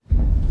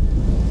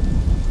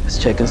It's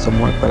taken some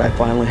work, but I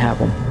finally have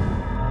them.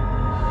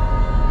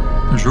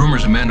 There's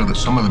rumors, Amanda, that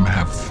some of them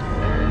have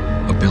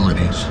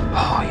abilities.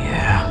 Oh,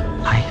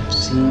 yeah. I have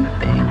seen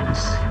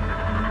things.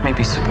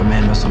 Maybe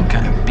Superman was some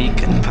kind of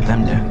beacon for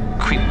them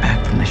to creep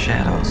back from the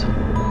shadows.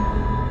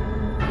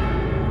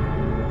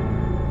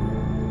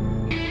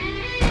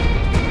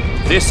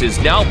 This is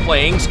Now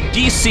Playing's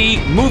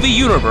DC Movie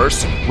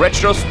Universe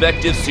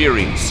Retrospective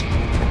Series.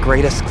 The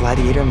greatest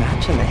gladiator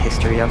match in the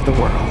history of the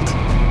world.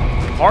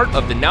 Part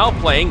of the Now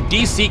Playing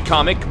DC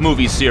Comic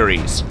Movie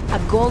Series. A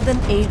golden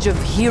age of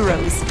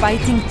heroes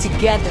fighting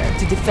together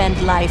to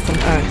defend life on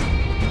Earth.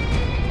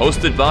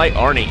 Hosted by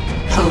Arnie.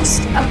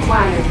 Host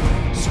acquired.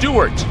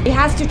 Stuart. It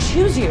has to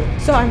choose you,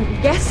 so I'm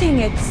guessing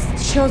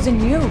it's chosen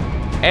you.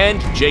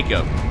 And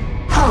Jakob.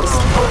 Host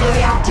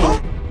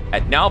overreacting.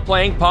 At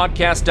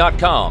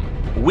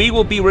NowPlayingPodcast.com, we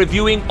will be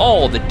reviewing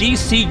all the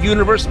DC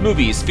Universe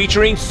movies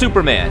featuring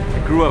Superman.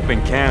 I grew up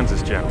in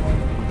Kansas, General.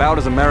 About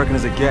as American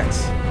as it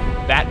gets.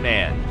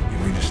 Batman.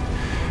 We just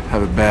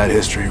have a bad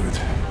history with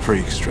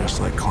freaks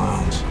dressed like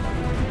clowns.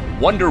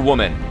 Wonder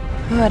Woman.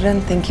 Oh, I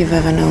don't think you've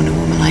ever known a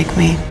woman like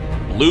me.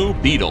 Blue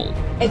Beetle.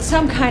 It's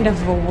some kind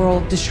of a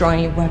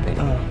world-destroying weapon.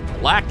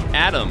 Black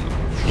Adam.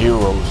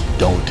 Heroes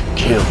don't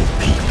kill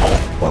people.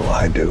 Well,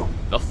 I do.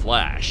 The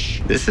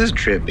Flash. This is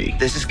trippy.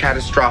 This is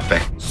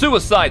catastrophic.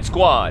 Suicide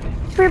Squad.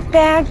 We're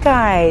bad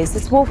guys.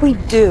 It's what we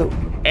do.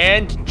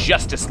 And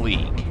Justice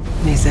League.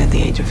 They said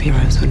the age of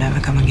heroes would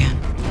never come again.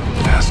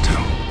 It has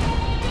to.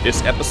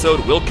 This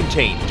episode will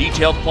contain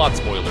detailed plot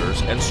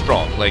spoilers and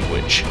strong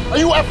language. Are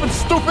you effing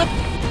stupid?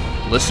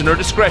 Listener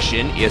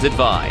discretion is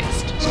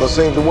advised. Let's go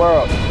save the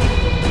world.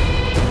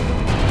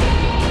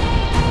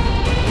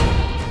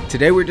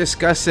 Today we're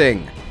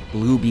discussing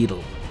Blue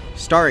Beetle,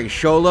 starring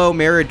Xolo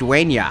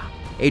Mariduena,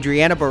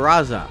 Adriana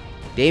Barraza,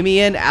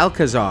 Damian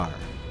Alcazar,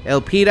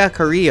 Elpida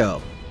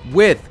Carrillo,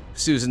 with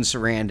Susan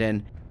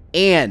Sarandon,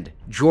 and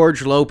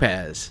George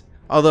Lopez.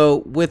 Although,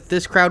 with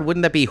this crowd,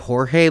 wouldn't that be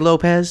Jorge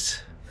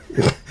Lopez?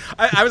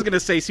 I was going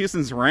to say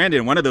Susan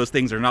Sarandon, one of those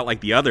things are not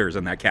like the others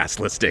in that cast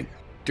listing.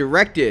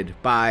 Directed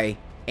by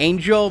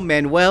Angel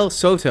Manuel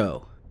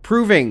Soto.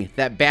 Proving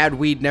that bad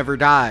weed never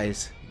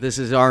dies, this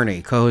is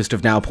Arnie, co-host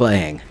of Now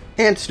Playing.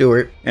 And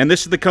Stuart. And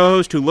this is the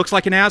co-host who looks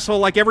like an asshole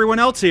like everyone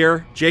else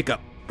here,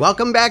 Jakob.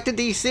 Welcome back to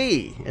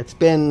DC. It's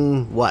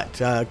been,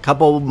 a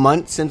couple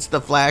months since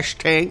The Flash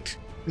tanked?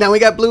 Now we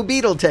got Blue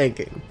Beetle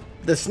tanking.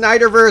 The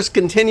Snyderverse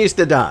continues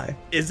to die.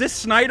 Is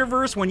this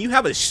Snyderverse when you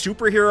have a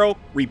superhero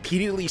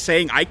repeatedly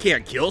saying, I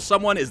can't kill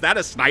someone? Is that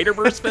a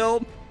Snyderverse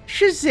film?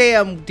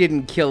 Shazam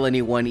didn't kill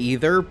anyone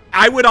either.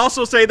 I would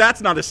also say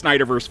that's not a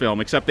Snyderverse film,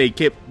 except they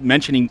kept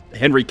mentioning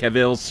Henry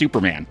Cavill's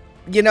Superman.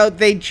 You know,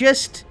 they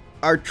just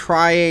are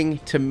trying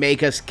to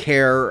make us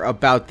care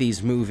about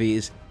these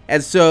movies,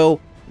 and so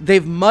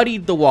they've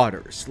muddied the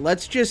waters.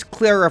 Let's just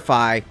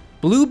clarify,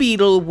 Blue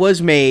Beetle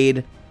was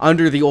made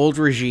under the old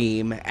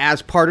regime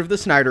as part of the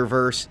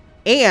Snyderverse,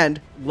 and,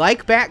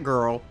 like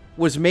Batgirl,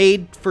 was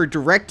made for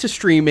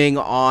direct-to-streaming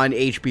on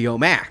HBO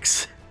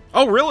Max.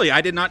 Oh, really? I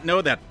did not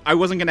know that. I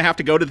wasn't going to have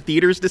to go to the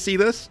theaters to see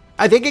this?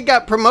 I think it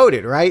got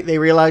promoted, right? They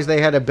realized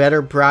they had a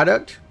better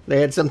product. They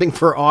had something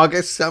for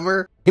August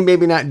summer,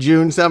 maybe not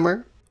June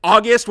summer.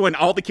 August, when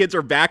all the kids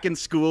are back in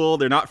school,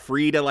 they're not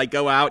free to,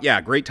 go out.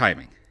 Yeah, great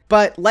timing.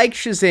 But like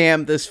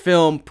Shazam, this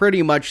film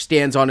pretty much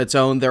stands on its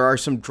own. There are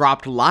some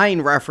dropped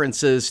line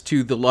references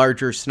to the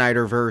larger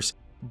Snyderverse,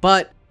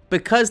 but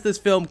because this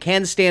film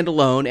can stand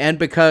alone, and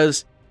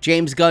because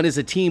James Gunn is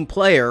a team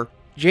player,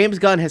 James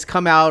Gunn has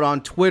come out on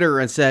Twitter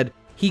and said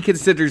he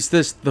considers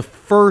this the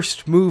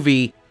first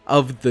movie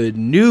of the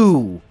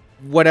new,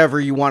 whatever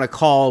you want to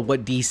call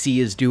what DC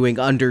is doing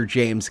under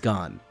James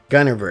Gunn.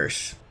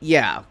 Gunnerverse.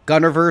 Yeah,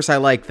 Gunnerverse, I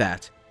like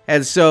that.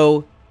 And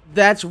so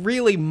that's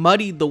really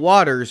muddied the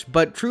waters,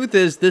 but truth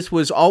is, this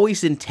was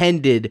always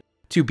intended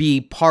to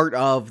be part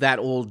of that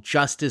old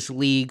Justice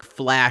League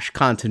Flash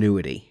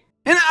continuity.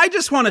 And I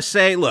just want to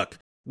say, look,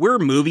 we're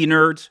movie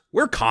nerds,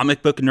 we're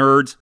comic book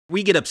nerds,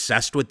 we get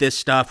obsessed with this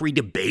stuff, we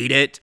debate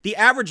it. The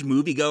average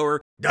moviegoer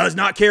does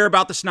not care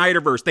about the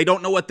Snyderverse. They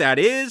don't know what that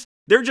is.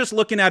 They're just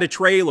looking at a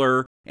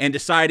trailer and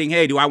deciding,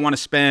 hey, do I want to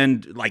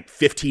spend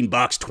 $15,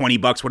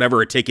 $20,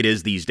 whatever a ticket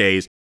is these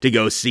days to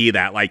go see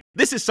that?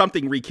 This is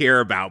something we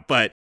care about,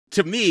 but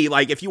to me,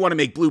 if you want to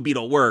make Blue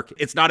Beetle work,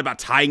 it's not about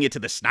tying it to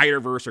the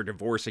Snyderverse or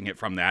divorcing it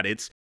from that.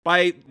 It's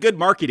by good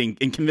marketing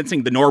and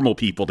convincing the normal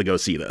people to go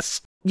see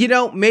this. You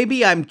know,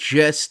 maybe I'm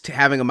just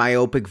having a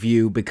myopic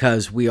view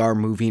because we are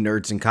movie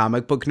nerds and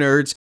comic book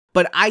nerds,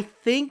 but I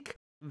think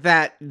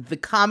that the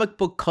comic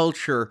book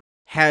culture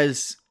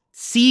has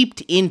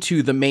seeped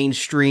into the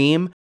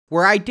mainstream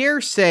where I dare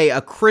say a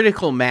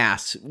critical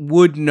mass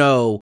would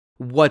know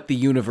what the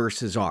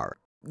universes are.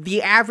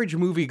 The average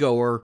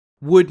moviegoer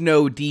would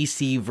know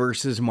DC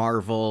versus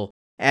Marvel,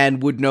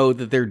 and would know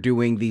that they're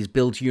doing these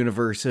built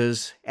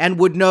universes, and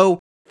would know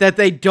that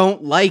they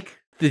don't like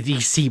the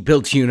DC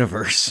built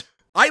universe.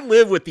 I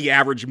live with the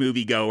average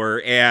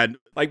moviegoer, and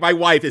my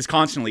wife is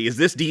constantly, is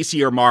this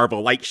DC or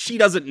Marvel? She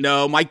doesn't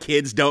know, my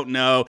kids don't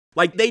know.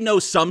 They know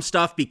some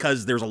stuff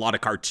because there's a lot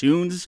of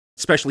cartoons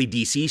especially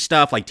DC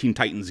stuff like Teen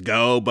Titans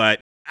Go, but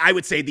I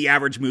would say the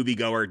average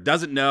moviegoer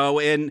doesn't know.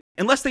 And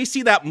unless they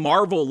see that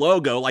Marvel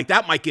logo, like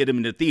that might get them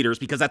into theaters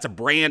because that's a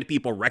brand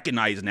people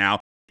recognize now.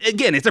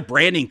 Again, it's a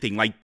branding thing.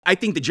 Like, I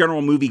think the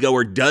general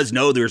moviegoer does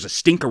know there's a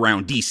stink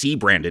around DC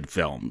branded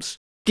films.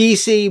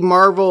 DC,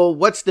 Marvel,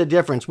 what's the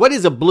difference? What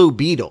is a Blue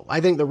Beetle?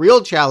 I think the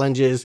real challenge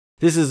is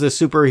this is a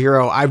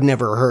superhero I've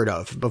never heard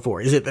of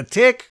before. Is it the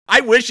Tick?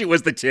 I wish it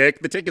was the Tick.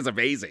 The Tick is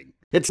amazing.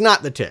 It's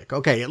not the Tick.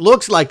 Okay, it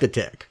looks like the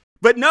Tick.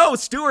 But no,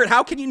 Stuart,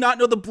 how can you not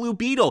know the Blue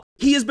Beetle?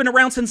 He has been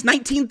around since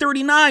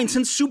 1939,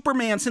 since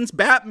Superman, since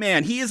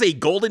Batman. He is a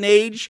golden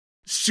age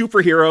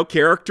superhero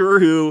character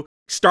who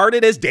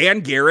started as Dan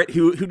Garrett,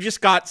 who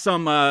just got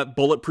some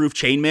bulletproof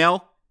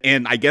chainmail.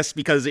 And I guess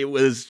because it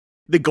was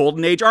the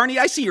golden age. Arnie,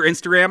 I see your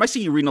Instagram. I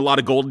see you reading a lot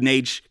of golden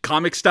age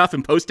comic stuff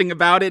and posting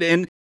about it.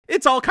 And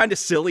it's all kind of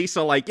silly.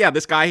 So like, yeah,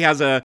 this guy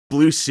has a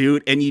blue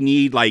suit and you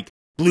need like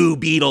Blue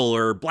Beetle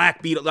or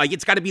Black Beetle. Like,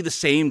 it's got to be the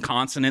same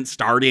consonant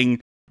starting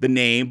the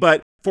name.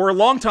 But for a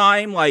long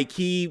time, like,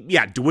 he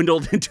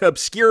dwindled into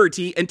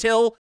obscurity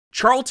until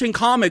Charlton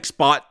Comics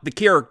bought the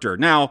character.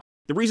 Now,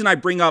 the reason I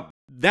bring up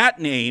that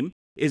name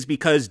is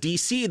because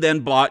DC then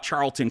bought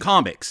Charlton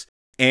Comics.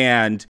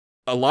 And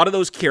a lot of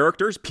those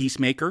characters,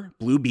 Peacemaker,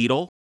 Blue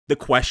Beetle, The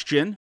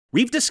Question,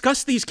 we've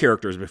discussed these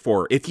characters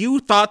before. If you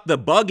thought the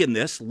bug in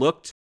this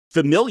looked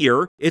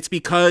familiar, it's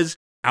because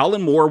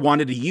Alan Moore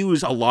wanted to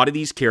use a lot of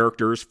these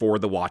characters for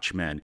the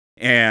Watchmen.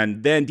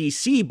 And then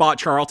DC bought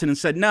Charlton and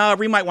said, nah,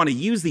 we might want to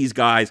use these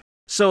guys.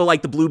 So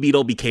like the Blue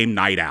Beetle became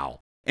Night Owl.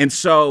 And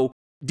so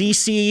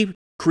DC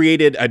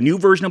created a new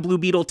version of Blue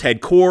Beetle, Ted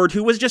Kord,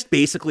 who was just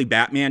basically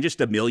Batman,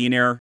 just a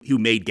millionaire who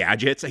made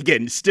gadgets.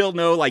 Again, still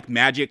no like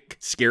magic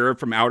scarab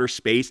from outer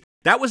space.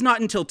 That was not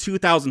until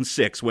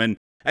 2006 when,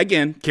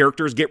 again,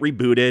 characters get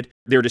rebooted.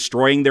 They're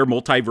destroying their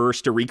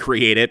multiverse to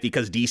recreate it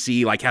because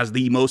DC like has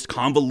the most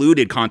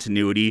convoluted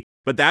continuity.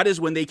 But that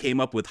is when they came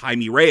up with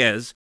Jaime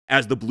Reyes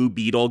as the Blue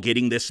Beetle,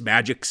 getting this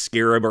magic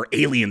scarab or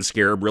alien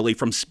scarab really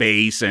from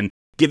space and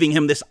giving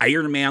him this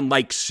Iron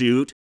Man-like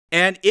suit.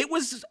 And it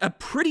was a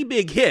pretty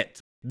big hit.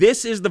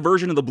 This is the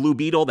version of the Blue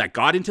Beetle that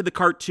got into the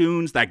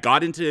cartoons, that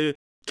got into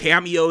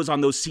cameos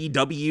on those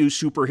CW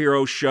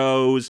superhero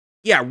shows.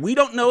 Yeah, we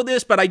don't know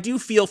this, but I do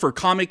feel for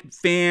comic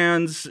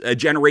fans a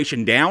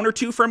generation down or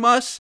two from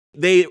us,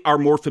 they are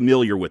more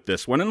familiar with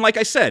this one. And like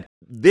I said,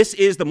 this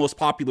is the most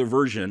popular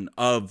version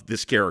of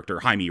this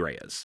character, Jaime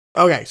Reyes.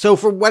 Okay, so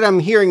for what I'm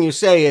hearing you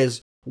say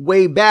is,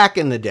 way back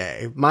in the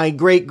day, my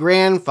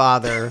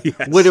great-grandfather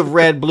Yes. would have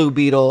read Blue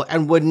Beetle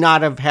and would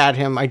not have had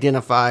him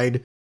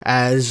identified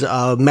as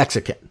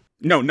Mexican.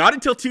 No, not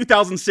until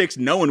 2006,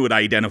 no one would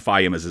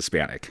identify him as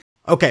Hispanic.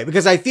 Okay,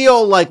 because I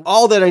feel like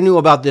all that I knew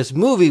about this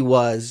movie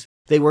was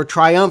they were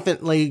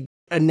triumphantly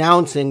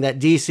announcing that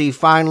DC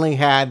finally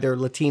had their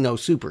Latino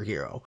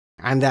superhero,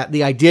 and that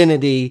the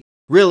identity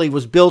really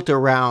was built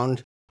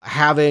around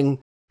having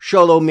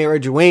Xolo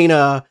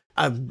Mariduena,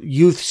 a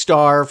youth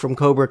star from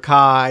Cobra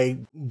Kai,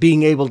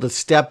 being able to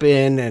step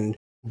in and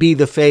be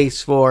the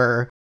face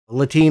for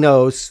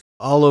Latinos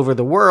all over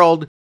the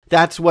world.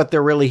 That's what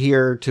they're really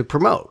here to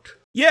promote.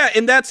 Yeah,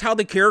 and that's how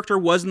the character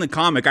was in the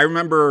comic. I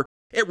remember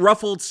it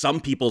ruffled some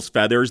people's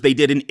feathers. They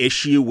did an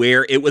issue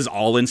where it was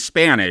all in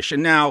Spanish.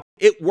 And now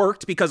it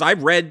worked because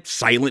I've read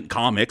silent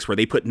comics where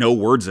they put no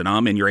words in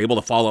them and you're able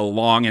to follow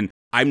along. And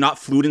I'm not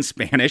fluent in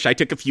Spanish. I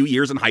took a few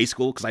years in high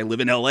school because I live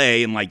in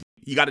LA and like,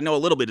 you got to know a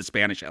little bit of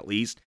Spanish at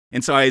least.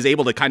 And so I was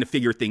able to kind of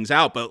figure things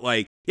out. But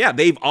like, yeah,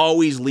 they've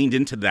always leaned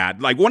into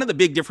that. Like one of the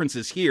big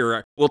differences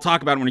here, we'll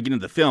talk about it when we get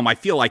into the film. I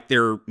feel like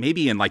they're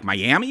maybe in like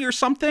Miami or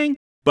something,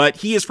 but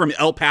he is from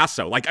El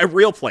Paso, like a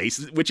real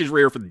place, which is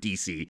rare for the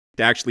DC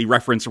to actually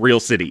reference real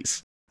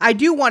cities. I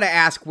do want to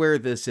ask where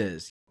this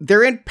is.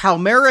 They're in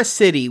Palmyra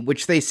City,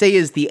 which they say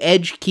is the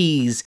Edge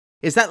Keys.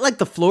 Is that like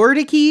the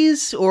Florida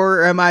Keys,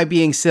 or am I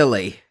being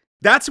silly?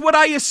 That's what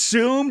I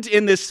assumed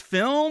in this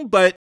film,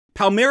 but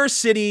Palmyra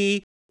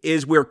City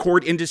is where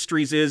Cord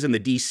Industries is in the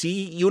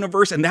DC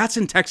universe, and that's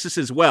in Texas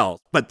as well.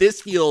 But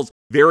this feels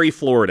very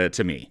Florida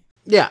to me.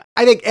 Yeah,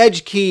 I think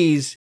Edge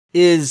Keys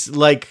is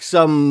like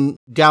some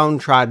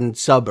downtrodden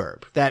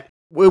suburb. That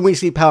when we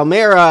see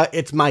Palmyra,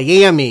 it's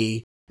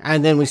Miami,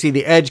 and then we see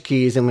the Edge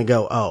Keys and we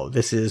go, oh,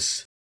 this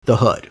is the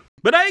hood.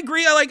 But I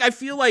agree. I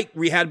feel like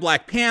we had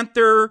Black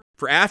Panther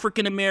for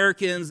African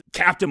Americans,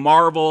 Captain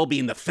Marvel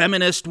being the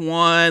feminist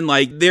one.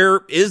 Like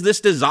there is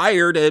this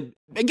desire to,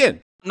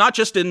 again, not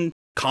just in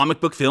comic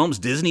book films,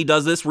 Disney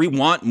does this. We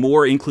want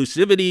more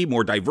inclusivity,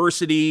 more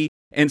diversity.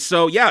 And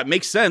so, yeah, it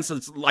makes sense.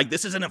 It's like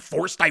this isn't a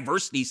forced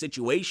diversity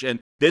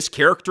situation. This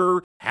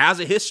character has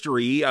a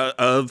history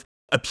of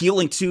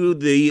appealing to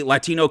the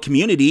Latino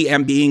community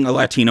and being a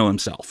Latino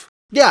himself.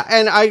 Yeah,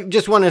 and I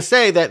just want to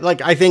say that,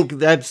 like, I think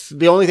that's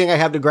the only thing I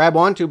have to grab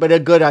onto, but a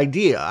good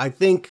idea. I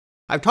think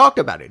I've talked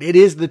about it. It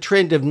is the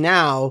trend of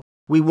now.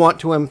 We want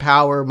to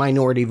empower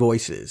minority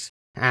voices,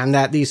 and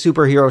that these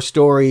superhero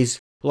stories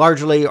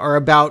largely are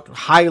about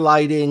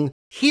highlighting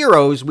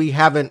heroes we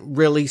haven't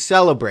really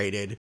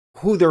celebrated.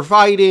 Who they're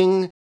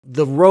fighting,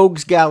 the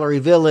rogues gallery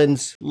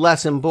villains,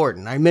 less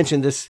important. I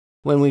mentioned this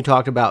when we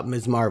talked about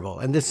Ms. Marvel.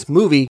 And this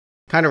movie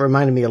kind of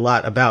reminded me a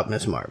lot about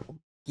Ms. Marvel.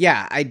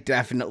 Yeah, I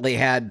definitely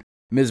had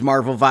Ms.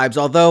 Marvel vibes,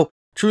 although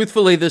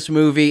truthfully this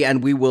movie,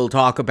 and we will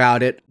talk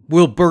about it,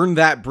 we'll burn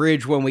that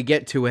bridge when we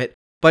get to it,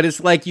 but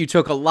it's like you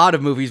took a lot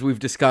of movies we've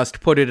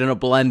discussed, put it in a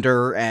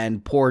blender,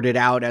 and poured it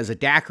out as a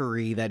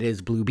daiquiri that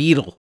is Blue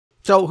Beetle.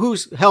 So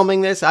who's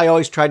helming this? I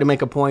always try to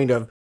make a point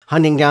of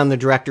hunting down the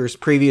director's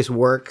previous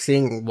work,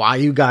 seeing why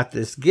you got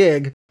this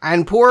gig.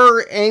 And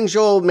poor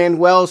Angel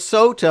Manuel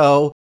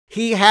Soto,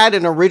 he had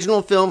an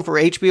original film for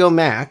HBO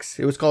Max.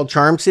 It was called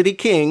Charm City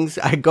Kings.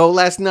 I go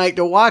last night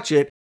to watch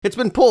it. It's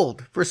been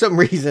pulled for some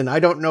reason. I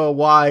don't know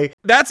why.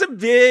 That's a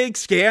big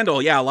scandal.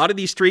 Yeah, a lot of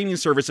these streaming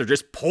services are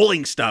just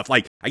pulling stuff.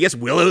 Like, I guess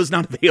Willow's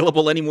not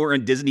available anymore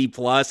on Disney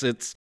Plus.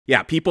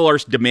 People are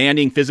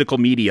demanding physical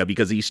media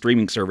because these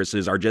streaming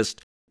services are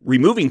just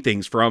removing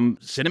things from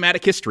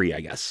cinematic history,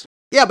 I guess.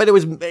 Yeah, but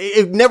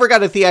it never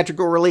got a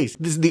theatrical release.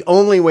 This is the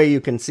only way you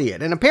can see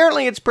it. And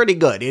apparently it's pretty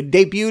good. It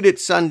debuted at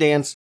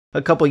Sundance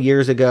a couple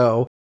years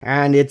ago,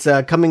 and it's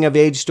a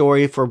coming-of-age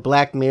story for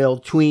black male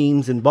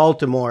tweens in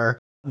Baltimore.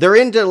 They're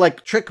into,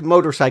 like, trick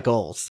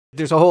motorcycles.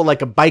 There's a whole,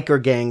 like, a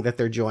biker gang that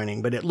they're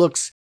joining, but it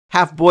looks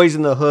half Boys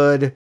in the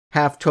Hood,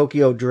 half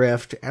Tokyo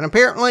Drift, and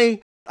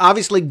apparently,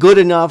 obviously good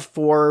enough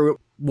for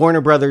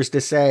Warner Brothers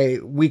to say,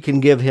 we can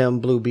give him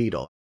Blue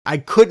Beetle. I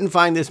couldn't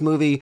find this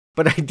movie,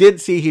 but I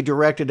did see he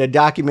directed a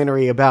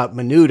documentary about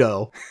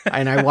Menudo,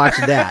 and I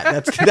watched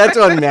that. That's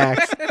on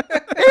Max.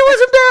 It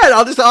wasn't bad.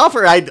 I'll just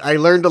offer. I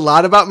learned a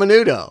lot about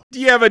Menudo. Do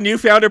you have a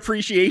newfound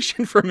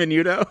appreciation for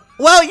Menudo?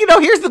 Well,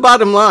 here's the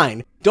bottom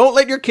line. Don't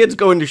let your kids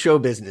go into show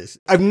business.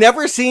 I've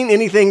never seen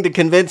anything to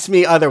convince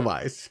me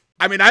otherwise.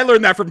 I mean, I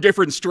learned that from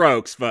Different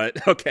Strokes,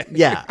 but okay.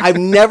 Yeah, I've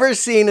never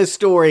seen a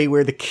story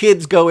where the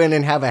kids go in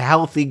and have a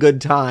healthy, good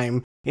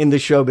time in the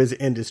showbiz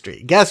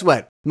industry. Guess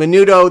what?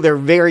 Menudo, they're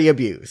very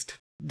abused.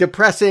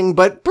 Depressing,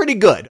 but pretty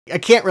good. I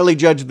can't really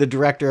judge the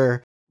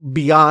director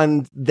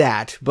beyond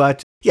that,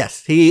 but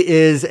yes, he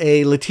is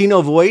a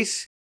Latino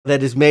voice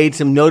that has made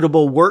some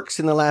notable works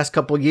in the last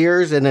couple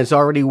years and is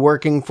already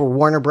working for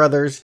Warner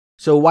Brothers.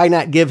 So why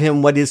not give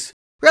him what is,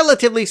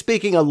 relatively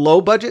speaking, a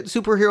low-budget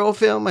superhero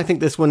film? I think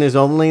this one is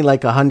only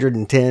like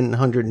 110,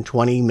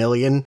 120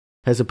 million,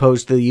 as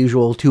opposed to the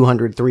usual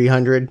 200,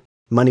 300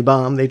 money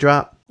bomb they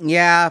drop.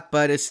 Yeah,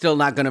 but it's still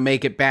not going to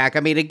make it back. I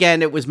mean,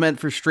 again, it was meant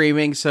for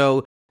streaming,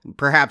 so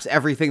perhaps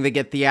everything they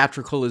get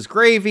theatrical is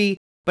gravy,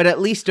 but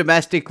at least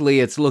domestically,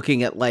 it's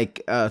looking at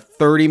like a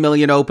 30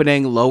 million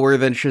opening, lower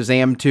than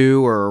Shazam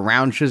 2 or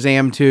around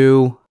Shazam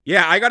 2.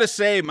 Yeah, I gotta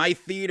say, my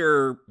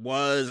theater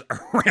was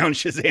around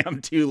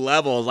Shazam 2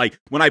 levels. Like,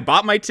 when I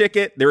bought my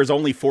ticket, there was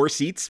only 4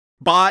 seats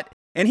bought.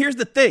 And here's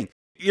the thing.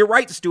 You're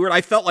right, Stuart. I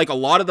felt like a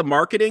lot of the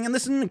marketing, and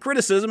this isn't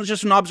criticism, it's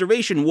just an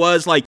observation,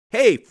 was like,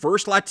 hey,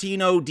 first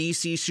Latino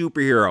DC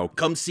superhero,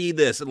 come see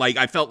this. Like,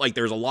 I felt like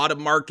there's a lot of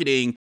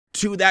marketing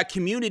to that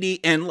community.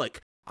 And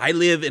look, I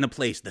live in a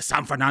place, the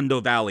San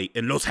Fernando Valley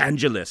in Los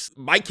Angeles.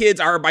 My kids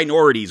are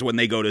minorities when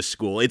they go to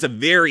school. It's a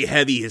very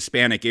heavy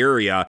Hispanic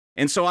area.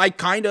 And so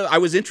I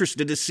was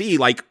interested to see,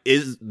 like,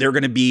 is there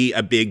going to be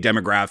a big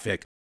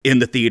demographic in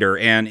the theater?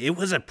 And it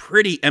was a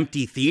pretty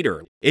empty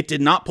theater. It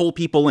did not pull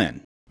people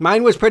in.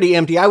 Mine was pretty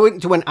empty. I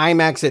went to an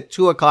IMAX at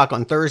 2:00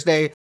 on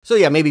Thursday. So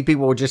yeah, maybe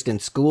people were just in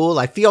school.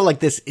 I feel like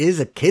this is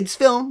a kid's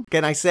film.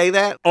 Can I say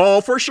that?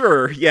 Oh, for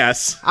sure.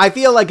 Yes. I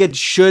feel like it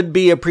should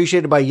be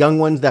appreciated by young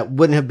ones that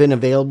wouldn't have been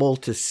available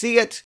to see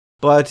it.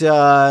 But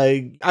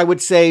I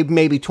would say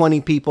maybe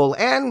 20 people,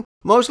 and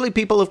mostly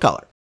people of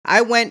color.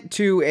 I went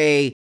to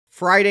a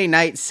Friday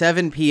night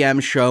 7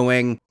 p.m.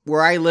 showing.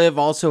 Where I live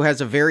also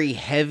has a very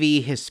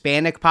heavy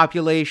Hispanic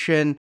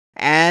population,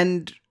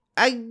 and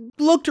I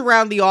looked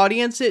around the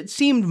audience. It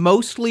seemed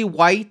mostly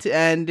white,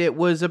 and it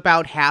was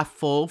about half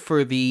full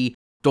for the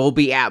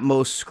Dolby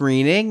Atmos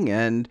screening,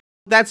 and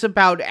that's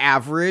about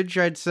average,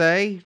 I'd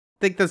say. I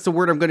think that's the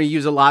word I'm going to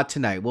use a lot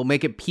tonight. We'll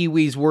make it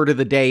Pee-wee's word of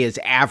the day is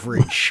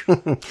average.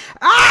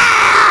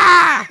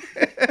 Ah!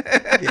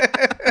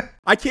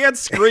 I can't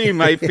scream.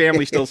 My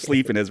family's still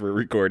sleeping as we're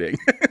recording.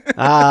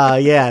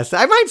 Yes.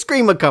 I might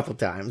scream a couple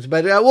times,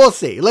 but we'll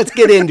see. Let's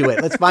get into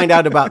it. Let's find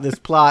out about this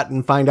plot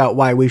and find out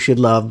why we should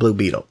love Blue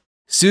Beetle.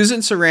 Susan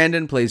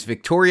Sarandon plays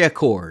Victoria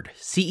Cord,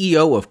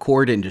 CEO of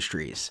Cord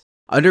Industries.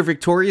 Under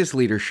Victoria's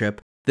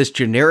leadership, this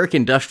generic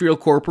industrial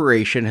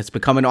corporation has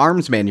become an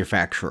arms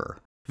manufacturer.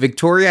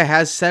 Victoria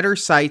has set her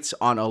sights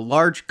on a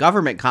large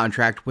government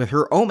contract with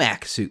her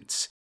OMAC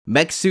suits,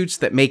 mech suits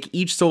that make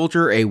each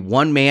soldier a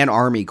one-man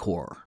army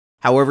corps.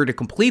 However, to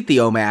complete the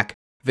OMAC,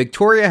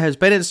 Victoria has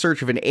been in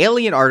search of an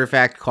alien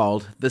artifact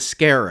called the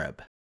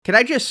Scarab. Can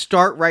I just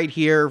start right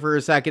here for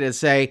a second and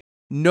say,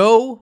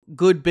 no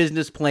good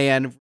business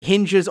plan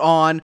hinges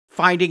on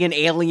finding an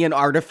alien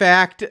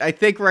artifact. I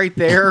think right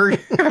there,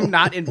 I'm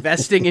not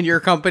investing in your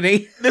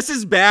company. This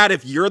is bad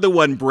if you're the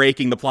one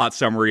breaking the plot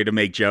summary to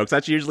make jokes.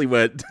 That's usually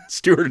what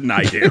Stuart and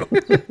I do.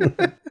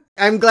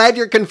 I'm glad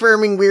you're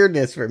confirming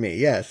weirdness for me.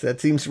 Yes, that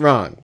seems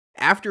wrong.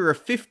 After a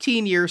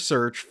 15-year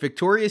search,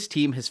 Victoria's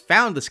team has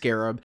found the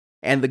Scarab,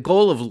 and the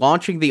goal of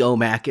launching the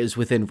OMAC is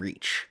within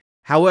reach.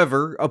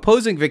 However,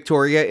 opposing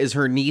Victoria is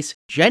her niece,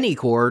 Jenny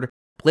Cord,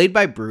 played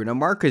by Bruna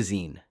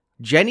Marquezine.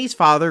 Jenny's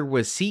father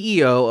was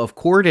CEO of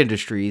Cord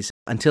Industries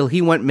until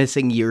he went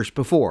missing years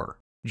before.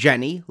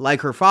 Jenny,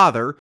 like her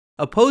father,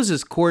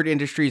 opposes Cord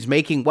Industries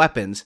making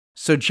weapons,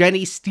 so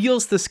Jenny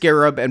steals the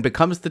scarab and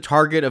becomes the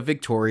target of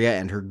Victoria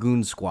and her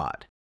goon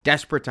squad.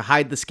 Desperate to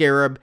hide the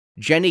scarab,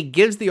 Jenny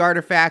gives the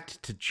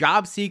artifact to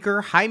job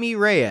seeker Jaime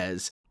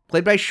Reyes,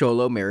 played by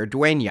Xolo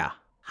Mariduena.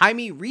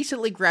 Jaime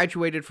recently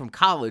graduated from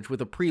college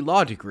with a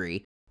pre-law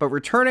degree, but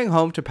returning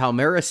home to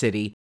Palmyra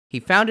City, he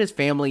found his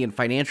family in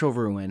financial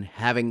ruin,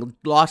 having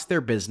lost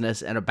their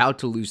business and about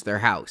to lose their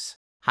house.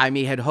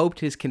 Jaime had hoped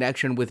his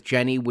connection with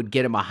Jenny would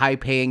get him a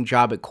high-paying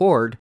job at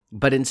Cord,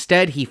 but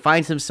instead he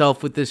finds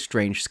himself with this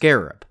strange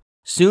scarab.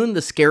 Soon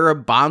the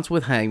scarab bonds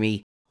with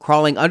Jaime,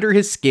 crawling under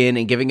his skin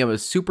and giving him a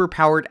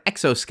super-powered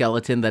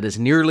exoskeleton that is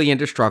nearly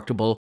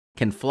indestructible,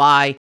 can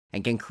fly,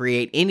 and can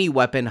create any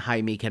weapon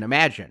Jaime can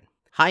imagine.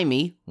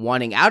 Jaime,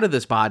 wanting out of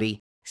this body,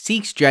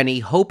 seeks Jenny,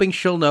 hoping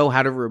she'll know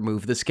how to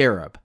remove the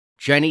scarab.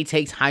 Jenny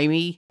takes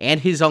Jaime and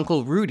his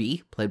uncle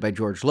Rudy, played by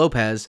George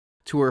Lopez,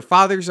 to her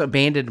father's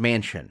abandoned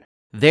mansion.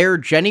 There,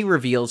 Jenny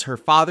reveals her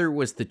father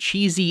was the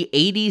cheesy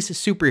 80s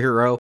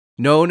superhero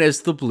known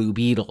as the Blue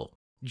Beetle.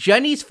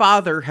 Jenny's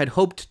father had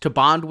hoped to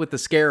bond with the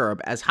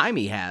scarab as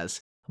Jaime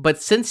has,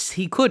 but since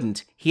he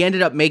couldn't, he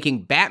ended up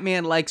making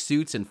Batman-like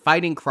suits and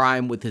fighting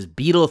crime with his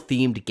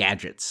beetle-themed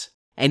gadgets.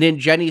 And in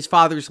Jenny's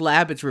father's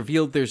lab, it's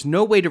revealed there's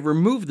no way to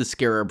remove the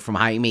scarab from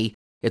Jaime.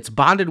 It's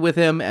bonded with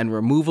him, and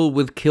removal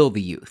would kill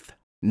the youth.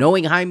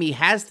 Knowing Jaime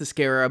has the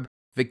scarab,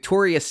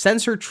 Victoria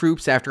sends her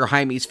troops after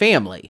Jaime's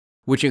family,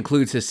 which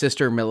includes his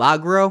sister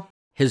Milagro,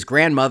 his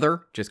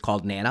grandmother, just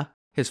called Nana,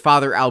 his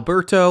father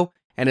Alberto,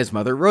 and his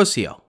mother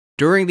Rocio.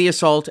 During the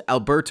assault,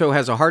 Alberto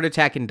has a heart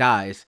attack and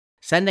dies,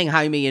 sending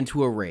Jaime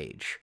into a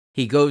rage.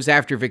 He goes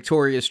after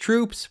Victoria's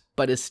troops,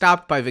 but is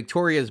stopped by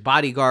Victoria's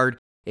bodyguard,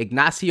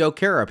 Ignacio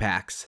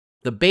Carapax,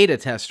 the beta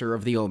tester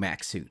of the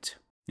OMAC suit.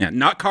 Yeah,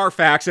 not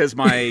Carfax as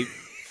my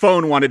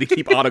phone wanted to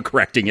keep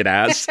autocorrecting it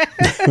as.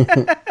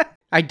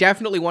 I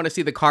definitely want to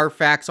see the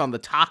Carfax on the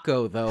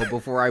taco, though,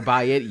 before I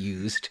buy it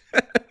used.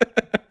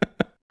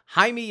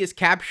 Jaime is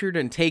captured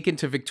and taken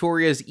to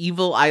Victoria's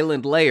evil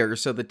island lair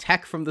so the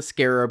tech from the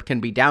scarab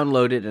can be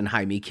downloaded and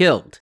Jaime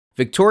killed.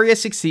 Victoria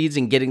succeeds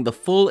in getting the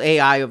full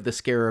AI of the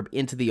scarab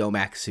into the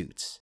OMAC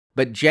suits.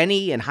 But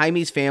Jenny and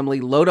Jaime's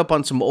family load up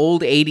on some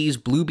old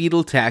 80s Blue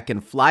Beetle tech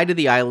and fly to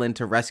the island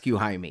to rescue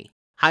Jaime.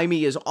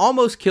 Jaime is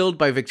almost killed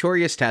by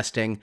Victoria's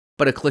testing,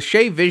 but a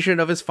cliché vision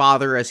of his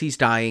father as he's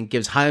dying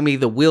gives Jaime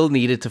the will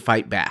needed to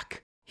fight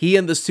back. He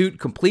and the suit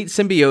complete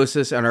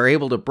symbiosis and are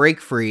able to break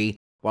free,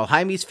 while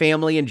Jaime's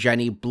family and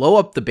Jenny blow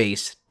up the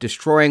base,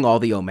 destroying all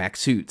the OMAC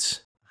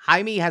suits.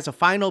 Jaime has a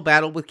final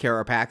battle with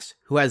Carapax,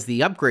 who has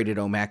the upgraded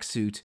OMAC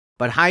suit,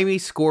 but Jaime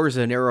scores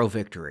a narrow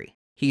victory.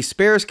 He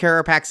spares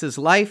Carapax's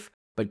life,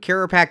 but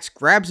Carapax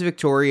grabs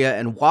Victoria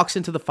and walks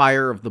into the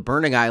fire of the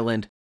burning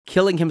island,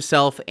 killing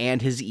himself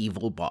and his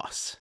evil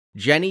boss.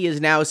 Jenny is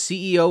now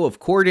CEO of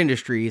Cord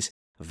Industries,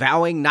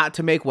 vowing not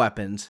to make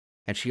weapons,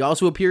 and she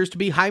also appears to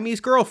be Jaime's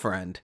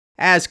girlfriend,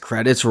 as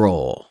credits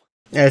roll.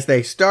 As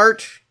they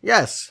start,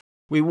 yes,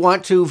 we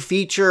want to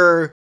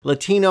feature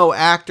Latino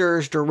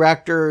actors,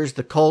 directors,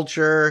 the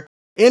culture.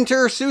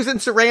 Enter Susan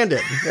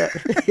Sarandon.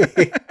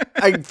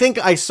 I think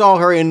I saw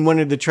her in one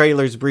of the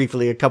trailers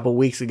briefly a couple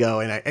weeks ago,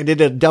 and I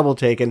did a double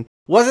take and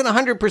wasn't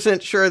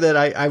 100% sure that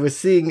I was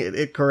seeing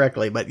it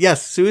correctly. But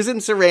yes, Susan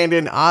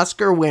Sarandon,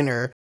 Oscar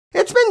winner.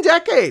 It's been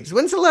decades.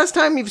 When's the last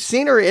time you've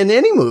seen her in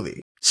any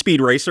movie?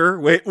 Speed Racer,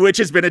 which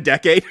has been a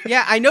decade.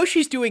 Yeah, I know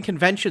she's doing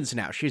conventions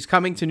now. She's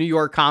coming to New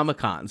York Comic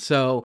Con,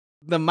 so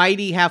the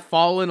mighty have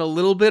fallen a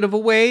little bit of a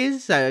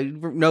ways. I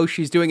know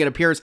she's doing an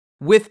appearance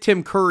with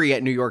Tim Curry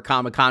at New York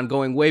Comic Con,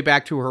 going way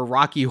back to her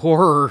Rocky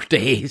Horror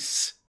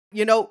days.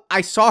 You know,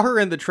 I saw her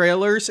in the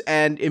trailers,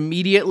 and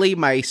immediately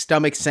my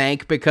stomach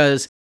sank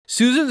because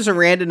Susan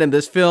Sarandon in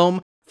this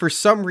film, for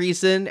some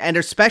reason, and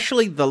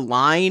especially the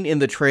line in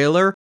the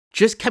trailer,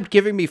 just kept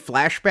giving me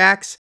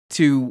flashbacks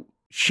to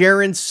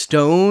Sharon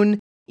Stone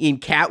in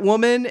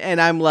Catwoman,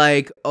 and I'm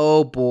like,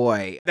 oh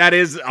boy. That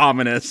is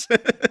ominous.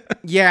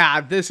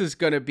 Yeah, this is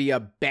going to be a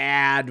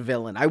bad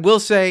villain. I will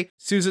say,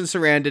 Susan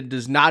Sarandon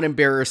does not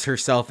embarrass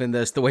herself in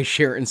this the way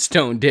Sharon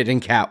Stone did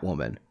in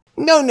Catwoman.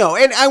 No,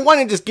 and I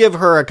want to just give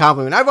her a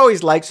compliment. I've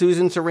always liked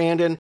Susan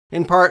Sarandon,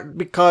 in part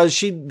because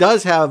she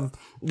does have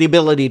the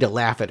ability to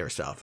laugh at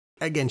herself.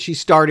 Again, she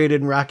started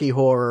in Rocky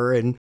Horror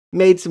and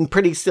made some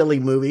pretty silly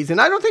movies,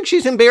 and I don't think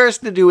she's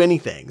embarrassed to do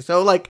anything.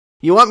 So, like,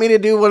 you want me to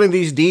do one of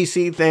these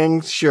DC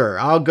things? Sure,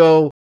 I'll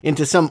go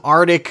into some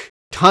Arctic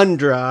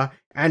tundra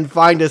and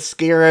find a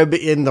scarab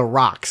in the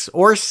rocks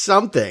or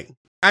something.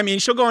 I mean,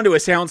 she'll go into a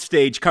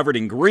soundstage covered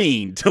in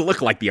green to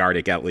look like the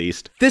Arctic, at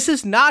least. This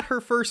is not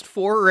her first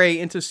foray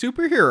into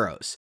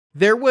superheroes.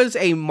 There was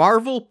a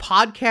Marvel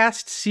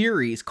podcast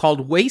series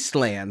called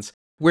Wastelands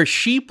where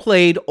she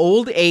played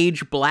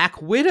old-age Black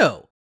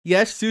Widow.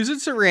 Yes, Susan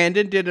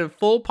Sarandon did a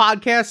full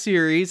podcast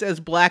series as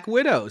Black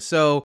Widow,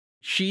 so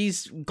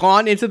she's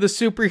gone into the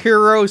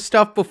superhero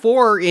stuff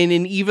before in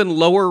an even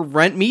lower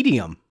rent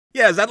medium.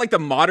 Yeah, is that like the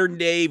modern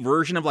day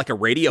version of like a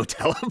radio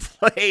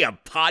teleplay, a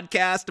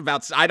podcast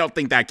about... I don't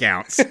think that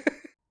counts.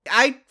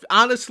 I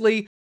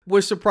honestly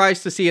was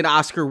surprised to see an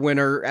Oscar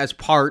winner as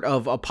part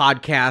of a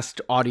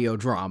podcast audio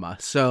drama.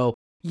 So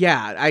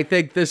yeah, I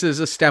think this is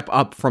a step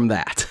up from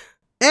that.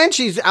 And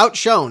she's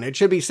outshone, it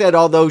should be said,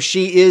 although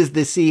she is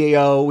the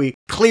CEO,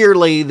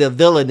 clearly the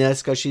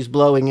villainess because she's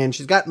blowing in.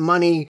 She's got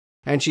money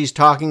and she's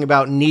talking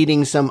about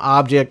needing some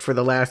object for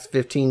the last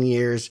 15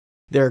 years.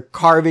 They're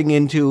carving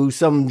into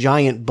some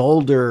giant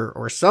boulder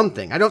or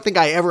something. I don't think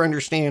I ever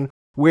understand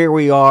where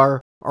we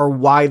are or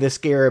why the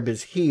scarab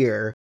is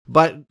here,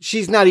 but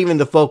she's not even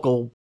the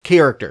focal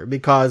character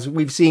because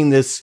we've seen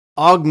this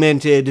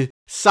augmented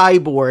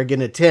cyborg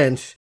in a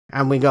tent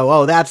and we go,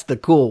 oh, that's the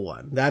cool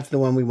one. That's the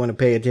one we want to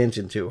pay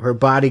attention to. Her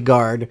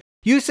bodyguard.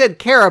 You said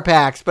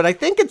carapax, but I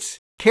think it's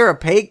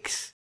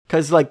carapax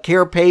because like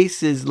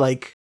carapace is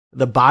like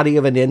the body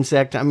of an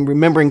insect. I'm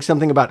remembering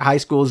something about high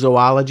school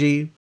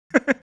zoology.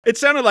 It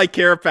sounded like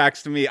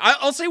carapax to me.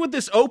 I'll say with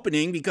this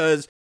opening,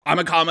 because I'm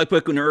a comic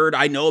book nerd,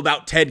 I know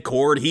about Ted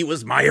Kord. He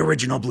was my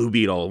original Blue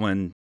Beetle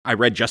when I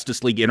read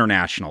Justice League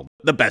International,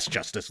 the best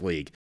Justice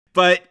League.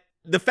 But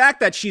the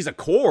fact that she's a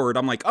Kord,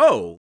 I'm like,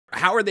 oh,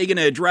 how are they going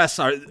to address,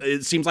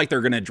 it seems like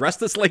they're going to address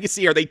this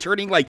legacy. Are they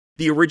turning like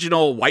the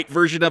original white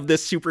version of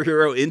this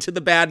superhero into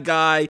the bad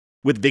guy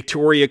with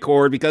Victoria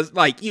Kord? Because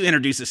like you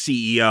introduce a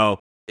CEO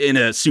in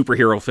a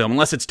superhero film,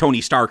 unless it's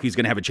Tony Stark who's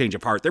going to have a change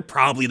of heart, they're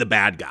probably the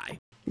bad guy.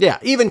 Yeah,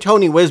 even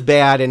Tony was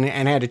bad and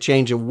had a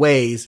change of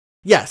ways.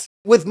 Yes,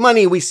 with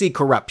money, we see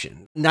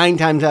corruption. 9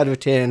 times out of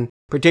 10,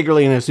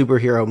 particularly in a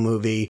superhero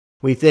movie,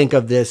 we think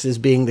of this as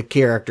being the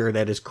character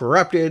that is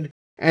corrupted.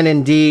 And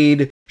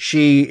indeed,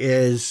 she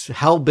is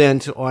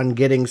hell-bent on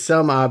getting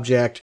some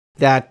object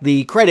that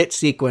the credit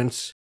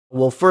sequence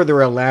will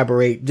further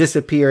elaborate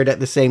disappeared at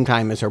the same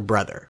time as her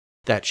brother.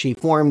 That she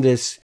formed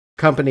this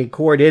company,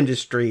 Kord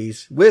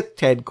Industries, with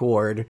Ted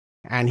Kord,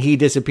 and he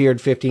disappeared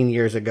 15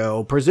 years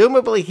ago,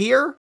 presumably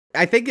here.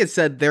 I think it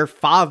said their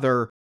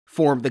father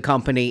formed the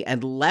company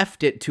and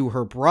left it to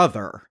her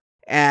brother.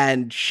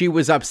 And she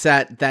was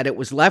upset that it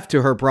was left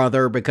to her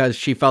brother because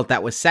she felt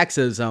that was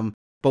sexism.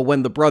 But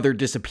when the brother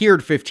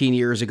disappeared 15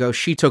 years ago,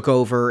 she took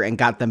over and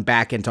got them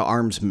back into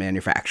arms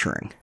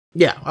manufacturing.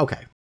 Yeah,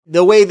 okay.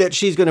 The way that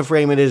she's going to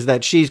frame it is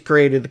that she's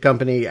created the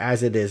company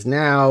as it is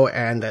now,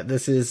 and that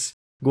this is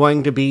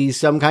going to be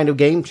some kind of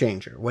game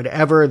changer.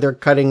 Whatever they're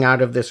cutting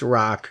out of this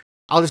rock,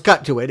 I'll just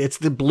cut to it. It's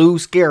the blue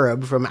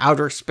scarab from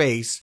outer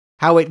space.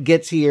 How it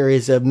gets here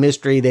is a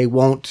mystery they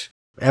won't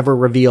ever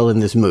reveal in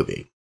this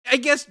movie. I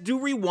guess, do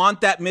we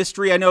want that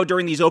mystery? I know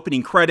during these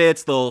opening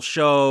credits, they'll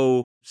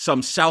show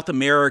some South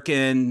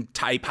American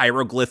type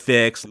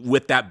hieroglyphics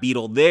with that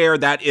beetle there,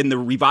 that in the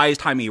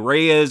revised Jaime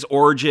Reyes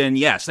origin,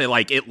 yes,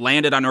 it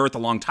landed on Earth a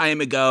long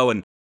time ago,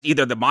 and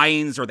either the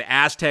Mayans or the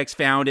Aztecs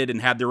found it and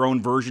had their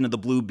own version of the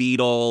Blue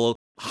Beetle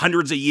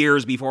hundreds of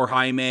years before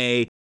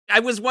Jaime. I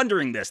was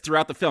wondering this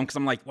throughout the film because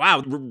I'm like,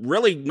 wow, we're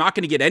really not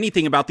going to get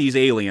anything about these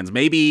aliens.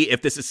 Maybe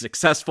if this is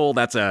successful,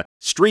 that's a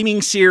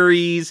streaming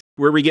series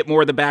where we get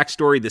more of the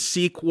backstory, the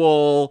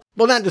sequel.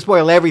 Well, not to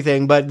spoil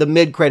everything, but the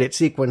mid-credit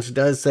sequence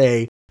does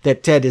say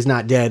that Ted is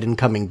not dead and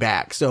coming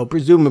back. So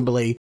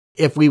presumably,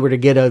 if we were to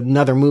get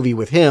another movie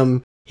with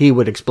him, he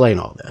would explain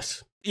all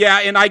this. Yeah,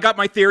 and I got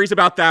my theories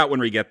about that when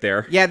we get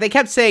there. Yeah, they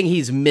kept saying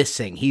he's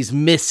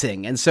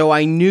missing. And so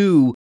I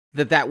knew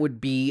that would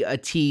be a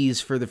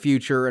tease for the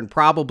future, and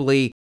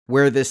probably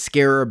where this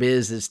scarab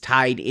is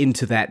tied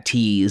into that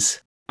tease.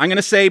 I'm going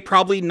to say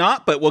probably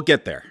not, but we'll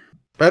get there.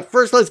 But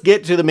first, let's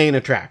get to the main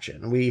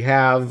attraction. We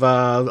have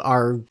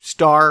our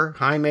star,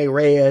 Jaime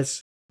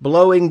Reyes,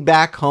 blowing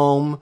back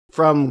home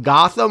from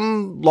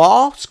Gotham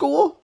Law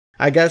School.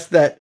 I guess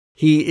that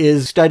he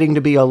is studying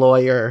to be a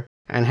lawyer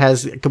and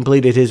has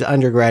completed his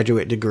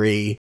undergraduate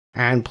degree,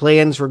 and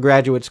plans for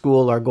graduate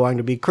school are going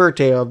to be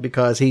curtailed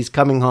because he's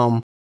coming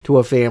home to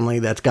a family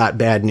that's got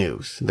bad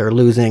news. They're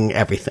losing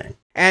everything.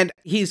 And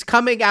he's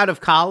coming out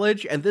of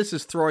college, and this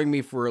is throwing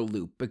me for a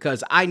loop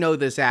because I know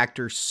this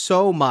actor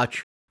so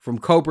much from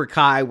Cobra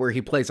Kai, where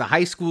he plays a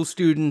high school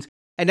student.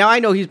 And now I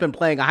know he's been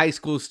playing a high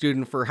school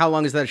student for how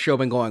long has that show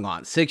been going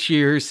on? 6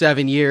 years,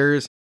 7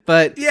 years?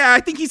 But yeah,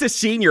 I think he's a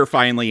senior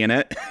finally in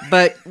it.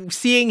 But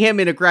seeing him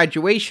in a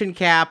graduation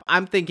cap,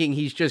 I'm thinking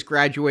he's just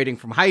graduating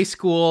from high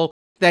school,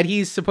 that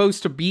he's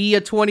supposed to be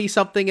a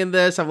 20-something in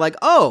this. I'm like,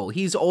 oh,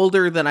 he's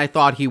older than I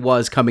thought he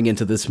was coming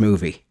into this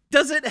movie.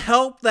 Does it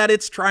help that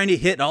it's trying to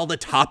hit all the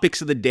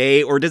topics of the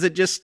day, or does it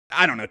just,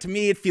 I don't know, to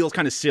me it feels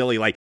kind of silly.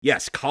 Like,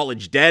 yes,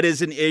 college debt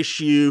is an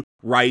issue,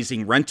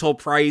 rising rental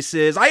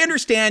prices. I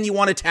understand you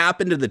want to tap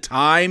into the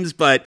times,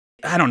 but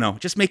I don't know,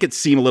 just make it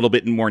seem a little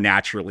bit more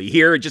naturally.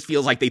 Here, it just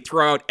feels like they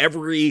throw out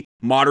every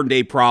modern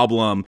day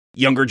problem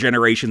younger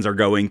generations are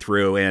going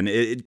through,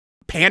 and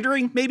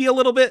pandering maybe a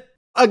little bit.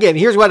 Again,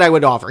 here's what I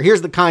would offer.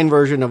 Here's the kind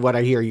version of what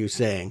I hear you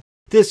saying.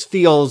 This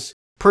feels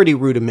pretty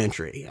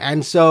rudimentary.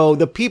 And so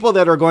the people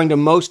that are going to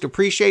most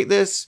appreciate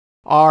this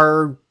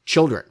are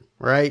children.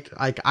 right?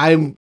 Like,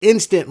 I'm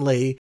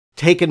instantly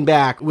taken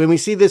back when we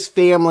see this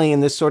family in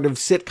this sort of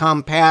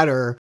sitcom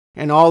patter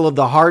and all of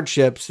the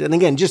hardships. And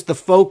again, just the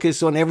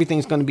focus on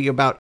everything's going to be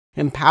about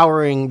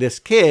empowering this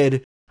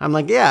kid. I'm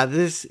like, yeah,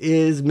 this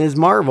is Ms.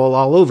 Marvel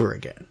all over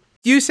again.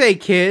 You say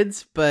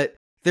kids, but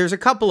there's a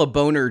couple of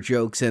boner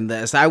jokes in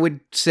this. I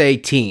would say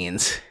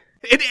teens.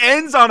 It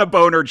ends on a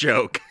boner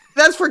joke.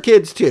 That's for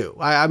kids too.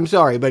 I'm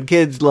sorry, but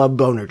kids love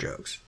boner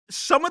jokes.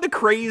 Some of the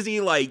crazy,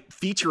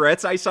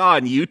 featurettes I saw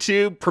on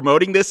YouTube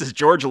promoting this is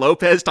George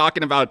Lopez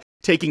talking about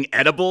taking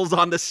edibles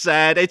on the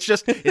set.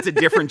 It's a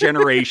different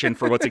generation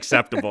for what's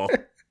acceptable.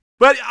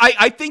 But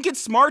I think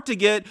it's smart to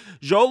get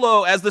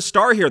Xolo as the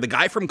star here, the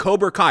guy from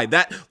Cobra Kai.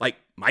 That,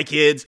 my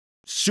kids,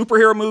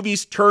 superhero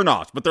movies,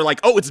 turn-offs. But they're like,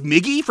 oh, it's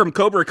Miggy from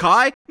Cobra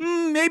Kai?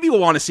 Maybe we'll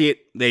want to see it.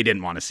 They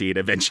didn't want to see it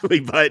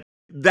eventually, but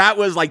that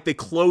was the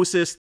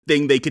closest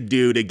thing they could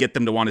do to get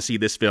them to want to see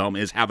this film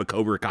is have a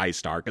Cobra Kai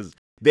star, because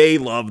they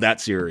love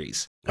that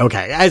series.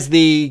 Okay, as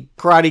the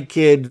Karate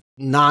Kid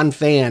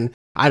non-fan,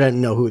 I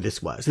didn't know who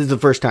this was. This is the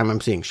first time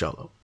I'm seeing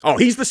Xolo. Oh,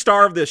 he's the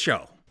star of this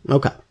show.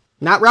 Okay.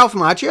 Not Ralph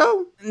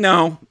Macchio?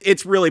 No,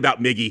 it's really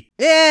about Miggy.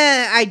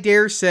 I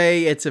dare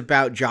say it's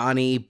about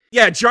Johnny.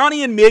 Yeah,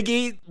 Johnny and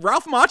Miggy.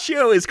 Ralph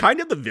Macchio is kind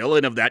of the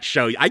villain of that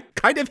show. I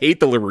kind of hate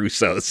the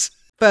LaRussos.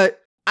 But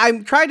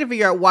I'm trying to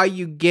figure out why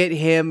you get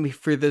him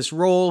for this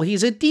role.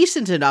 He's a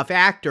decent enough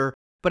actor,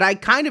 but I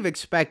kind of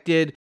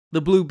expected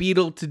the Blue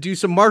Beetle to do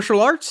some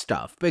martial arts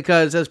stuff,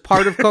 because as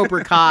part of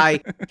Cobra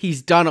Kai,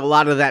 he's done a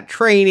lot of that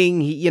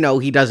training.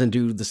 He doesn't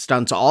do the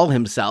stunts all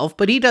himself,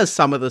 but he does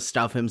some of the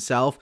stuff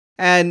himself.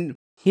 And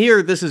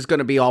here, this is going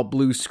to be all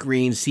blue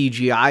screen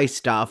CGI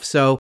stuff.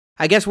 So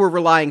I guess we're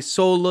relying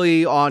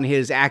solely on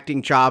his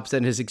acting chops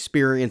and his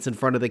experience in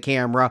front of the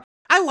camera.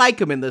 I like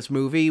him in this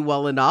movie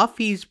well enough.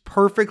 He's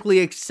perfectly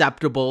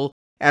acceptable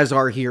as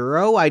our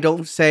hero. I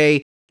don't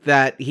say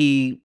that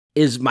he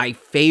is my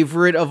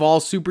favorite of all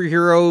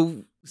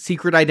superhero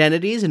secret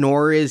identities,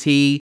 nor is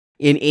he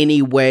in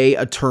any way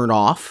a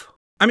turnoff.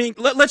 I mean,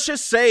 let's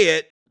just say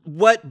it.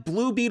 What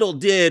Blue Beetle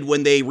did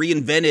when they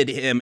reinvented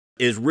him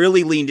is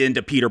really leaned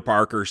into Peter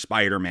Parker,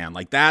 Spider-Man.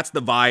 That's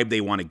the vibe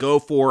they want to go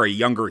for, a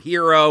younger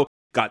hero,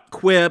 got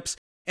quips.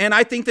 And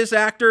I think this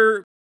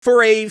actor,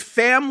 for a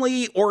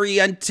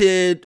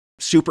family-oriented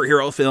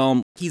superhero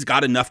film, he's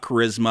got enough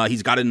charisma,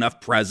 he's got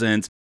enough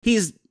presence.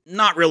 He's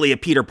not really a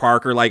Peter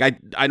Parker.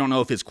 I don't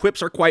know if his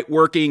quips are quite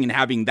working and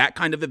having that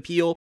kind of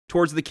appeal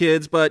towards the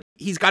kids, but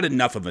he's got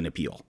enough of an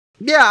appeal.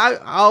 Yeah,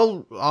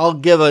 I'll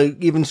give a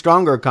even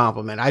stronger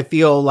compliment. I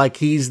feel like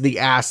he's the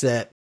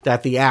asset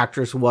that the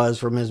actress was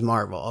for Ms.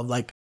 Marvel.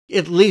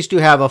 At least you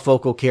have a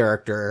focal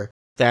character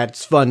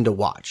that's fun to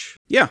watch.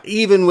 Yeah.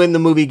 Even when the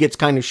movie gets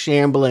kind of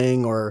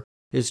shambling or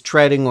is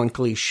treading on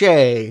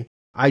cliche,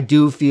 I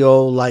do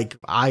feel like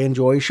I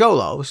enjoy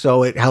Xolo,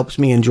 so it helps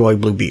me enjoy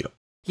Blue Beetle.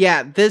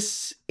 Yeah,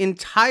 this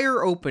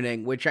entire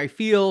opening, which I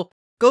feel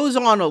goes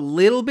on a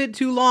little bit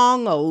too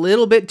long, a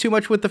little bit too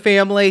much with the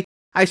family,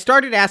 I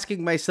started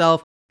asking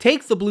myself,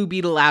 take the Blue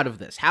Beetle out of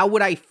this. How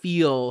would I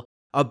feel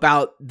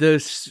about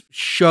this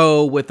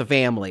show with the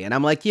family? And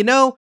I'm like,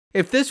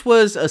 if this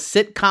was a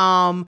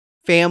sitcom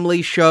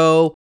family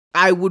show,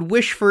 I would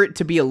wish for it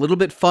to be a little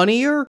bit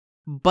funnier,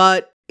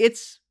 but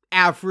it's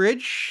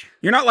average.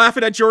 You're not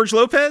laughing at George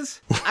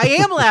Lopez? I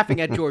am laughing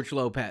at George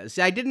Lopez.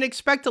 I didn't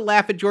expect to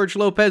laugh at George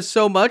Lopez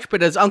so much,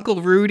 but as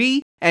Uncle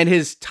Rudy and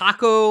his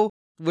taco,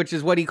 which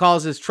is what he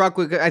calls his truck,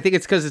 I think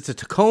it's because it's a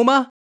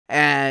Tacoma,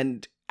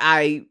 and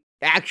I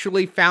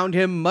actually found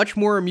him much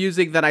more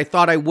amusing than I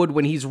thought I would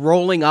when he's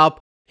rolling up,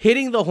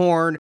 hitting the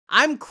horn.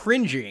 I'm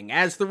cringing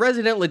as the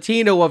resident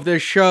Latino of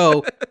this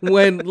show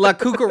when La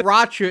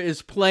Cucaracha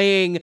is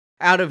playing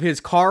out of his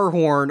car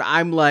horn.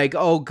 I'm like,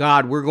 oh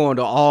God, we're going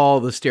to all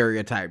the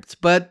stereotypes,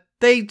 but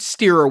they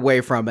steer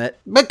away from it.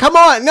 But come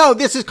on, no,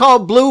 this is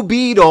called Blue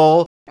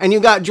Beetle, and you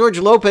got George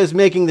Lopez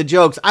making the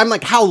jokes. I'm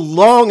like, how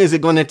long is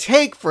it going to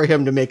take for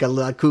him to make a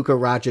La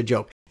Cucaracha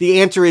joke?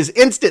 The answer is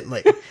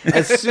instantly,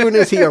 as soon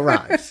as he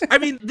arrives. I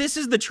mean, this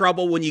is the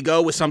trouble when you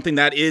go with something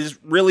that is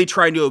really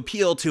trying to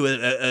appeal to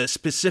a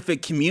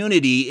specific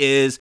community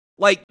is,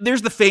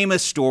 there's the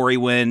famous story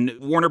when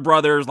Warner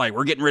Brothers,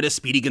 we're getting rid of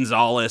Speedy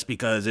Gonzalez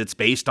because it's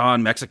based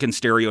on Mexican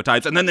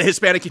stereotypes. And then the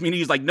Hispanic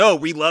community is like, no,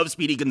 we love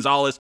Speedy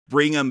Gonzalez.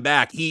 Bring him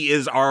back. He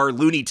is our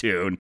Looney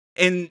Tune.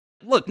 And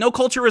look, no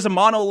culture is a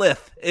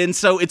monolith. And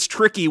so it's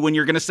tricky when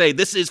you're going to say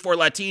this is for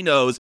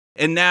Latinos.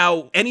 And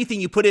now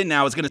anything you put in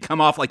now is going to come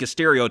off like a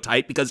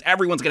stereotype because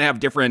everyone's going to have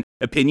different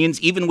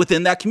opinions, even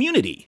within that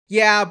community.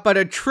 Yeah, but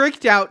a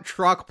tricked out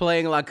truck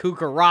playing La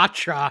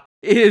Cucaracha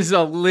is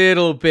a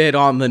little bit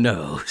on the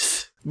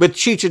nose. With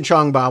Cheech and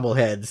Chong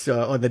bobbleheads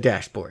on the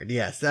dashboard,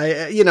 yes.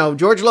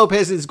 George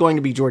Lopez is going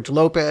to be George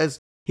Lopez.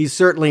 He's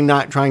certainly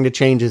not trying to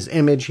change his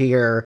image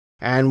here.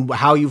 And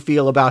how you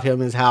feel about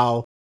him is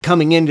how,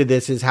 coming into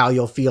this, is how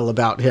you'll feel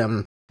about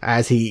him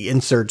as he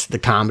inserts the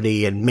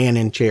comedy and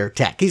man-in-chair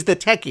tech. He's the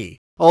techie,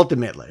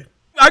 ultimately.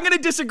 I'm going to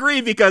disagree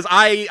because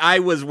I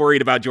was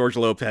worried about George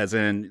Lopez,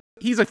 and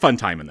he's a fun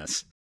time in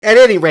this. At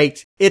any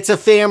rate, it's a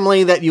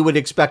family that you would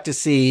expect to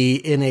see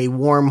in a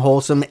warm,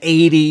 wholesome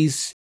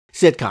 80s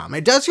sitcom.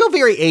 It does feel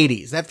very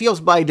 80s. That feels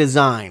by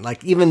design.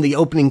 Like even the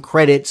opening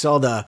credits, all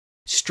the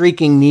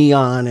streaking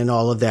neon and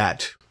all of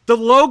that. The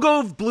logo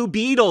of Blue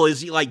Beetle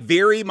is like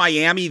very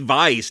Miami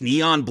Vice,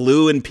 neon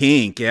blue and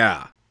pink,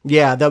 yeah.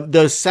 Yeah, the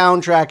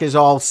soundtrack is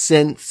all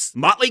synths.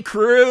 Motley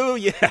Crue,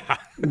 yeah.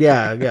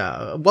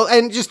 Yeah. Well,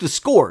 and just the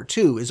score,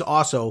 too, is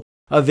also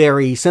a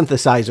very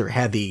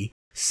synthesizer-heavy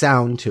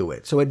sound to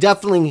it. So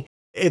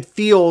it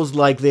feels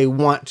like they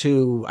want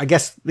to, I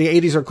guess the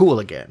 80s are cool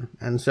again.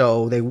 And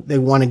so they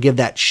want to give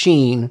that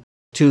sheen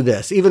to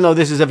this. Even though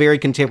this is a very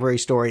contemporary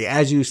story,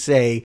 as you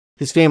say,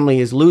 his family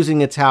is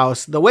losing its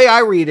house. The way I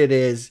read it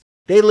is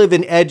they live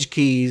in Edge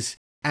Keys,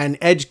 and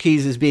Edge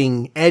Keys is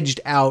being edged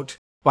out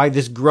by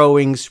this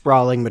growing,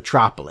 sprawling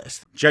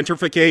metropolis.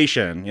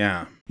 Gentrification,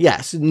 yeah.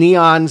 Yes,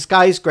 neon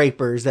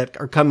skyscrapers that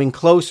are coming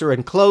closer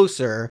and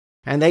closer,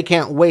 and they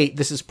can't wait.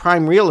 This is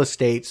prime real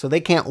estate, so they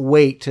can't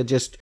wait to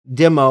just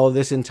demo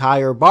this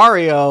entire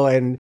barrio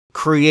and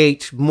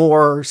create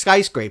more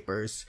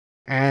skyscrapers.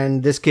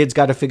 And this kid's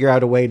got to figure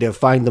out a way to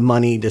find the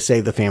money to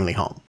save the family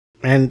home.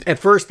 And at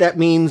first that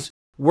means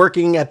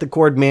working at the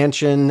Cord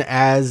Mansion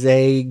as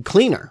a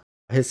cleaner.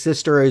 His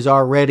sister is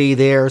already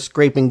there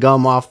scraping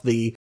gum off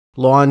the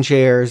lawn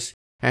chairs,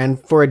 and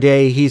for a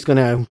day he's going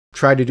to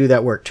try to do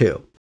that work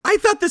too. I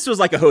thought this was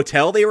like a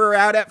hotel they were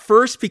at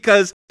first,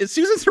 because is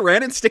Susan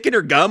Sarandon sticking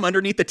her gum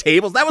underneath the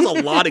tables? That was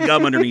a lot of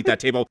gum underneath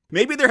that table.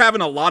 Maybe they're having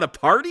a lot of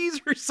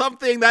parties or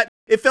something. That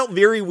it felt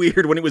very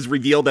weird when it was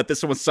revealed that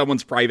this was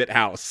someone's private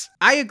house.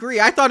 I agree.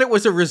 I thought it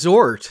was a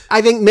resort.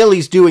 I think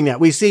Millie's doing that.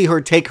 We see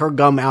her take her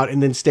gum out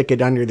and then stick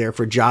it under there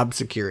for job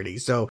security.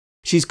 So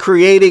she's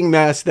creating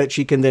mess that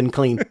she can then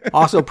clean.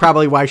 Also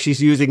probably why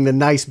she's using the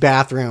nice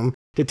bathroom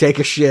to take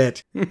a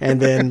shit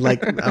and then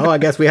I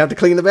guess we have to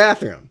clean the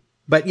bathroom.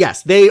 But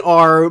yes, they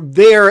are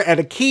there at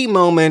a key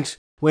moment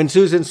when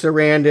Susan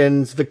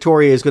Sarandon's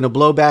Victoria is going to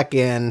blow back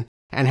in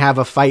and have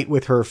a fight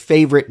with her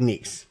favorite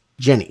niece,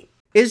 Jenny.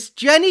 Is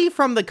Jenny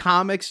from the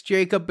comics,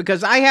 Jacob?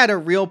 Because I had a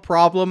real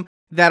problem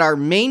that our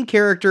main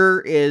character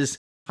is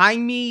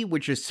Jaime,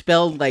 which is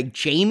spelled like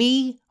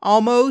Jamie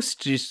almost.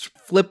 Just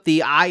flip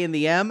the I and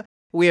the M.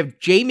 We have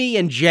Jamie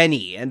and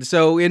Jenny. And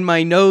so in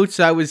my notes,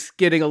 I was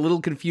getting a little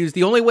confused.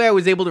 The only way I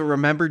was able to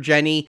remember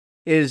Jenny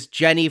is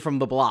Jenny from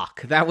the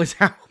Block. That was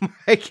how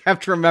I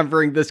kept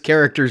remembering this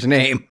character's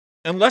name.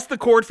 Unless the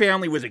Cord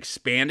family was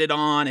expanded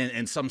on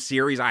in some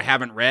series I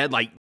haven't read,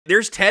 like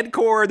there's Ted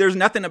Cord, there's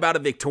nothing about a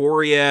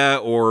Victoria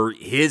or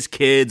his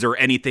kids or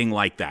anything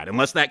like that.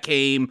 Unless that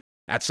came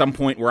at some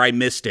point where I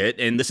missed it.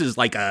 And this is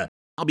like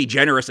I'll be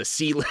generous, a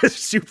C-list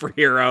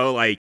superhero.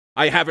 Like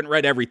I haven't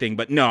read everything,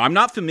 but no, I'm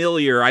not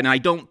familiar. And I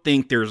don't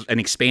think there's an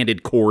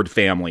expanded Cord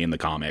family in the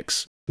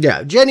comics.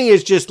 Yeah, Jenny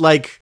is just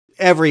like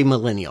every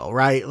millennial,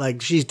 right?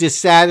 Like she's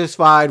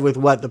dissatisfied with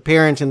what the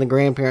parents and the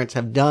grandparents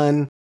have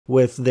done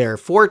with their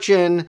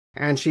fortune,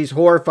 and she's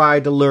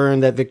horrified to learn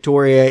that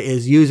Victoria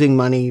is using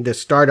money to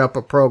start up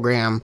a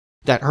program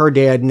that her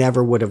dad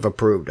never would have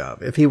approved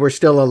of. If he were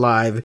still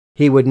alive,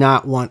 he would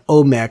not want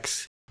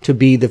Omex to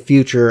be the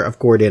future of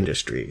Cord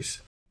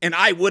Industries. And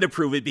I would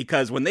approve it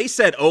because when they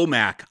said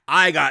OMAC,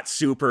 I got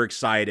super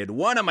excited.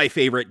 One of my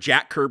favorite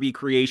Jack Kirby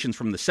creations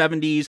from the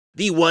 70s,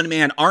 the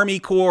one-man Army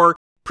Corps.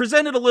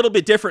 Presented a little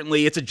bit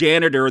differently, it's a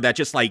janitor that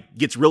just like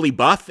gets really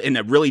buff and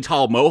a really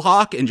tall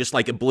mohawk and just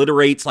like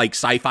obliterates like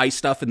sci-fi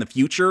stuff in the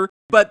future.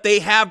 But they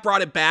have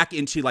brought it back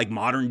into like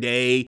modern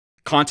day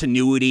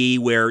continuity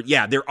where,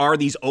 yeah, there are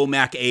these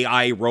OMAC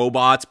AI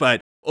robots,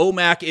 but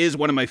OMAC is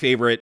one of my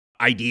favorite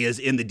ideas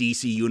in the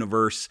DC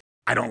universe.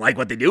 I don't like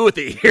what they do with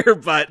it here,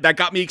 but that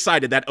got me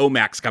excited that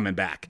OMAC's coming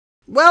back.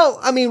 Well,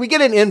 I mean, we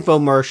get an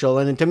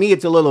infomercial, and to me,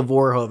 it's a little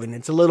Verhoeven.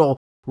 It's a little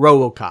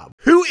RoboCop.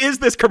 Who is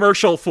this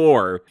commercial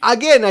for?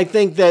 Again, I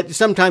think that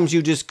sometimes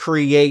you just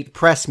create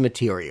press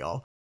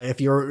material.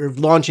 If you're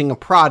launching a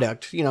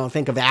product,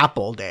 think of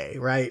Apple Day,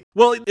 right?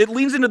 Well, it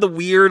leans into the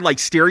weird, like,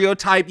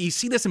 stereotype. You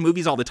see this in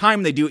movies all the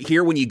time. They do it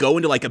here when you go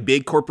into, like, a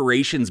big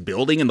corporation's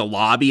building in the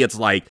lobby. It's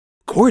like,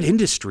 Cord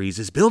Industries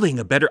is building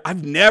a better...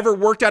 I've never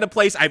worked at a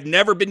place. I've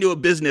never been to a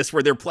business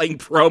where they're playing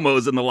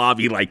promos in the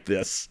lobby like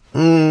this.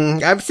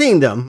 I've seen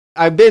them.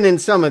 I've been in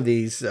some of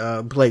these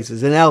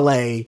places. In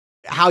L.A.,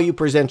 how you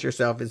present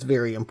yourself is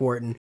very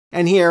important.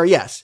 And here,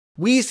 yes,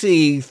 we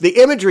see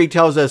the imagery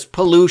tells us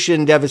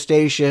pollution,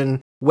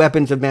 devastation,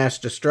 weapons of mass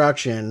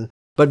destruction.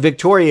 But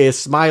Victoria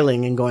is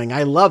smiling and going,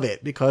 I love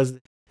it, because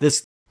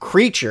this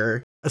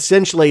creature,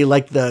 essentially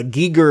like the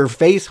Giger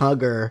face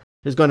hugger,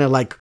 is going to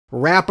like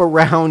wrap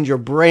around your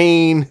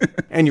brain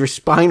and your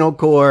spinal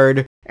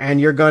cord,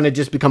 and you're going to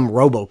just become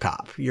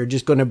RoboCop. You're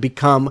just going to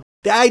become...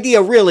 The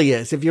idea really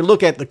is, if you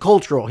look at the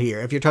cultural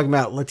here, if you're talking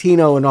about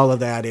Latino and all of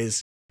that,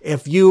 is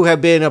if you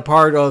have been a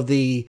part of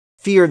the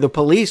Fear the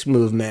Police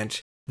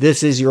movement,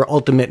 this is your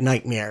ultimate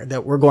nightmare,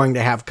 that we're going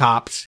to have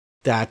cops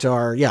that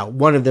are,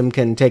 one of them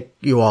can take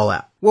you all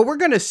out. Well, we're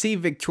going to see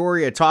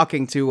Victoria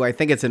talking to, I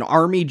think it's an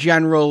army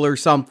general or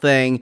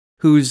something,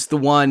 who's the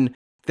one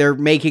they're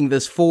making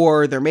this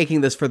for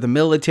the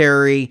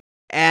military.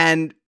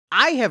 And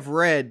I have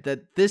read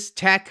that this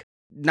tech,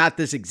 not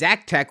this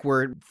exact tech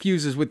where it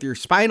fuses with your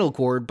spinal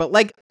cord, but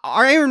like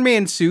our Iron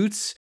Man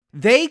suits,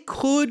 they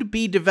could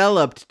be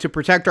developed to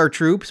protect our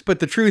troops, but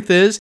the truth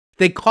is,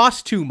 they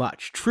cost too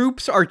much.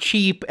 Troops are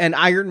cheap and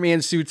Iron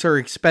Man suits are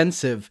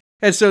expensive.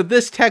 And so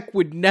this tech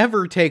would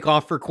never take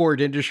off for Cord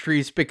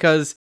Industries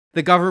because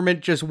the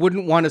government just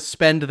wouldn't want to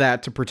spend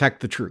that to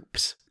protect the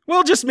troops.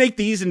 We'll just make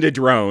these into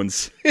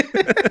drones.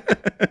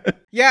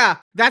 Yeah,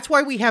 that's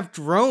why we have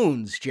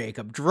drones,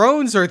 Jacob.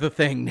 Drones are the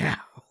thing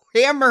now.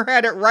 Hammer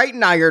had it right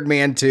in Iron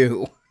Man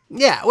 2.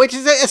 Yeah, which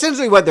is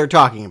essentially what they're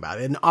talking about.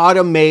 An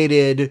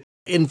automated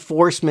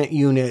enforcement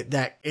unit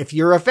that, if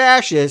you're a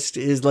fascist,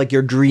 is like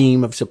your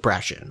dream of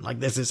suppression. Like,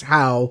 this is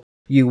how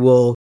you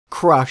will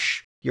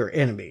crush your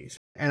enemies.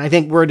 And I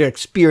think we're to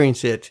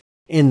experience it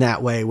in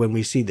that way when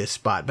we see this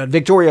spot. But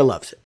Victoria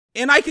loves it.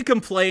 And I could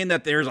complain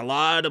that there's a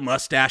lot of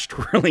mustache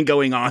twirling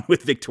going on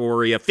with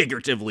Victoria,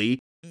 figuratively.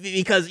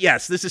 Because,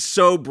 yes, this is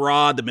so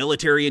broad, the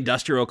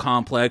military-industrial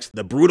complex,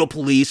 the brutal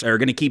police are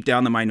going to keep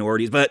down the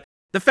minorities. But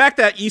the fact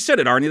that, you said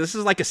it, Arnie, this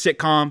is like a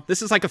sitcom.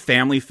 This is like a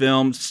family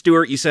film.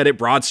 Stuart, you said it,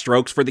 broad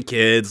strokes for the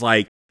kids.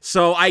 Like,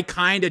 so I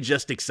kind of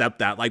just accept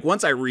that. Like,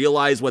 once I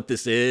realize what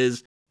this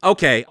is,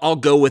 okay, I'll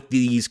go with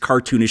these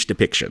cartoonish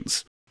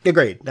depictions.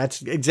 Agreed.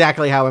 That's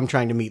exactly how I'm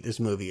trying to meet this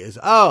movie is,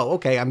 oh,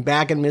 okay, I'm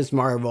back in Ms.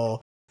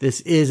 Marvel.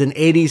 This is an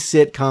 80s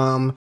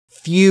sitcom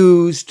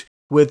fused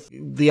with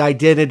the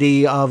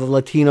identity of a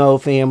Latino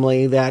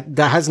family that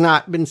has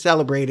not been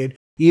celebrated.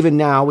 Even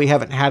now, we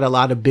haven't had a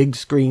lot of big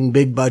screen,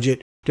 big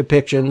budget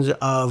depictions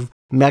of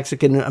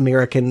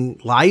Mexican-American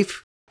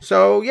life.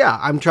 So yeah,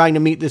 I'm trying to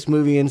meet this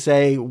movie and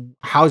say,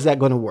 how's that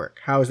going to work?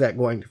 How is that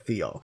going to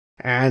feel?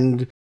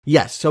 And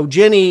yes, so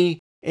Jenny,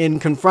 in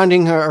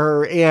confronting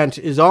her aunt,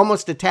 is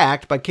almost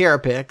attacked by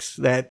Carapax,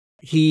 that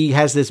he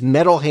has this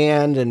metal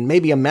hand and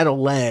maybe a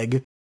metal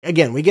leg.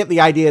 Again, we get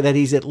the idea that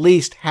he's at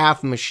least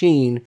half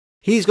machine.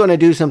 He's going to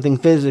do something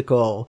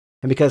physical,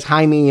 and because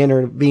Jaime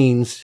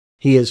intervenes,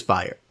 he is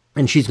fired,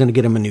 and she's going to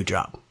get him a new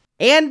job.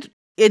 And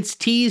it's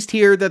teased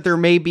here that there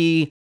may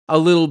be a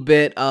little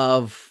bit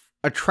of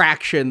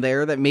attraction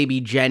there, that maybe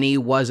Jenny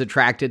was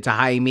attracted to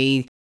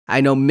Jaime.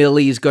 I know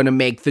Millie's going to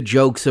make the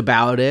jokes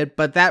about it,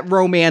 but that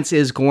romance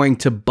is going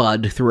to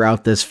bud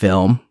throughout this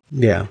film.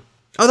 Yeah.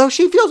 Although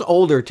she feels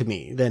older to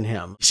me than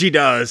him. She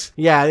does.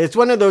 Yeah, it's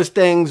one of those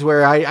things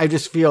where I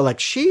just feel like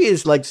she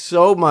is like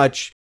so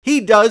much. He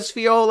does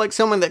feel like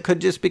someone that could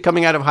just be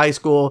coming out of high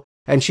school,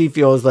 and she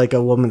feels like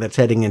a woman that's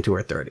heading into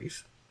her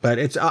 30s. But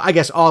it's, I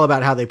guess, all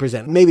about how they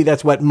present. Maybe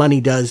that's what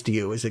money does to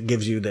you, is it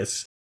gives you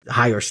this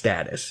higher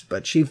status.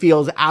 But she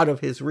feels out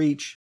of his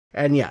reach.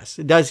 And yes,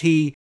 does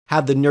he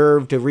have the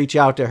nerve to reach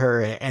out to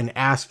her and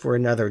ask for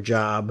another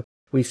job?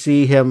 We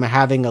see him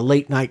having a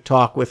late night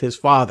talk with his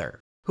father,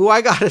 who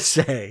I gotta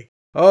say,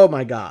 oh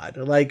my God,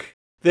 like,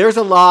 there's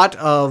a lot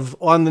of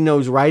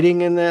on-the-nose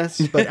writing in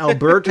this, but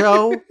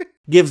Alberto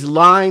gives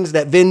lines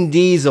that Vin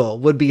Diesel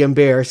would be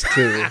embarrassed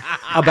to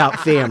about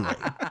family.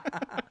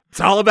 It's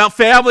all about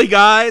family,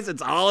 guys.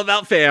 It's all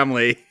about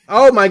family.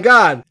 Oh my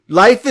God.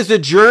 Life is a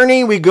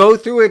journey. We go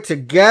through it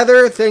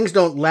together. Things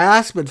don't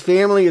last, but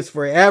family is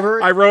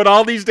forever. I wrote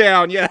all these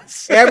down,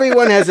 yes.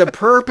 Everyone has a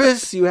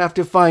purpose. You have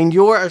to find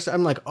yours.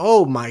 I'm like,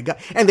 oh my God.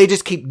 And they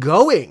just keep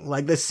going.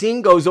 Like, the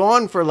scene goes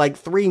on for like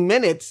 3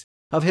 minutes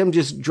of him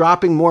just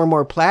dropping more and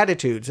more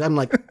platitudes. I'm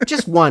like,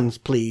 just one,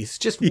 please.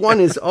 Just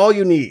one is all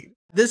you need.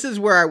 This is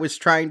where I was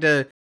trying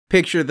to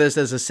picture this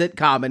as a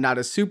sitcom and not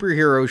a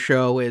superhero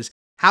show, is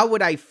how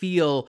would I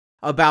feel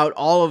about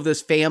all of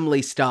this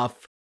family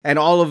stuff and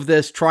all of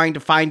this trying to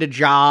find a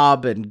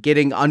job and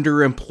getting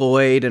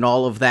underemployed and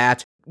all of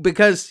that?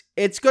 Because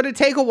it's going to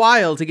take a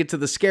while to get to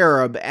the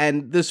scarab,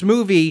 and this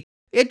movie,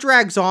 it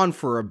drags on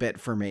for a bit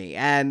for me.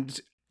 And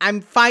I'm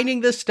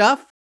finding this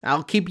stuff,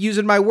 I'll keep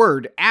using my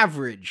word,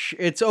 average.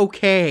 It's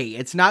okay.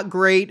 It's not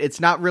great. It's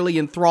not really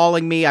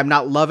enthralling me. I'm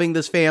not loving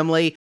this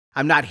family.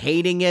 I'm not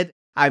hating it.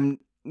 I'm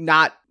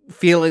not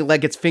feeling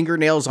like it's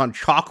fingernails on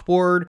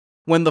chalkboard.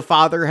 When the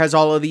father has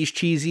all of these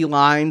cheesy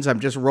lines, I'm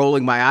just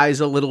rolling my eyes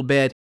a little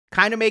bit.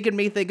 Kind of making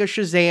me think of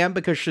Shazam,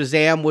 because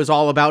Shazam was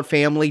all about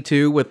family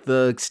too, with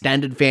the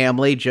extended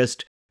family,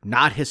 just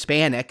not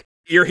Hispanic.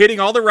 You're hitting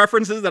all the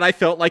references that I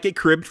felt like it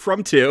cribbed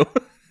from too.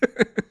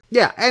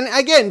 Yeah, and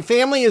again,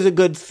 family is a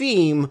good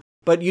theme,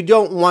 but you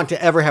don't want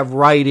to ever have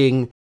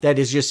writing that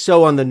is just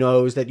so on the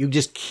nose that you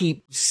just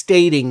keep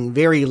stating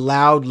very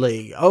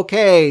loudly,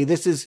 okay,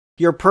 this is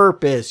your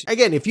purpose.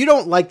 Again, if you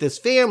don't like this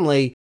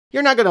family,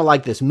 you're not going to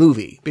like this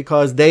movie,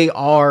 because they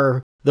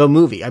are the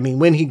movie. I mean,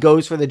 when he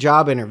goes for the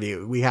job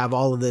interview, we have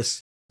all of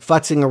this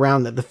futzing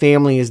around that the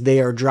family is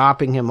there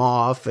dropping him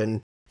off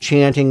and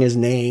chanting his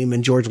name,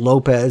 and George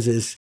Lopez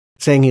is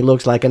saying he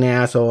looks like an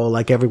asshole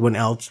like everyone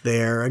else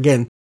there.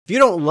 Again, if you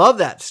don't love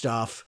that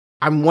stuff,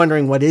 I'm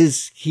wondering what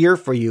is here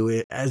for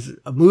you as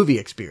a movie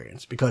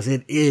experience, because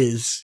it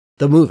is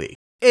the movie.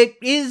 It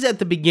is at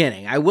the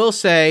beginning. I will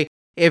say,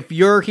 if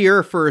you're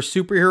here for a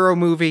superhero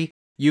movie,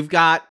 you've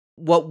got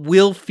what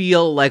will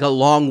feel like a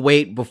long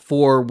wait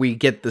before we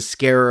get the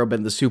scarab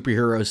and the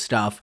superhero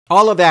stuff.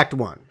 All of Act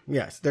 1,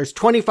 yes. There's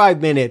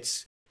 25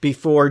 minutes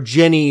before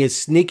Jenny is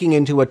sneaking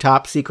into a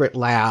top secret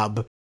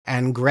lab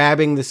and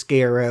grabbing the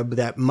scarab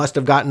that must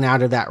have gotten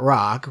out of that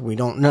rock, we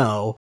don't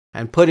know,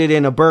 and put it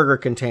in a burger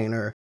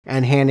container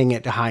and handing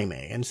it to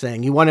Jaime and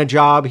saying, you want a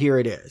job? Here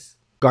it is.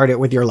 Guard it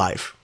with your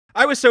life.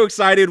 I was so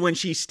excited when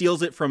she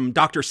steals it from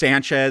Dr.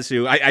 Sanchez,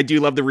 who I do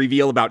love the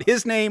reveal about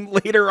his name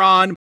later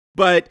on,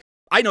 but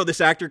I know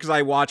this actor because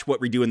I watch What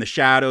We Do in the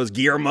Shadows,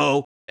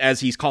 Guillermo, as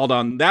he's called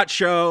on that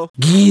show.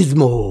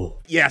 Gizmo.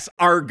 Yes,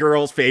 our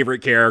girls'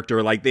 favorite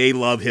character. Like, they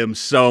love him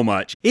so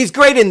much. He's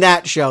great in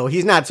that show.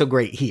 He's not so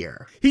great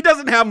here. He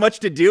doesn't have much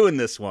to do in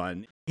this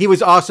one. He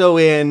was also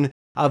in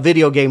a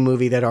video game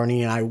movie that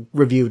Arnie and I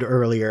reviewed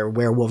earlier,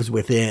 Werewolves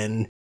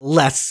Within.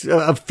 Less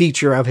a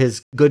feature of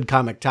his good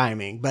comic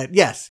timing. But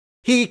yes,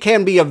 he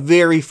can be a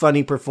very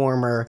funny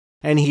performer.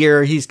 And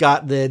here he's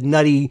got the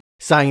nutty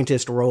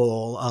scientist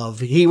role of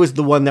he was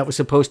the one that was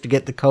supposed to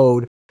get the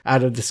code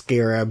out of the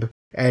scarab.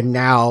 And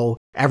now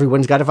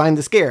everyone's got to find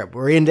the scarab.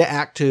 We're into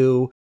Act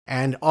 2,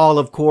 and all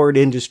of Cord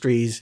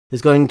Industries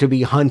is going to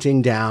be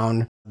hunting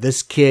down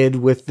this kid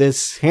with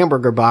this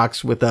hamburger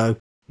box with a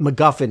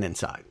MacGuffin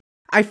inside.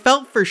 I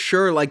felt for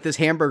sure like this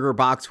hamburger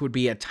box would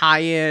be a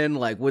tie-in,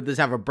 like would this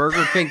have a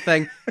Burger King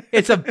thing?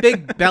 It's a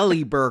Big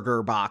Belly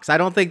burger box. I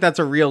don't think that's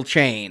a real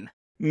chain.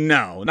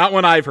 No, not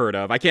one I've heard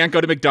of. I can't go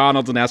to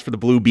McDonald's and ask for the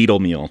Blue Beetle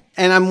meal.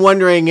 And I'm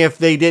wondering if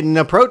they didn't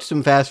approach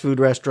some fast food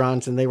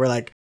restaurants and they were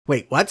like,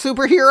 wait, what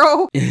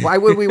superhero? Why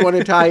would we want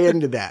to tie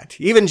into that?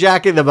 Even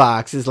Jack in the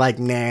Box is like,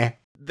 nah.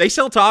 They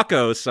sell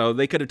tacos, so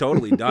they could have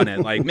totally done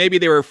it. Like, maybe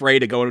they were afraid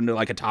to go into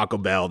like a Taco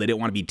Bell. They didn't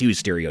want to be too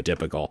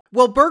stereotypical.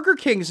 Well, Burger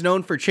King's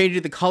known for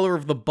changing the color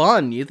of the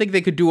bun. You think they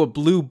could do a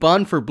blue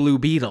bun for Blue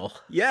Beetle?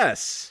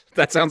 Yes.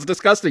 That sounds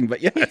disgusting,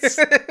 but yes.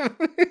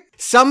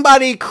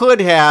 Somebody could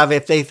have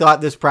if they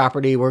thought this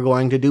property were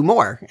going to do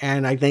more.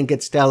 And I think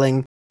it's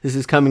telling this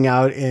is coming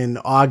out in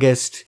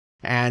August.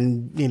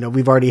 And, you know,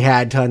 we've already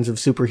had tons of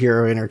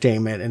superhero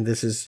entertainment. And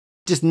this is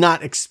just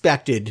not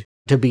expected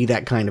to be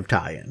that kind of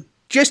tie-in.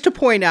 Just to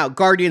point out,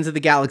 Guardians of the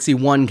Galaxy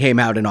 1 came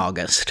out in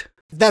August.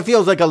 That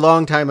feels like a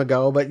long time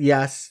ago, but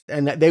yes.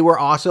 And they were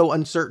also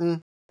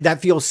uncertain.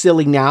 That feels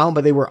silly now,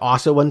 but they were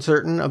also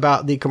uncertain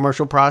about the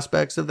commercial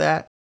prospects of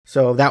that.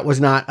 So that was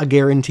not a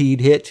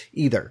guaranteed hit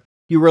either.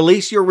 You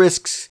release your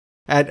risks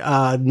at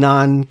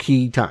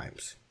non-key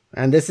times.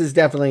 And this is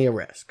definitely a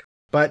risk.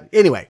 But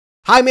anyway,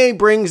 Jaime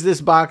brings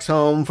this box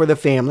home for the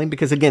family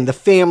because, again, the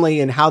family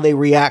and how they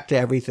react to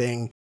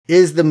everything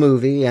is the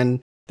movie.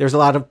 And there's a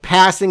lot of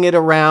passing it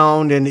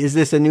around, and is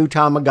this a new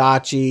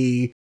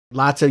Tamagotchi?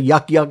 Lots of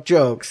yuck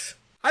jokes.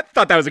 I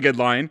thought that was a good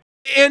line.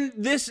 And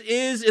this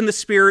is in the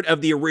spirit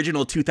of the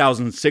original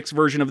 2006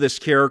 version of this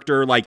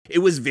character. Like, it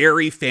was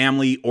very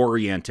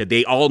family-oriented.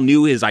 They all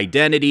knew his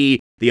identity.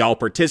 They all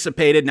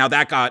participated. Now,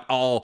 that got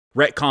all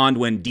retconned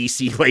when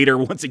DC later,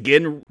 once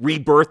again,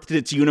 rebirthed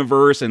its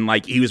universe, and,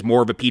 like, he was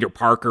more of a Peter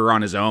Parker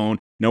on his own.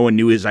 No one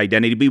knew his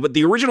identity. But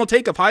the original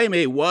take of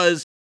Jaime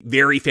was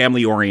very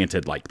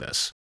family-oriented like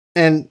this.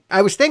 And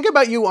I was thinking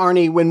about you,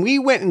 Arnie, when we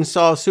went and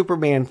saw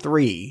Superman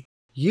 3,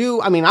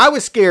 I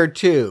was scared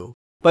too,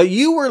 but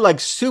you were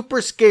like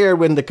super scared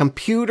when the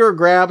computer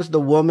grabs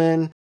the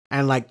woman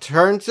and like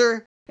turns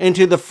her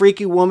into the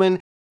freaky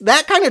woman.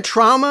 That kind of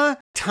trauma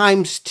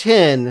times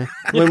 10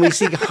 when we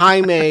see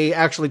Jaime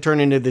actually turn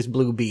into this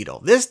Blue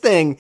Beetle. This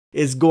thing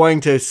is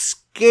going to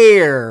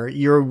scare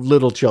your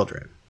little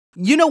children.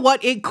 You know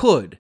what? It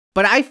could.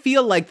 But I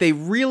feel like they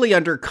really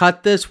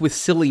undercut this with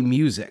silly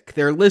music.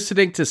 They're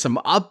listening to some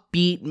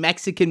upbeat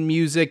Mexican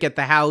music at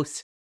the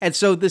house. And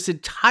so this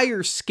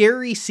entire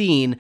scary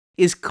scene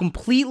is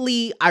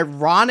completely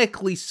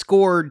ironically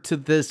scored to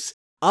this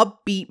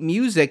upbeat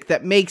music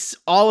that makes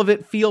all of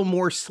it feel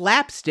more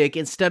slapstick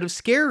instead of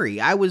scary.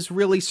 I was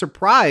really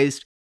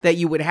surprised that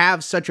you would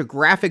have such a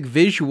graphic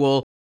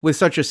visual with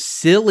such a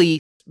silly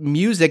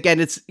music.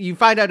 And you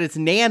find out it's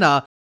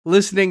Nana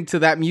listening to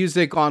that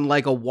music on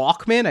like a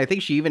Walkman. I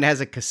think she even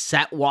has a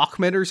cassette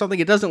Walkman or something.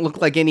 It doesn't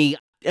look like any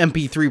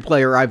MP3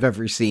 player I've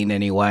ever seen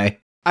anyway.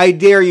 I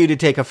dare you to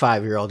take a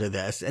 5-year-old to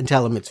this and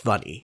tell him it's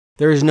funny.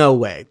 There is no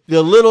way.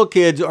 The little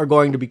kids are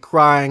going to be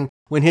crying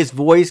when his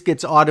voice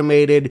gets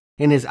automated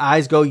and his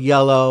eyes go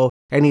yellow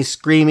and he's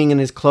screaming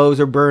and his clothes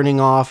are burning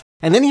off.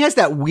 And then he has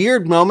that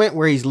weird moment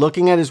where he's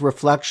looking at his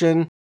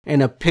reflection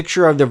in a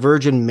picture of the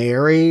Virgin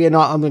Mary and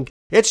all. I mean,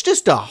 it's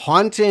just a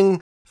haunting,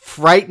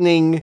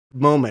 frightening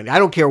moment. I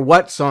don't care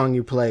what song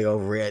you play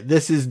over it.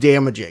 This is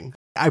damaging.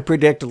 I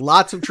predict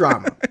lots of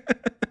trauma.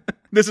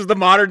 This is the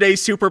modern day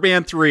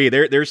Superman 3.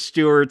 There's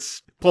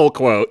Stuart's pull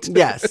quote.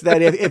 Yes,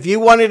 that if you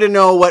wanted to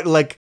know what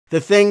like the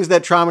things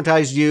that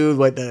traumatized you,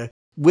 what the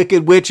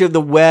Wicked Witch of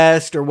the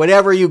West or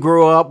whatever you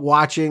grew up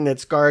watching that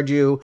scarred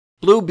you,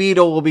 Blue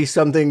Beetle will be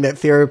something that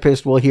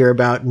therapists will hear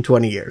about in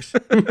 20 years.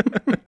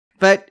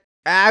 But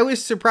I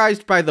was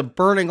surprised by the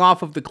burning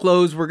off of the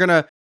clothes. We're going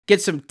to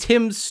get some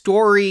Tim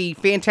Story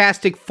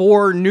Fantastic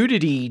Four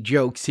nudity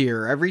jokes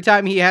here. Every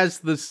time he has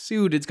the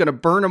suit, it's going to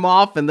burn him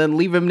off and then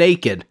leave him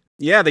naked.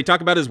 Yeah, they talk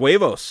about his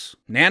huevos,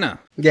 Nana.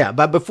 Yeah,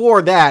 but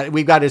before that,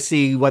 we've got to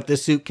see what the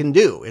suit can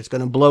do. It's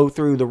going to blow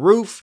through the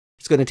roof.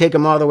 It's going to take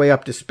him all the way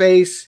up to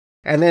space.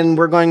 And then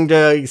we're going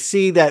to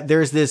see that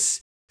there's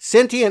this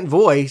sentient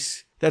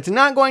voice that's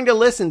not going to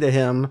listen to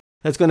him,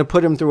 that's going to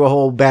put him through a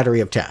whole battery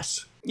of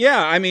tests.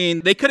 Yeah, I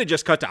mean, they could have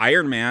just cut to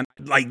Iron Man.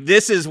 Like,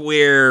 this is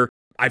where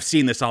I've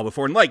seen this all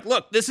before. And like,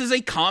 look, this is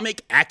a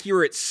comic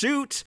accurate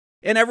suit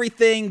and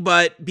everything,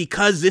 but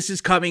because this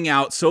is coming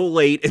out so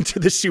late into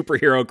the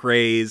superhero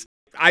craze,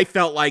 I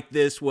felt like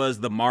this was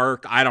the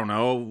Mark,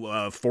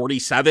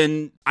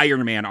 47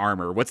 Iron Man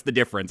armor. What's the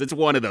difference? It's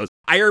one of those.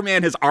 Iron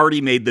Man has already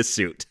made this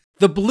suit.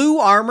 The blue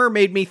armor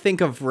made me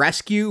think of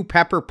Rescue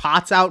Pepper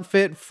Potts'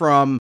 outfit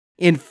from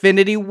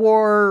Infinity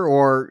War,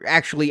 or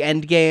actually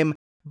Endgame.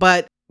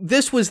 But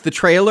this was the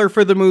trailer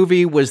for the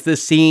movie, was the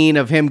scene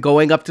of him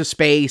going up to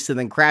space and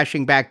then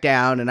crashing back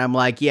down. And I'm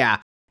like, yeah,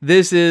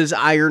 this is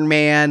Iron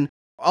Man.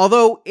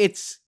 Although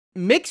it's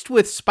mixed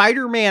with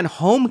Spider-Man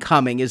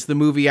Homecoming is the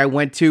movie I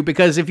went to,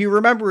 because if you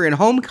remember in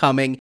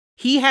Homecoming,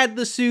 he had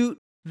the suit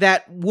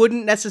that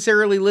wouldn't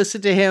necessarily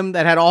listen to him,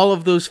 that had all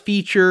of those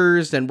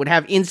features and would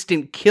have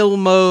instant kill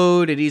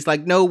mode. And he's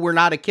like, no, we're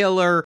not a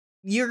killer.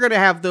 You're going to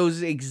have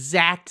those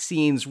exact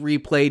scenes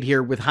replayed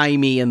here with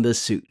Jaime in the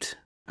suit.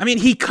 I mean,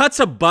 he cuts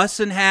a bus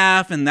in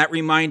half, and that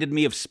reminded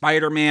me of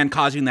Spider-Man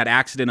causing that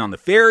accident on the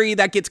ferry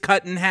that gets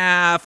cut in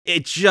half.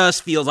 It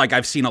just feels like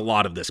I've seen a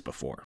lot of this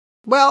before.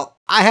 Well,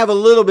 I have a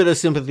little bit of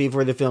sympathy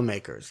for the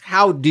filmmakers.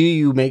 How do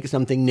you make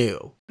something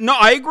new? No,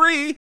 I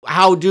agree.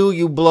 How do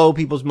you blow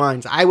people's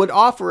minds? I would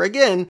offer,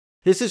 again,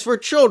 this is for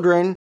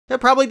children that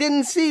probably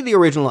didn't see the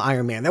original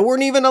Iron Man, that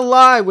weren't even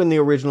alive when the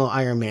original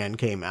Iron Man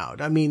came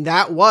out. I mean,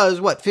 that was,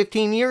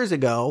 15 years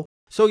ago?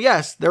 So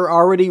yes, they're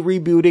already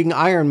rebooting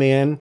Iron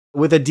Man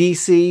with a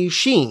DC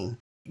sheen.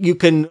 You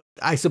can,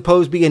 I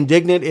suppose, be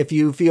indignant if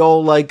you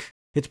feel like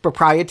it's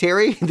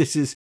proprietary. This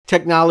is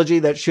technology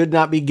that should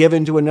not be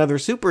given to another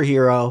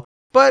superhero.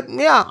 But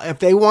yeah, if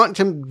they want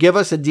to give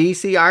us a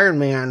DC Iron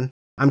Man,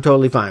 I'm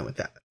totally fine with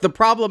that. The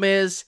problem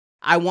is,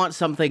 I want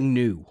something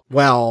new.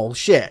 Well,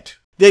 shit.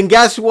 Then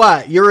guess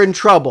what? You're in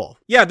trouble.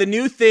 Yeah, the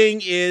new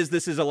thing is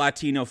this is a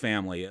Latino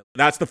family.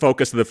 That's the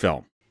focus of the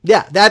film.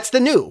 Yeah, that's the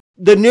new.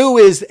 The new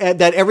is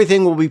that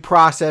everything will be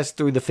processed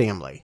through the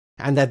family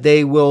and that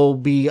they will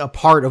be a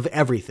part of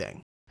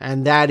everything.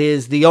 And that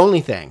is the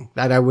only thing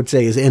that I would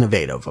say is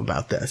innovative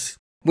about this.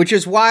 Which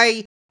is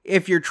why,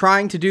 if you're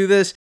trying to do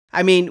this,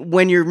 I mean,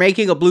 when you're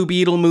making a Blue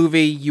Beetle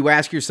movie, you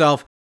ask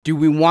yourself, do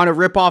we want to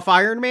rip off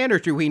Iron Man or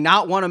do we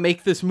not want to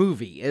make this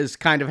movie, is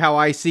kind of how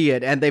I see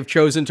it. And they've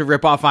chosen to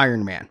rip off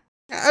Iron Man.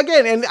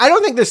 Again, and I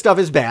don't think this stuff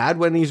is bad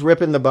when he's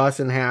ripping the bus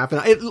in half.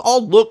 And it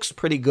all looks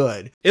pretty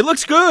good. It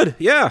looks good,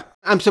 yeah.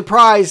 I'm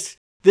surprised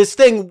this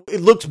thing,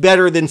 it looks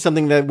better than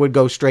something that would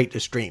go straight to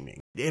streaming.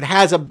 It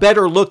has a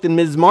better look than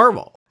Ms.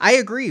 Marvel. I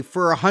agree.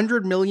 For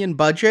 $100 million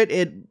budget,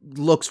 it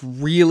looks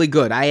really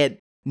good. I had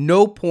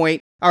no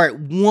point. All right,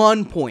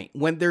 one point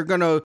when they're going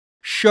to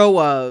show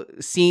a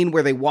scene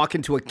where they walk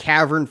into a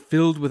cavern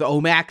filled with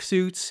OMAC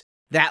suits.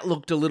 That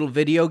looked a little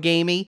video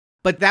gamey,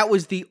 but that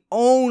was the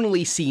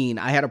only scene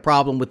I had a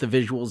problem with the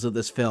visuals of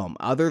this film.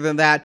 Other than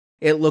that,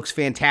 it looks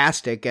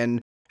fantastic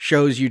and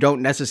shows you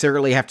don't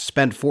necessarily have to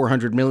spend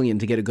 $400 million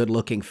to get a good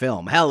looking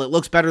film. Hell, it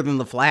looks better than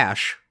The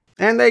Flash.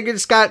 And they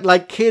just got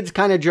like kids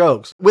kind of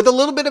jokes with a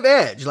little bit of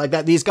edge, like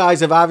that these guys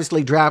have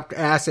obviously dropped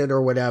acid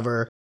or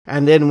whatever.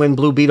 And then when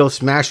Blue Beetle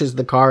smashes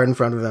the car in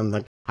front of them,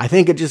 like, I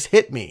think it just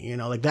hit me,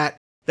 like that.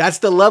 That's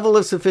the level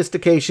of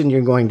sophistication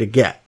you're going to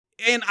get.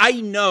 And I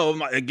know,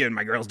 again,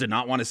 my girls did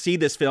not want to see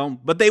this film,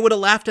 but they would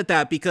have laughed at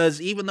that because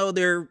even though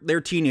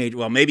they're teenage,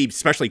 well, maybe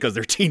especially because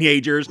they're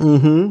teenagers,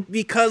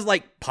 because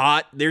like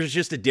pot, there's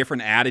just a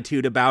different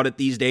attitude about it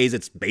these days.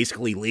 It's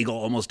basically legal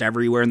almost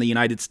everywhere in the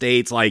United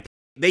States. Like,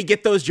 they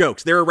get those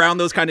jokes. They're around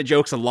those kind of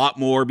jokes a lot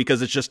more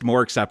because it's just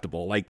more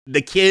acceptable. Like,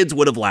 the kids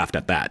would have laughed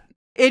at that.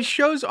 It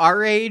shows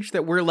our age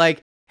that we're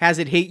like, has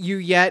it hit you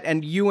yet?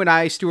 And you and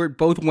I, Stuart,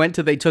 both went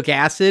to They Took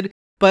Acid.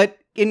 But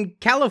in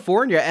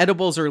California,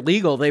 edibles are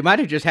legal. They might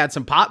have just had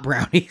some pot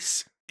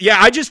brownies. Yeah,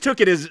 I just took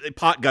it as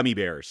pot gummy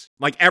bears.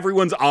 Like,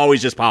 everyone's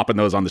always just popping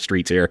those on the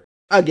streets here.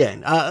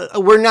 Again,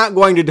 we're not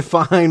going to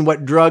define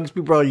what drugs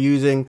people are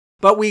using,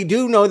 but we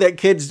do know that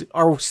kids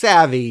are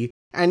savvy.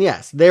 And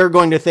yes, they're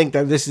going to think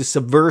that this is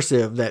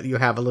subversive, that you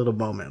have a little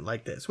moment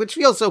like this, which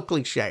feels so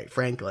cliche,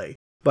 frankly.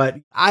 But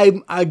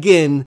I'm,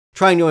 again,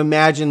 trying to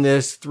imagine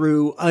this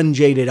through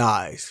unjaded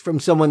eyes from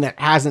someone that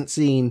hasn't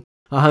seen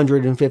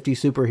 150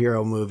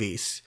 superhero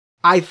movies.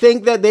 I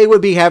think that they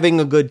would be having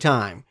a good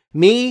time.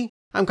 Me,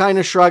 I'm kind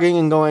of shrugging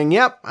and going,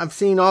 yep, I've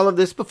seen all of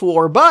this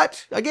before.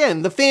 But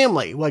again, the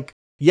family, like,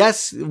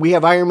 yes, we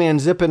have Iron Man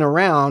zipping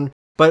around,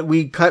 but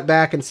we cut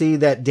back and see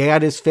that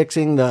Dad is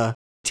fixing the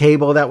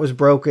table that was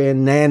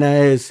broken. Nana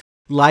is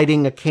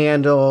lighting a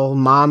candle.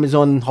 Mom is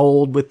on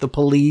hold with the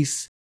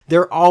police.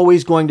 They're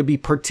always going to be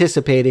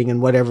participating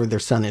in whatever their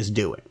son is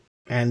doing.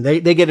 And they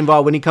get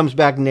involved. When he comes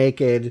back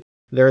naked,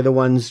 they're the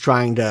ones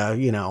trying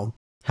to,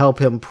 help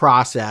him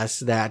process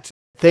that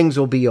things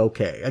will be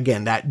okay.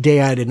 Again, that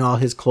dad and all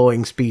his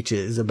cloying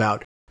speeches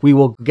about we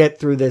will get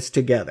through this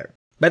together.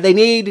 But they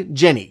need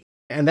Jenny.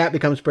 And that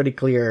becomes pretty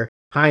clear.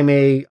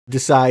 Jaime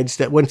decides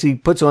that once he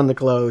puts on the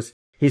clothes,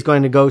 he's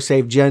going to go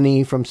save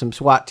Jenny from some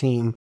SWAT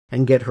team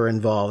and get her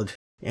involved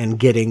in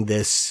getting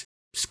this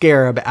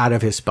scarab out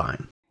of his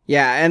spine.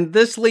 Yeah, and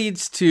this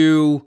leads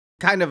to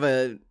kind of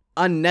a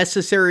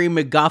unnecessary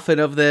MacGuffin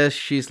of this.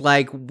 She's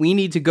like, we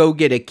need to go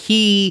get a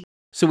key,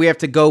 so we have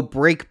to go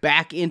break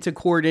back into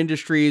Cord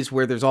Industries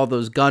where there's all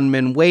those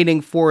gunmen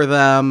waiting for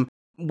them,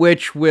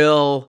 which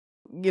will,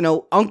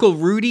 Uncle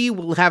Rudy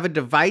will have a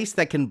device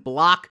that can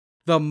block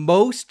the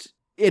most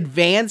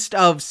advanced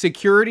of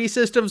security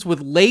systems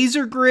with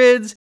laser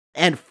grids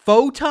and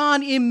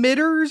photon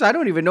emitters. I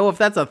don't even know if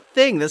that's a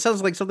thing. That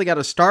sounds like something out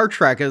of Star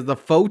Trek as the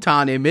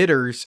photon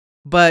emitters.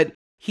 But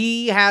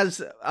he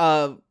has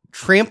a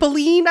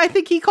trampoline, I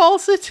think he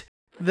calls it,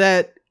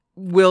 that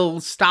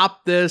will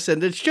stop this.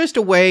 And it's just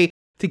a way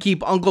to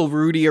keep Uncle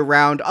Rudy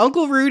around.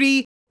 Uncle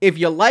Rudy, if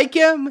you like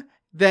him,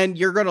 then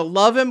you're going to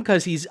love him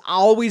because he's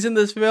always in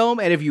this film.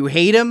 And if you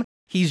hate him,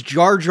 he's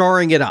Jar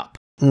Jarring it up.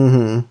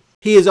 Mm-hmm.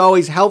 He is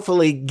always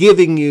helpfully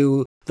giving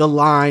you the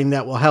line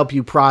that will help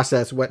you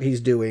process what he's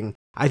doing.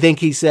 I think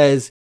he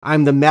says,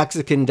 I'm the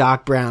Mexican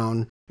Doc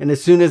Brown. And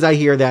as soon as I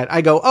hear that,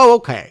 I go, oh,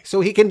 okay. So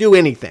he can do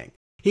anything.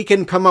 He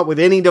can come up with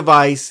any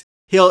device.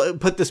 He'll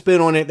put the spin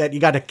on it that you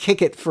got to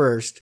kick it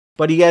first.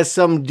 But he has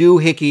some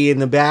doohickey in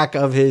the back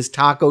of his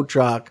taco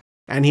truck.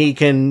 And he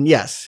can,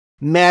 yes,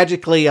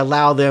 magically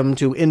allow them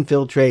to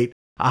infiltrate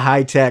a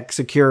high-tech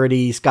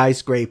security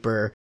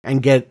skyscraper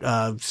and get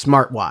a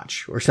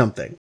smartwatch or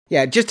something.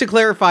 Yeah, just to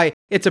clarify,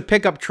 it's a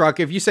pickup truck.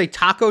 If you say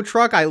taco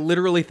truck, I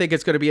literally think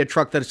it's going to be a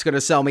truck that's going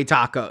to sell me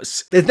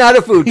tacos. It's not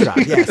a food truck.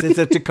 Yes, it's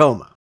a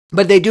Tacoma.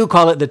 But they do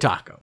call it the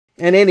taco.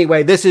 And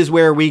anyway, this is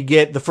where we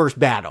get the first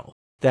battle.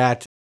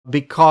 That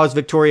because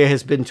Victoria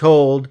has been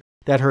told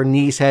that her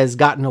niece has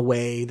gotten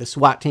away, the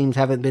SWAT teams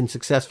haven't been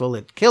successful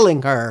at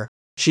killing her,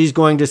 she's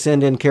going to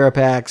send in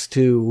Carapax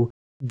to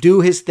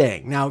do his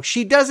thing. Now,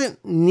 she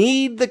doesn't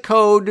need the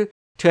code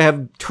to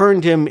have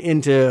turned him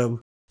into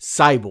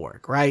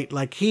cyborg, right?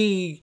 Like,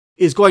 he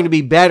is going to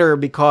be better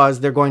because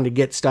they're going to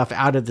get stuff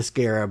out of the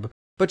scarab,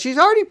 but she's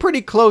already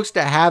pretty close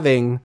to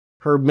having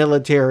her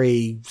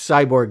military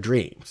cyborg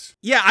dreams.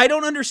 Yeah, I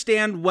don't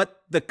understand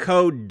what the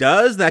code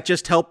does. That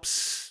just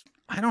helps,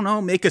 I don't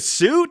know, make a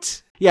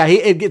suit? Yeah,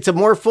 it gets a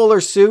more fuller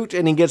suit,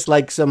 and he gets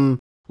like some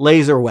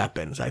laser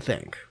weapons, I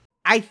think.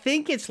 I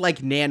think it's like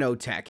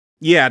nanotech.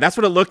 Yeah, that's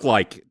what it looked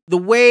like. The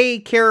way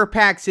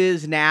Carapax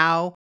is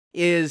now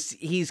is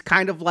he's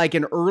kind of like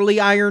an early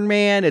Iron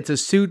Man. It's a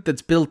suit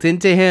that's built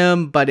into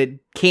him, but it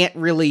can't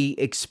really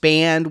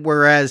expand,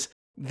 whereas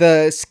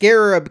the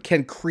Scarab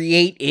can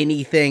create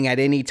anything at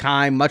any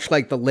time, much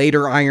like the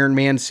later Iron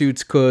Man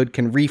suits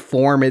can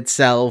reform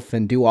itself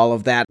and do all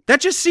of that.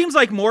 That just seems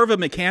like more of a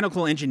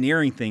mechanical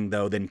engineering thing,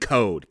 though, than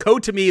code.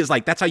 Code to me is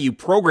like, that's how you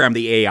program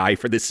the AI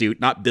for the suit,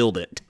 not build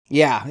it.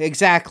 Yeah,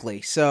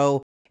 exactly.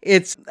 So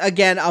it's,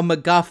 again, a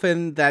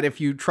MacGuffin that if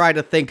you try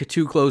to think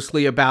too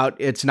closely about,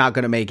 it's not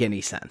going to make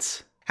any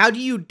sense. How do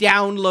you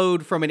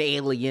download from an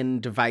alien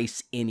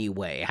device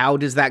anyway? How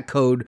does that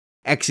code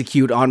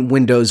execute on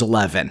Windows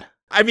 11?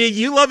 I mean,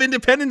 you love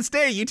Independence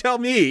Day. You tell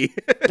me.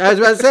 I was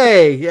about to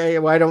say, yeah,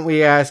 why don't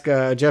we ask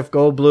Jeff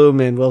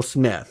Goldblum and Will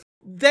Smith?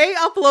 They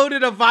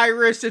uploaded a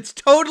virus. It's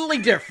totally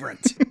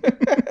different.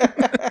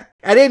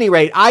 At any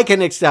rate, I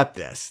can accept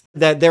this,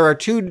 that there are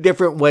two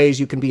different ways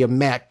you can be a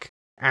mech,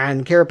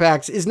 and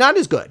Carapax is not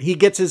as good. He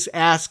gets his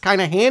ass kind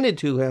of handed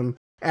to him.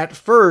 At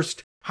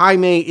first,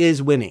 Jaime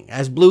is winning.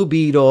 As Blue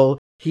Beetle,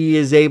 he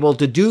is able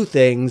to do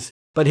things,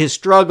 but his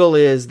struggle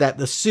is that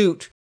the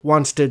suit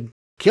wants to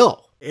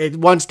kill. It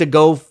wants to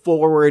go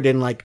forward and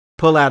like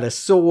pull out a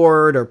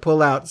sword or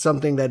pull out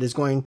something that is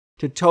going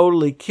to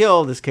totally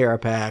kill this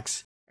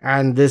Carapax.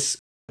 And this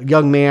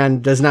young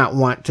man does not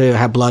want to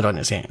have blood on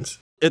his hands.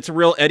 It's a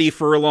real Eddie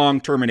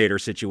Furlong Terminator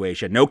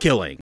situation. No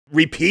killing.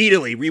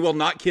 Repeatedly, we will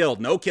not kill.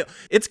 No kill.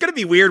 It's going to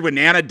be weird when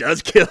Nana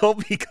does kill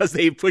because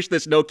they push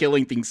this no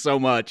killing thing so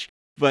much.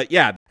 But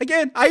yeah,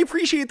 again, I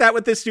appreciate that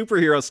with this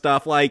superhero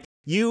stuff. Like,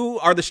 you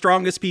are the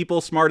strongest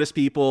people, smartest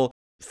people.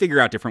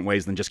 Figure out different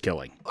ways than just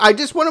killing. I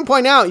just want to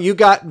point out, you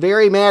got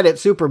very mad at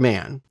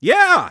Superman.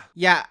 Yeah.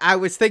 Yeah, I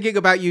was thinking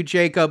about you,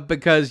 Jacob,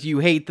 because you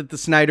hate that the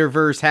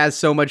Snyderverse has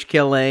so much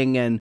killing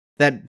and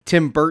that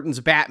Tim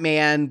Burton's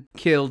Batman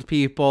killed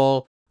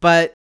people.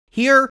 But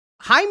here,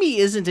 Jaime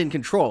isn't in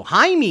control.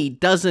 Jaime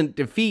doesn't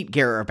defeat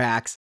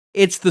Carapax.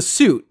 It's the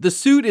suit. The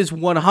suit is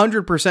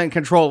 100%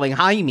 controlling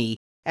Jaime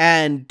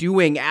and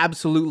doing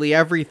absolutely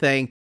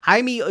everything.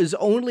 Jaime is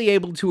only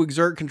able to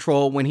exert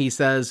control when he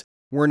says,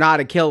 we're not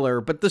a killer,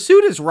 but the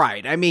suit is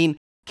right. I mean,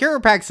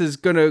 Carapax is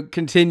going to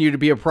continue to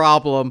be a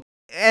problem.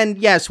 And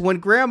yes, when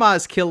Grandma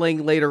is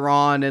killing later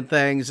on and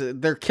things,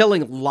 they're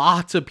killing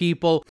lots of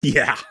people.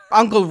 Yeah.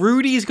 Uncle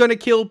Rudy's going to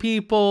kill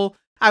people.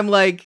 I'm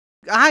like,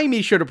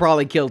 Jaime should have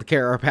probably killed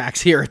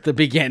Carapax here at the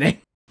beginning.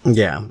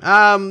 Yeah.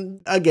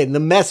 Again, the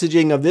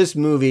messaging of this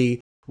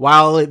movie,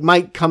 while it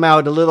might come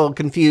out a little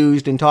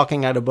confused and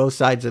talking out of both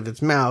sides of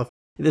its mouth,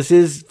 this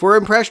is for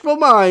impressionable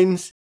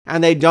minds,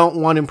 and they don't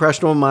want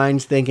impressionable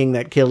minds thinking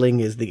that killing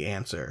is the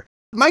answer.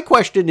 My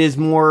question is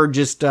more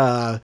just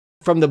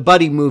from the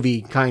buddy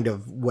movie kind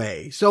of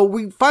way. So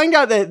we find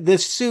out that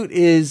this suit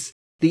is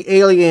the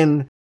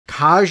alien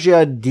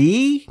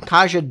Kajada.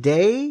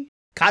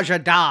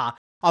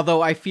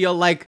 Although I feel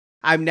like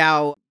I'm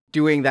now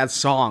doing that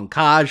song.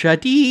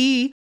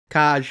 Kajada,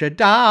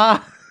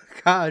 Kaja.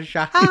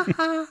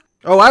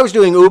 Oh, I was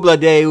doing Oobla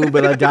Day,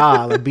 Oobla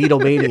Da, like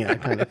Beatlemania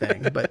kind of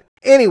thing. But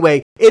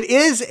anyway, it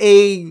is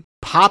a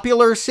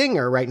popular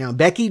singer right now.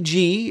 Becky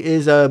G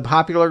is a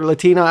popular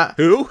Latina.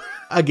 Who?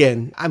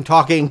 Again, I'm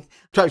talking.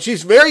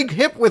 She's very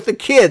hip with the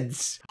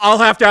kids. I'll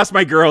have to ask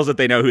my girls if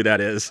they know who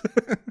that is.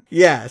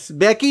 Yes,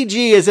 Becky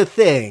G is a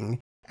thing.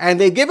 And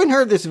they've given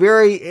her this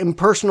very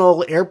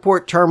impersonal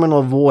airport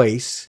terminal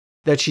voice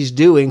that she's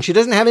doing. She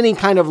doesn't have any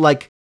kind of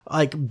like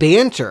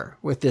banter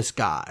with this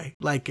guy.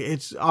 Like,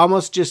 it's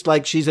almost just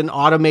like she's an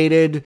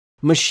automated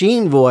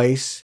machine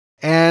voice.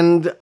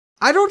 And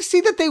I don't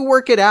see that they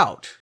work it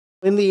out.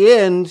 In the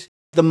end,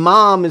 the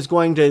mom is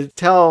going to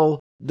tell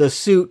the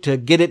suit to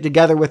get it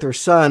together with her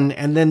son,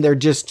 and then they're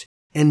just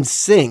in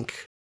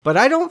sync. But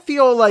I don't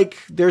feel like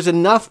there's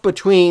enough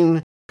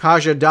between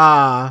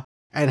Kajada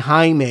and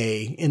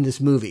Jaime in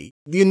this movie.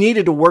 You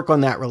needed to work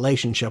on that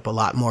relationship a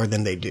lot more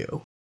than they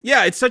do.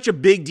 Yeah, it's such a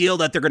big deal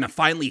that they're going to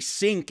finally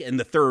sync in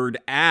the third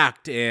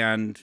act,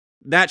 and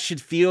that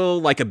should feel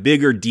like a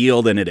bigger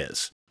deal than it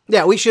is.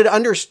 Yeah, we should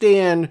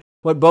understand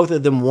what both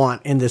of them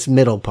want in this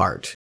middle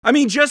part. I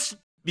mean, just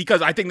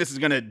because I think this is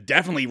going to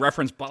definitely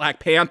reference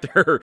Black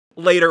Panther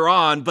later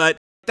on, but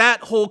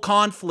that whole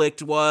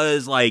conflict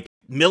was like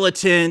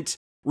militant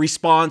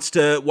response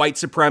to white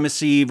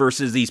supremacy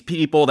versus these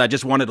people that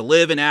just wanted to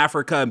live in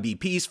Africa and be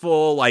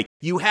peaceful. Like,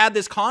 you had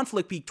this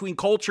conflict between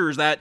cultures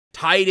that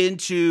tied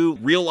into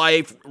real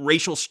life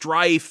racial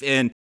strife.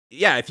 And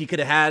yeah, if you could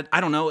have had,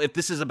 I don't know, if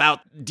this is about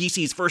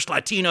DC's first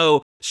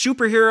Latino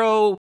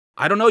superhero,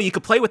 I don't know, you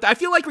could play with that. I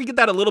feel like we get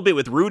that a little bit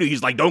with Rudy.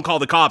 He's like, don't call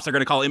the cops, they're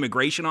going to call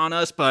immigration on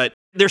us. But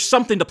there's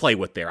something to play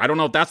with there. I don't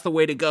know if that's the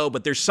way to go,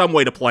 but there's some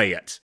way to play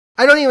it.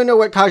 I don't even know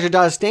what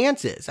Kajada's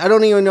stance is. I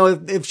don't even know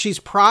if she's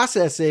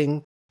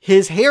processing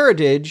his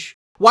heritage.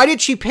 Why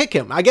did she pick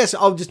him? I guess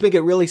I'll just make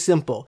it really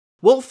simple.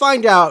 We'll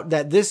find out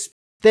that this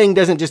thing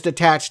doesn't just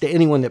attach to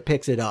anyone that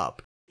picks it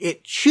up.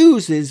 It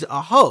chooses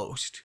a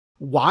host.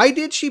 Why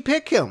did she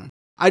pick him?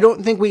 I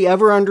don't think we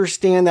ever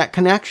understand that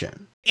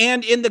connection.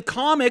 And in the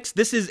comics,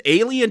 this is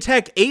alien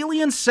tech.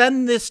 Aliens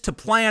send this to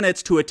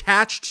planets to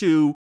attach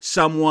to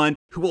someone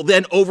who will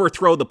then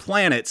overthrow the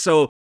planet.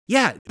 So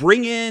yeah,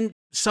 bring in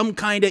some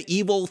kind of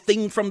evil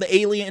thing from the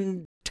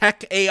alien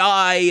tech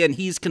AI, and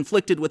he's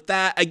conflicted with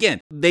that. Again,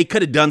 they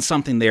could have done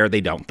something there.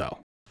 They don't, though.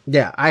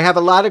 Yeah, I have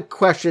a lot of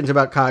questions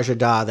about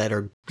Kajada that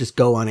are just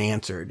go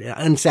unanswered,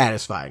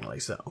 unsatisfyingly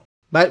so.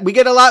 But we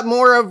get a lot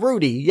more of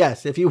Rudy.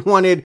 Yes, if you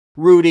wanted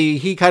Rudy,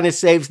 he kind of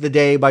saves the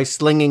day by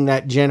slinging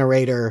that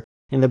generator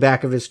in the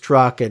back of his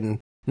truck and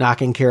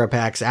knocking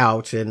Carapax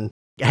out. And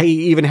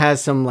he even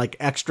has some like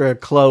extra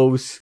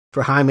clothes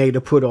for Jaime to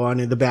put on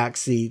in the back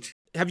seat.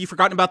 Have you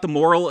forgotten about the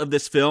moral of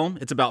this film?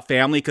 It's about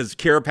family, because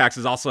Carapax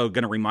is also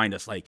going to remind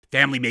us, like,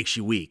 family makes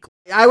you weak.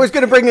 I was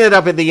going to bring it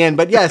up at the end,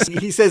 but yes,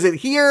 he says it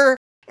here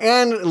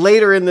and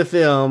later in the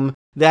film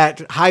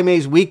that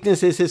Jaime's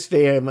weakness is his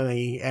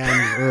family.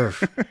 And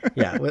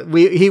yeah,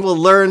 he will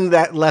learn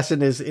that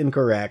lesson is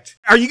incorrect.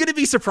 Are you going to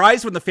be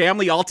surprised when the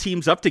family all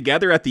teams up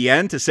together at the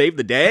end to save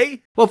the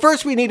day? Well,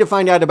 first we need to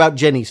find out about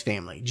Jenny's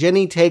family.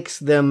 Jenny takes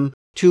them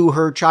to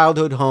her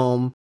childhood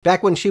home.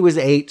 Back when she was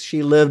 8,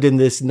 she lived in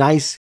this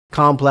nice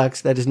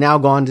complex that is now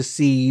gone to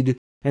seed,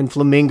 and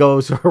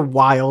flamingos are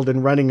wild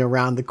and running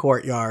around the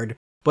courtyard.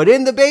 But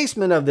in the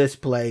basement of this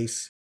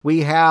place, we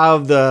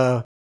have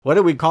what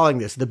are we calling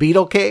this? The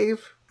Beetle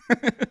Cave?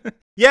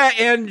 Yeah,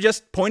 and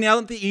just pointing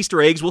out the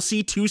Easter eggs, we'll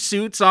see 2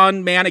 suits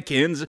on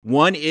mannequins.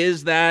 One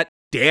is that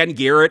Dan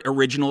Garrett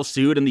original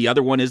suit, and the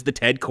other one is the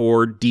Ted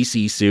Kord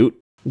DC suit.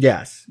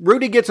 Yes.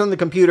 Rudy gets on the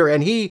computer,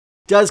 and he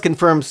does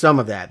confirm some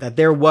of that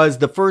there was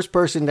the first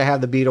person to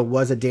have the Beetle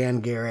was a Dan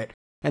Garrett.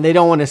 And they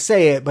don't want to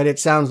say it, but it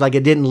sounds like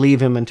it didn't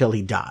leave him until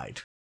he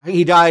died.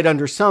 He died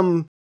under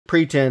some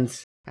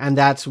pretense, and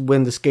that's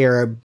when the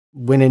scarab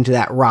went into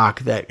that rock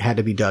that had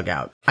to be dug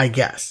out, I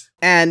guess.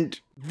 And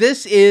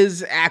this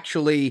is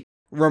actually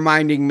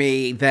reminding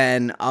me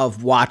then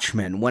of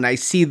Watchmen. When I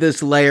see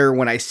this layer,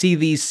 when I see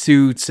these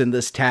suits and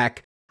this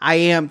tech, I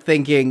am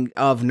thinking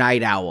of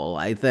Night Owl.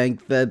 I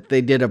think that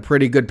they did a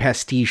pretty good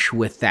pastiche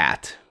with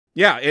that.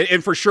 Yeah,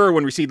 and for sure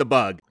when we see the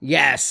bug.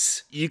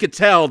 Yes. You could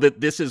tell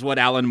that this is what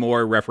Alan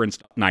Moore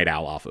referenced Night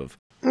Owl off of.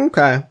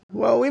 Okay.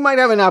 Well, we might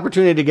have an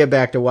opportunity to get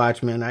back to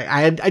Watchmen.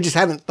 I just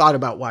haven't thought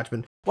about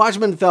Watchmen.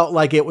 Watchmen felt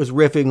like it was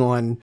riffing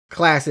on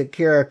classic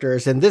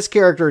characters, and this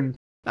character,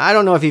 I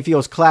don't know if he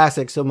feels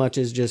classic so much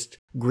as just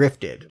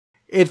grifted.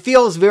 It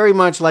feels very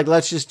much like,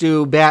 let's just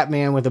do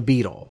Batman with a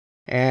beetle.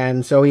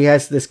 And so he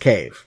has this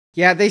cave.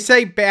 Yeah, they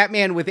say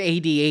Batman with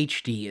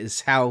ADHD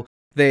is how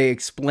they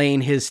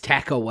explain his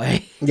tech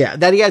away. Yeah,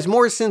 that he has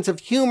more sense of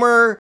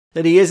humor,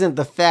 that he isn't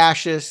the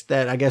fascist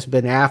that I guess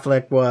Ben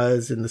Affleck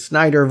was in the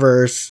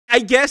Snyderverse. I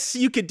guess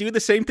you could do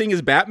the same thing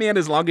as Batman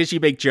as long as you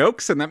make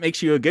jokes, and that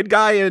makes you a good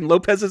guy in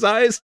Lopez's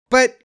eyes.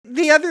 But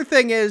the other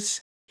thing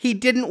is, he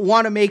didn't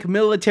want to make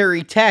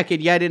military tech,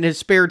 and yet in his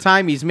spare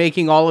time, he's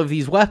making all of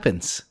these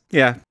weapons.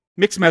 Yeah,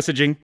 mixed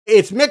messaging.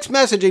 It's mixed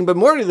messaging, but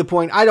more to the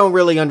point, I don't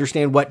really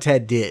understand what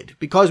Ted did.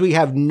 Because we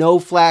have no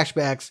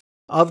flashbacks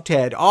of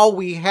Ted, all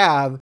we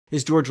have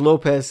is George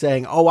Lopez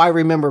saying, oh, I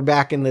remember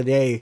back in the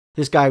day,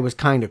 this guy was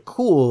kind of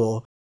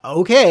cool.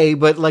 Okay,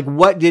 but like,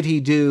 what did he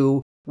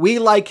do? We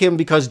like him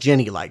because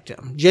Jenny liked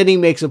him. Jenny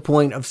makes a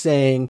point of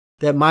saying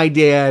that my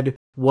dad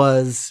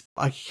was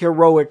a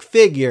heroic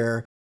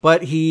figure,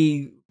 but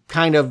he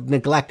kind of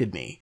neglected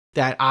me.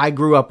 That I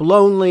grew up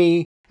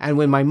lonely, and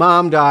when my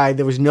mom died,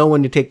 there was no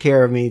one to take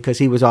care of me because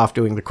he was off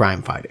doing the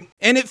crime fighting.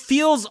 And it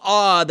feels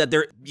odd that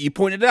you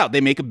pointed it out,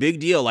 they make a big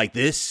deal like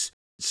this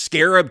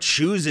scarab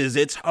chooses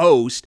its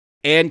host.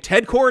 And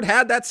Ted Kord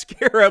had that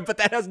scarab, but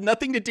that has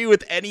nothing to do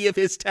with any of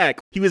his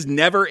tech. He was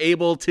never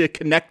able to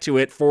connect to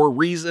it for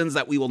reasons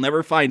that we will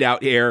never find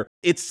out here.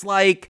 It's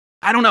like,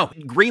 I don't know,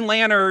 Green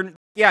Lantern,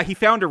 yeah, he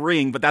found a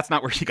ring, but that's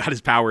not where he got his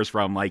powers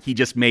from. Like, he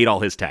just made all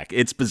his tech.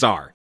 It's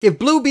bizarre. If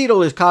Blue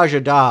Beetle is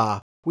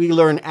Kajada, we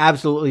learn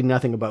absolutely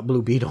nothing about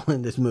Blue Beetle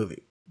in this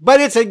movie. But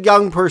it's a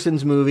young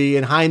person's movie,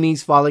 and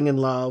Jaime's falling in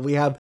love. We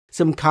have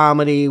some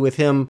comedy with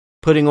him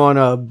putting on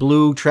a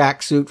blue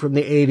tracksuit from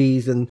the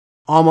 80s and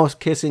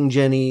almost kissing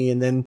Jenny,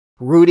 and then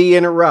Rudy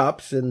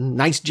interrupts, and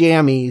nice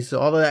jammies,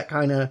 all of that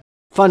kind of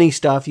funny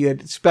stuff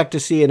you'd expect to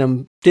see in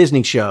a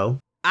Disney show.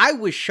 I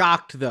was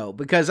shocked, though,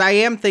 because I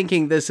am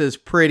thinking this is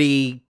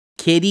pretty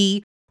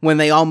kiddie when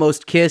they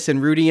almost kiss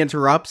and Rudy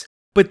interrupts.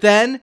 But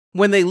then,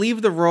 when they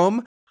leave the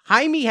room,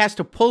 Jaime has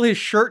to pull his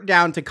shirt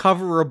down to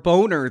cover a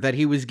boner that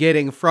he was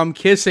getting from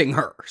kissing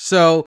her.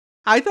 So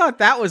I thought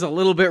that was a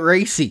little bit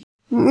racy.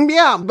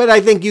 Yeah, but I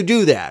think you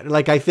do that.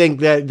 Like, I think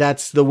that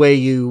that's the way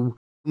you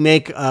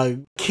make a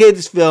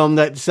kids film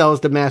that sells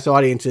to mass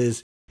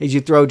audiences, is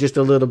you throw just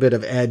a little bit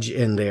of edge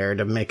in there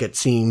to make it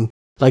seem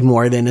like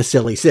more than a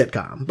silly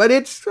sitcom. But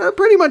it's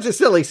pretty much a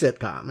silly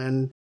sitcom,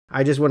 and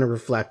I just want to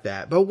reflect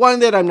that. But one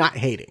that I'm not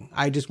hating.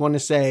 I just want to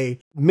say,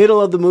 middle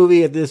of the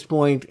movie at this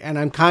point, and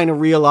I'm kind of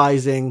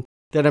realizing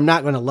that I'm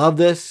not going to love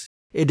this.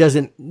 It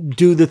doesn't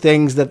do the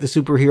things that the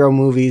superhero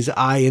movies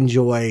I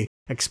enjoy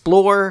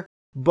explore,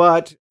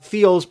 but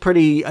feels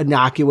pretty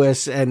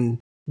innocuous and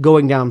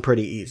going down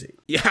pretty easy.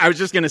 Yeah, I was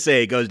just going to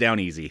say it goes down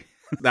easy.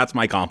 That's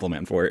my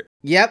compliment for it.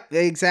 Yep,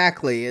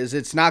 exactly.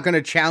 It's not going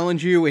to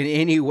challenge you in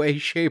any way,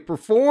 shape, or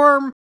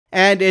form,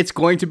 and it's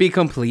going to be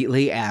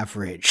completely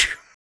average.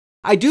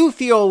 I do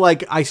feel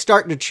like I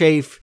start to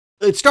chafe.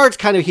 It starts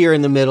kind of here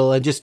in the middle,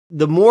 and just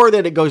the more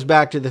that it goes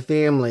back to the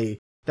family,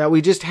 that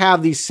we just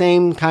have these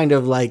same kind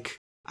of like,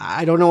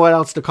 I don't know what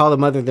else to call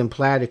them other than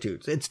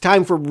platitudes. It's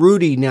time for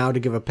Rudy now to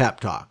give a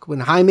pep talk.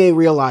 When Jaime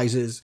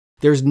realizes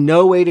there's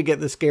no way to get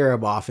the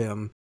scarab off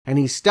him, and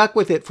he's stuck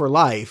with it for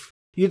life,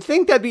 you'd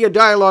think that'd be a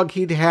dialogue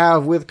he'd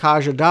have with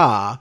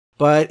Kajada,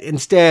 but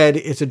instead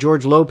it's a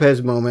George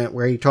Lopez moment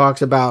where he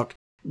talks about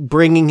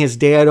bringing his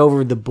dad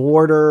over the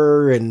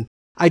border, and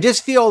I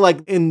just feel like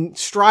in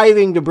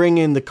striving to bring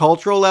in the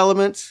cultural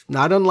elements,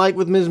 not unlike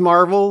with Ms.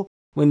 Marvel,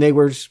 when they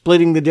were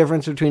splitting the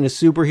difference between a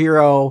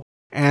superhero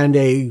and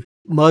a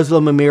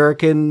Muslim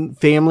American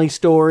family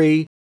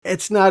story,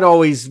 it's not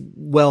always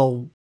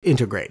well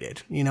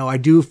integrated. You know, I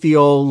do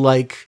feel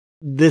like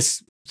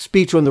this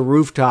speech on the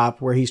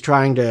rooftop where he's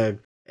trying to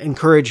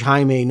encourage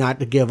Jaime not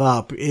to give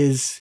up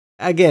is,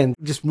 again,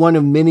 just one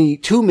of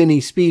too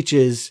many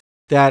speeches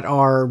that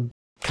are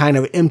kind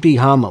of empty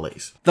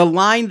homilies. The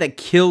line that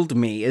killed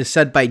me is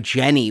said by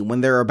Jenny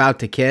when they're about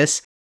to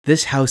kiss.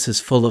 This house is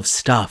full of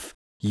stuff.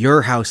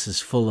 Your house is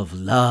full of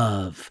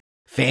love.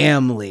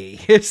 Family.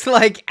 It's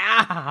like,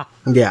 ah.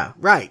 Yeah,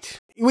 right.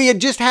 We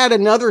had just had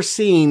another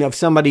scene of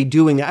somebody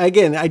doing that.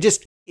 Again,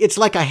 it's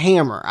like a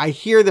hammer. I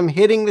hear them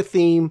hitting the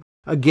theme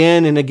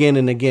again and again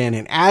and again.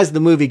 And as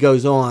the movie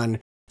goes on,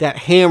 that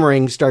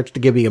hammering starts to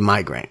give me a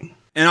migraine.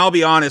 And I'll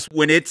be honest,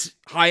 when it's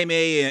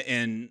Jaime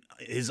and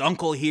his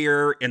uncle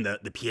here and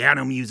the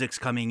piano music's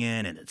coming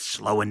in and it's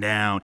slowing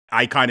down,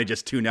 I kind of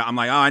just tune out. I'm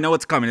like, oh, I know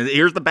what's coming.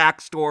 Here's the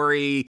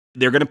backstory.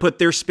 They're going to put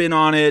their spin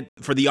on it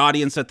for the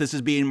audience that this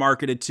is being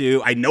marketed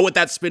to. I know what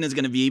that spin is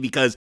going to be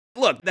because,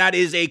 look, that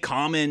is a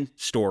common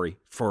story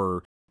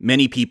for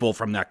many people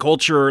from that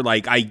culture.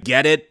 Like, I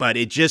get it, but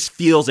it just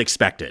feels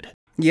expected.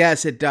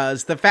 Yes, it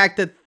does. The fact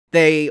that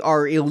they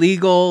are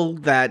illegal,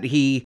 that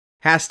he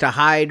has to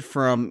hide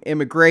from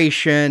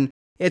immigration,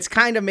 it's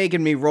kind of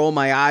making me roll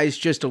my eyes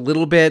just a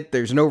little bit.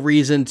 There's no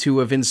reason to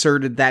have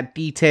inserted that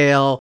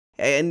detail.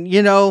 And,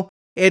 you know,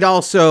 it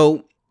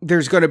also,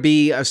 there's going to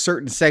be a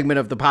certain segment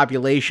of the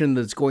population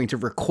that's going to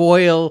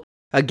recoil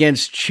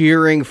against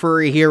cheering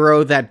for a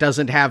hero that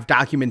doesn't have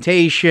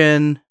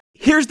documentation.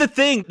 Here's the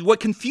thing. What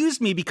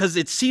confused me, because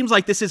it seems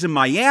like this is in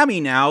Miami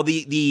now,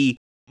 the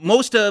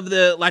most of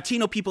the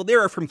Latino people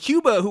there are from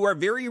Cuba who are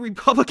very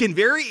Republican,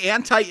 very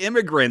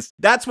anti-immigrants.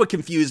 That's what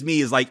confused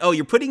me is like, oh,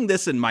 you're putting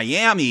this in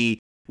Miami,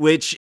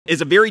 which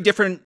is a very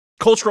different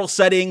cultural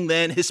setting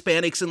than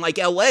Hispanics in like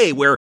LA,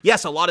 where,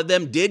 yes, a lot of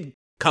them did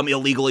come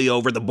illegally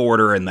over the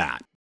border and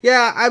that.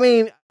 Yeah, I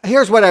mean,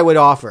 here's what I would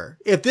offer.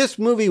 If this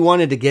movie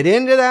wanted to get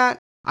into that,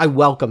 I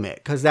welcome it,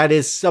 because that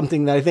is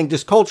something that I think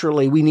just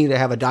culturally we need to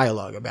have a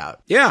dialogue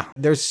about. Yeah.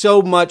 There's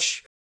so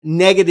much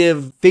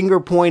negative finger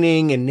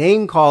pointing and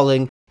name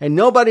calling, and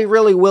nobody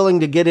really willing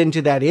to get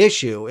into that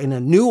issue in a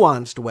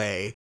nuanced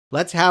way.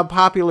 Let's have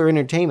popular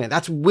entertainment.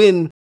 That's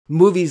when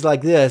movies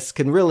like this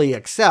can really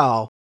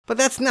excel. But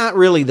that's not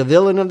really the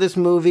villain of this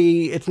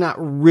movie. It's not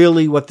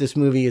really what this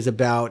movie is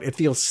about. It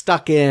feels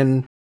stuck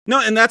in. No,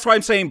 and that's why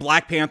I'm saying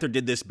Black Panther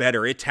did this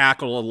better. It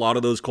tackled a lot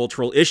of those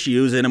cultural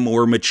issues in a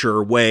more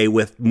mature way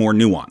with more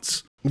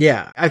nuance.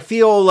 Yeah, I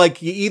feel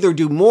like you either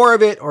do more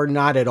of it or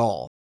not at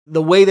all.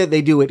 The way that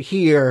they do it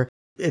here,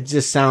 it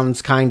just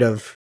sounds kind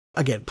of,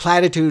 again,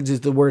 platitudes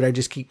is the word I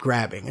just keep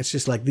grabbing. It's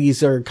just like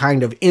these are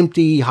kind of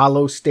empty,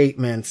 hollow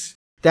statements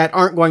that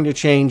aren't going to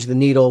change the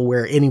needle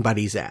where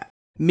anybody's at.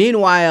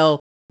 Meanwhile,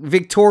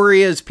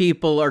 Victoria's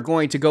people are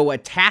going to go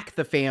attack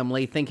the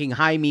family, thinking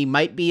Jaime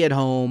might be at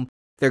home.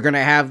 They're going to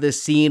have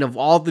this scene of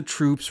all the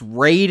troops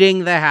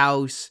raiding the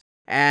house,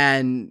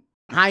 and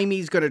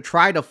Jaime's going to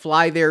try to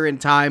fly there in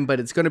time, but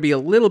it's going to be a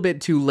little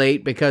bit too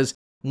late because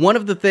one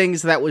of the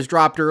things that was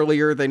dropped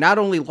earlier, they not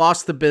only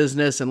lost the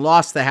business and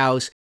lost the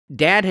house,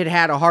 Dad had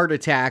had a heart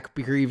attack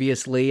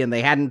previously, and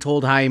they hadn't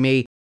told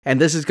Jaime, and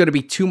this is going to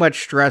be too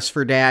much stress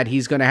for Dad.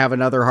 He's going to have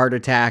another heart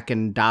attack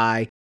and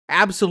die.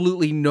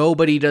 Absolutely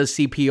nobody does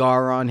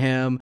CPR on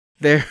him.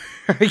 I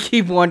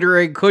keep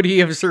wondering, could he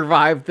have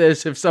survived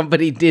this if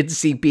somebody did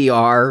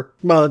CPR?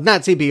 Well, it's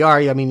not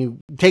CPR. I mean, you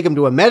take him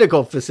to a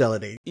medical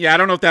facility. Yeah, I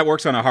don't know if that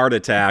works on a heart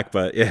attack,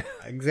 but yeah.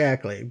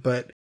 Exactly.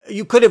 But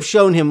you could have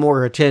shown him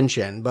more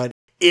attention. But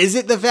is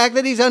it the fact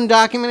that he's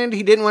undocumented?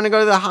 He didn't want to go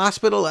to the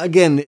hospital?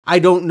 Again, I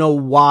don't know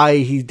why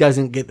he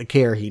doesn't get the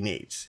care he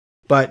needs.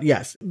 But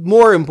yes,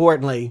 more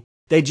importantly,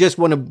 they just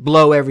want to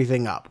blow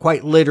everything up.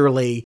 Quite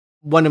literally,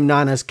 one of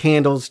Nana's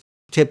candles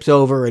tips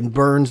over and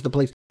burns the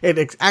place.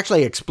 It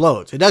actually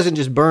explodes. It doesn't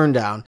just burn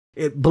down.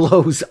 It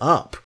blows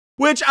up.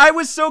 Which I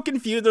was so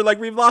confused. They're like,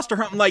 we've lost our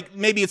home. Like,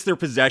 maybe it's their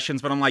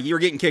possessions, but I'm like, you're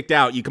getting kicked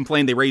out. You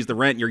complained they raised the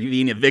rent. You're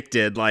being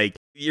evicted. Like,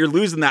 you're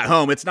losing that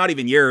home. It's not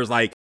even yours.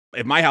 Like,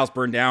 if my house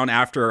burned down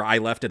after I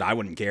left it, I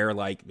wouldn't care.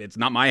 Like, it's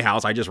not my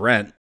house. I just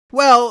rent.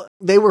 Well,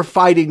 they were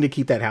fighting to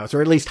keep that house,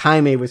 or at least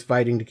Jaime was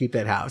fighting to keep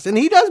that house. And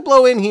he does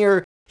blow in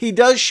here. He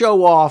does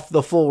show off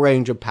the full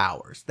range of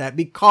powers, that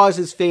because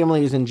his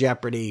family is in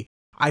jeopardy,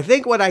 I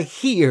think what I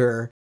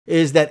hear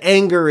is that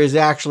anger is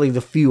actually the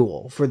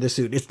fuel for the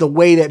suit. It's the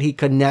way that he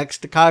connects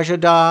to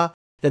Kajada,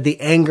 that the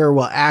anger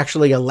will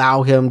actually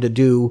allow him to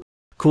do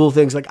cool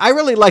things. Like, I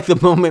really like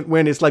the moment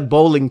when it's like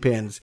bowling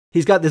pins.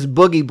 He's got this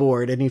boogie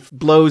board and he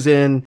blows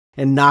in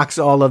and knocks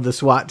all of the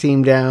SWAT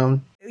team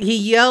down. He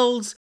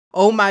yells,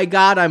 "Oh my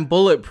God, I'm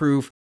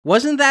bulletproof."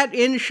 Wasn't that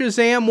in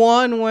Shazam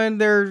 1 when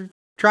they're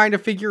trying to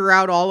figure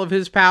out all of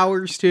his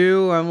powers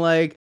too? I'm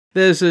like,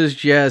 this is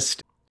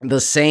just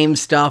the same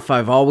stuff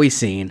I've always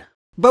seen.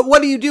 But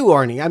what do you do,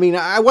 Arnie? I mean,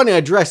 I want to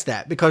address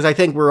that because I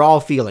think we're all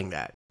feeling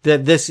that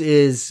this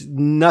is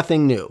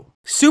nothing new.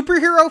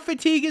 Superhero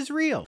fatigue is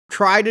real.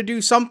 Try to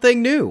do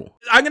something new.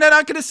 I'm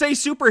not going to say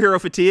superhero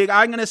fatigue.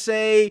 I'm going to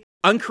say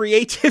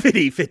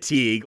uncreativity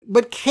fatigue.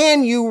 But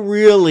can you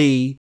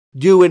really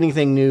do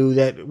anything new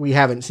that we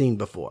haven't seen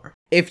before?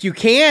 If you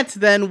can't,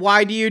 then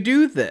why do you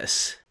do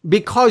this?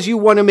 Because you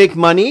want to make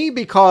money,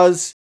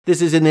 because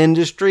this is an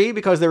industry,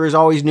 because there is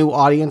always new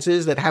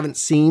audiences that haven't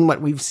seen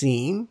what we've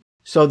seen.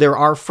 So there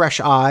are fresh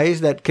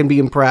eyes that can be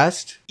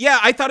impressed. Yeah,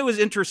 I thought it was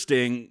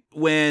interesting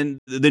when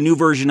the new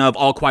version of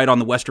All Quiet on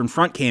the Western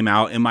Front came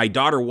out, and my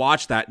daughter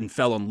watched that and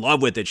fell in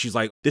love with it. She's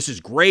like, this is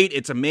great.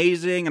 It's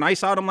amazing. And I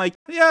saw it. I'm like,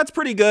 yeah, it's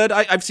pretty good.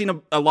 I've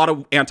seen a lot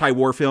of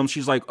anti-war films.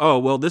 She's like, oh,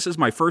 well, this is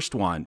my first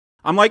one.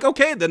 I'm like,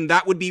 okay, then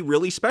that would be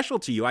really special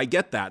to you. I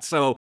get that.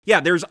 So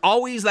yeah, there's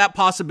always that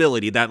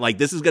possibility that like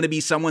this is going to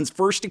be someone's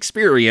first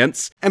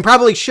experience. And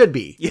probably should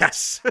be.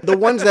 Yes. The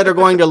ones that are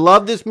going to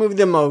love this movie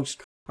the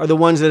most are the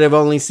ones that have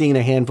only seen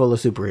a handful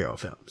of superhero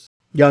films.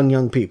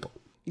 Young people.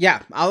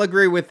 Yeah, I'll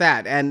agree with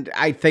that. And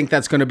I think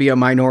that's going to be a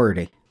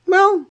minority.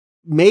 Well,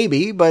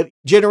 maybe, but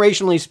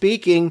generationally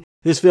speaking,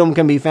 this film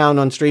can be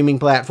found on streaming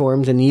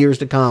platforms in years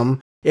to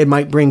come. It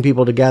might bring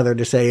people together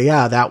to say,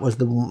 yeah, that was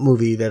the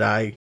movie that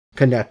I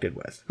connected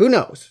with. Who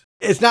knows?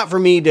 It's not for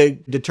me to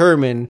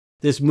determine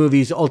this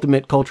movie's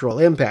ultimate cultural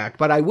impact,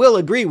 but I will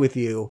agree with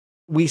you.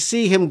 We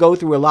see him go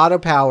through a lot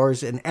of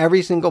powers, and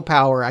every single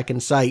power I can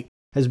cite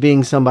as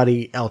being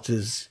somebody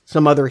else's,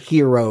 some other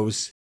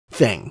hero's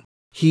thing.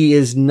 He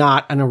is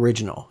not an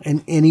original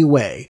in any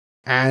way.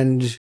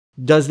 And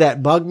does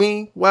that bug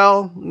me?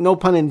 Well, no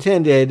pun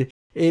intended.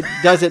 It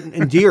doesn't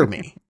endear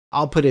me.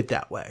 I'll put it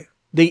that way.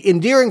 The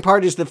endearing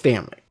part is the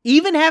family.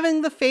 Even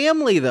having the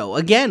family, though,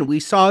 again,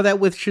 we saw that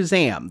with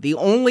Shazam. The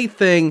only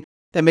thing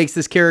that makes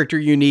this character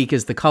unique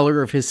is the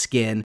color of his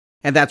skin.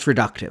 and that's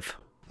reductive.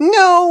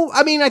 No,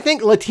 I mean, I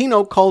think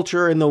Latino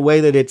culture and the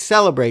way that it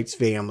celebrates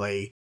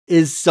family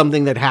is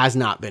something that has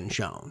not been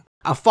shown.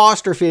 A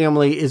foster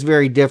family is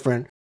very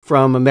different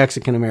from a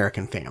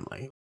Mexican-American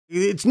family.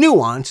 It's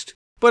nuanced,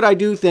 but I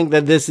do think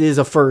that this is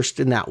a first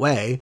in that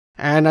way,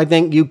 and I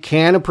think you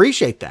can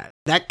appreciate that.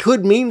 That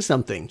could mean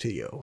something to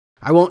you.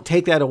 I won't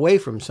take that away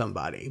from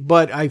somebody,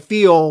 but I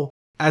feel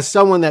as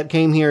someone that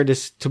came here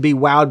to be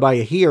wowed by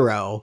a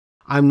hero,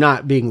 I'm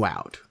not being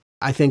wowed.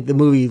 I think the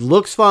movie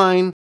looks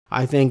fine.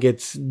 I think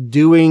it's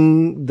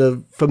doing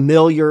the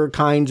familiar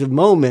kinds of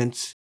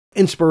moments,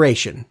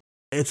 inspiration.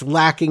 It's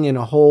lacking in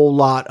a whole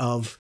lot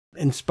of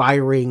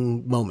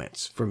inspiring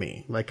moments for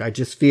me. Like, I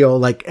just feel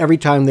like every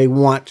time they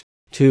want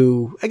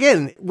to,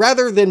 again,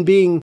 rather than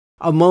being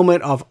a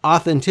moment of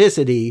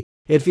authenticity,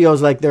 it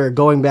feels like they're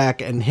going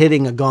back and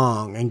hitting a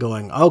gong and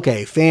going,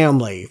 okay,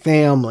 family,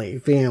 family,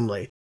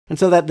 family. And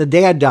so that the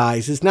dad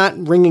dies is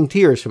not bringing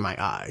tears to my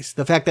eyes.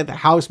 The fact that the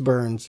house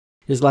burns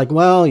is like,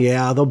 well,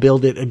 yeah, they'll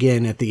build it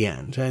again at the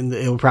end. And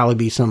it'll probably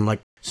be some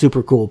like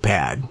super cool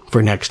pad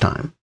for next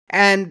time.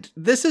 And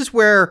this is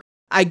where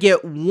I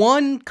get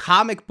one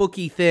comic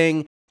booky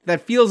thing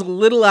that feels a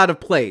little out of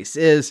place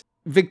is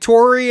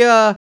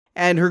Victoria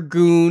and her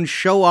goon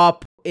show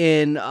up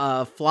in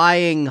a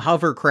flying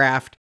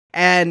hovercraft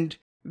and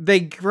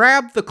they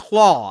grab the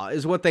claw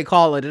is what they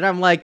call it. And I'm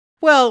like,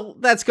 well,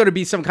 that's going to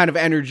be some kind of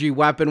energy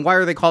weapon. Why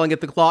are they calling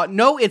it the claw?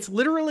 No, it's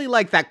literally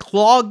like that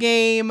claw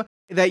game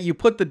that you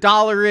put the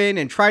dollar in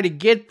and try to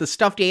get the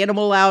stuffed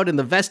animal out in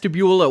the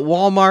vestibule at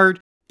Walmart.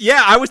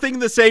 Yeah, I was thinking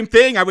the same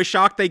thing. I was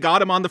shocked they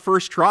got him on the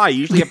first try. You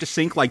usually have to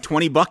sink like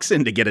 $20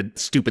 in to get a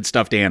stupid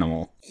stuffed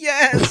animal.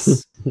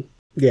 Yes!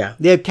 Yeah,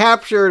 they've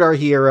captured our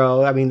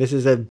hero. I mean, this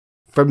is a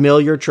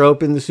familiar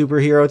trope in the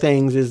superhero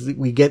things, is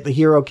we get the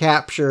hero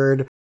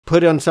captured,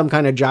 put on some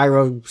kind of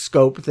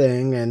gyroscope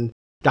thing, and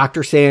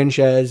Dr.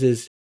 Sanchez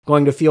is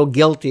going to feel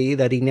guilty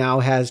that he now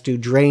has to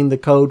drain the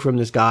code from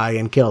this guy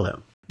and kill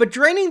him. But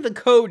draining the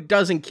code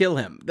doesn't kill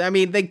him. I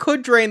mean, they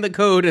could drain the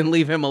code and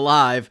leave him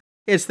alive.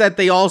 It's that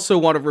they also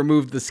want to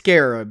remove the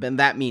scarab, and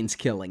that means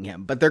killing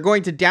him. But they're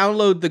going to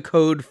download the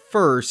code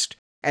first,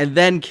 and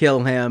then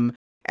kill him,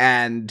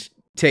 and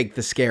take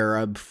the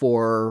scarab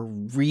for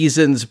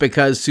reasons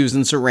because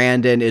Susan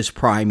Sarandon is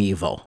prime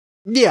evil.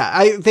 Yeah,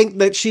 I think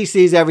that she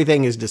sees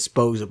everything as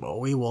disposable.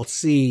 We will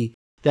see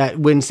that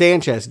when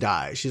Sanchez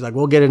dies, she's like,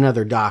 we'll get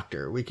another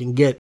doctor. We can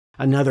get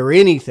another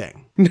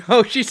anything.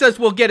 No, she says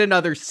we'll get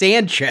another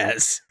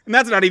Sanchez. And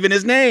that's not even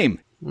his name.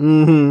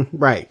 Mm-hmm.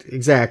 Right,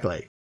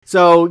 exactly.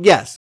 So,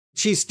 yes,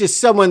 she's just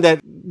someone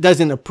that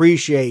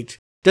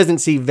doesn't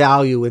see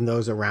value in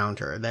those around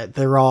her, that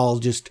they're all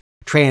just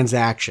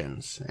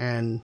transactions.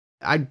 And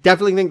I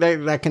definitely think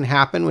that can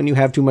happen when you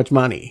have too much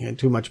money and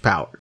too much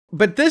power.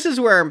 But this is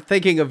where I'm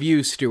thinking of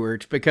you,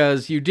 Stuart,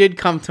 because you did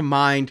come to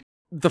mind.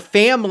 The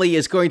family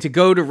is going to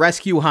go to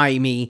rescue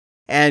Jaime,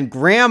 and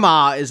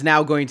Grandma is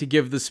now going to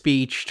give the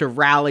speech to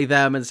rally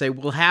them and say,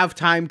 we'll have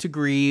time to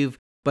grieve,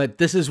 but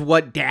this is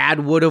what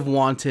Dad would have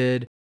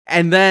wanted.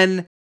 And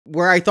then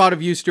where I thought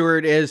of you,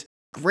 Stuart, is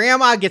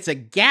Grandma gets a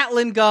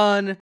Gatling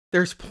gun.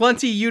 There's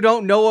plenty you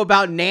don't know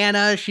about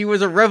Nana. She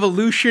was a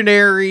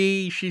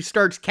revolutionary. She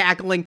starts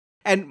cackling.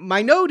 And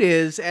my note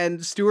is,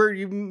 and Stuart,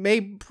 you may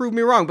prove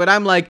me wrong, but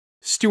I'm like,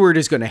 Stuart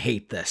is going to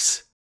hate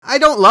this. I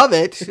don't love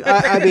it.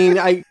 I mean,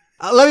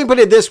 let me put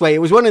it this way.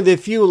 It was one of the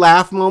few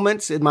laugh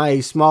moments in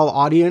my small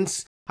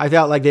audience. I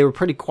felt like they were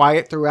pretty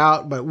quiet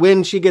throughout, but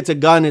when she gets a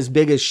gun as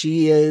big as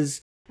she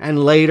is,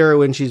 and later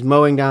when she's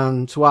mowing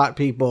down SWAT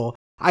people,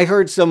 I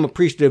heard some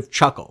appreciative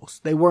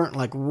chuckles. They weren't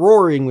like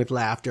roaring with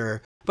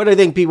laughter, but I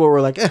think people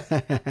were like,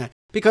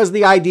 because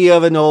the idea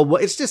of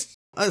it's just,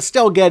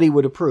 Estelle Getty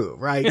would approve,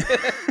 right?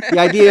 The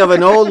idea of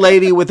an old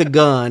lady with a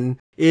gun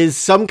is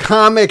some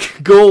comic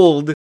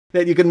gold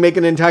that you can make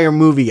an entire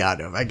movie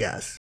out of, I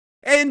guess.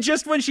 And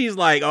just when she's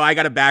like, oh, I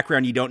got a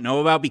background you don't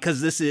know about,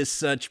 because this is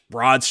such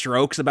broad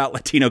strokes about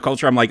Latino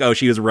culture, I'm like, oh,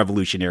 she was a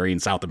revolutionary in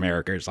South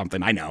America or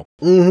something. I know.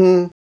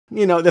 Mm-hmm.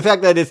 You know, the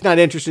fact that it's not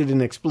interested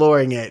in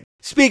exploring it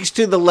speaks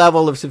to the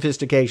level of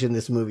sophistication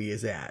this movie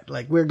is at.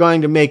 Like, we're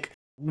going to make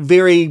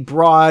very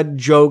broad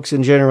jokes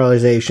and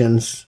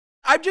generalizations.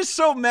 I'm just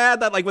so mad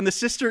that, like, when the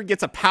sister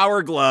gets a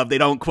power glove, they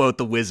don't quote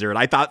the wizard.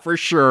 I thought for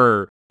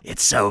sure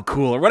it's so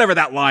cool, or whatever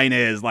that line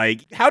is.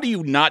 Like, how do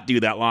you not do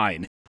that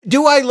line?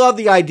 Do I love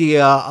the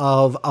idea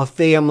of a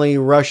family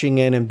rushing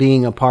in and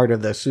being a part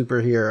of the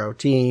superhero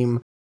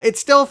team? It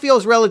still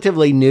feels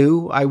relatively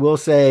new. I will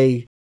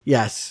say,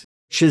 yes,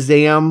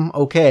 Shazam,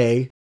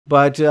 okay.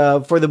 But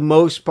for the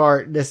most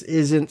part, this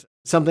isn't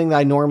something that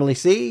I normally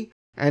see.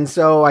 And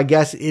so I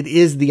guess it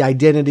is the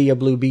identity of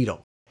Blue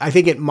Beetle. I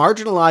think it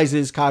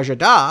marginalizes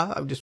Kajada.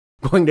 I'm just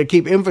going to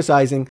keep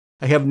emphasizing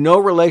I have no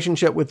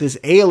relationship with this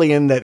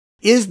alien that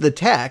is the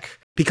tech.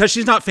 Because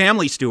she's not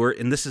family, Stuart,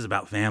 and this is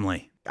about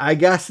family. I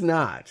guess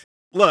not.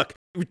 Look,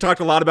 we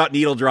talked a lot about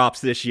needle drops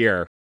this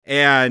year,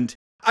 and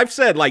I've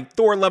said, like,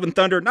 Thor Love and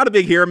Thunder, not a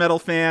big hair metal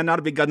fan, not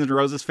a big Guns N'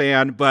 Roses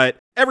fan, but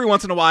every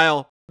once in a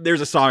while,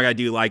 there's a song I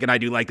do like, and I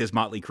do like this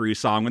Motley Crue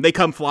song. When they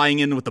come flying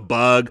in with the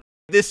bug,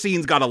 This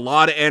scene's got a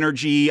lot of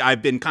energy.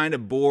 I've been kind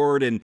of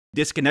bored and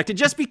disconnected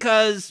just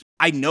because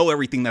I know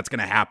everything that's going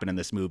to happen in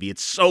this movie.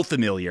 It's so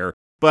familiar,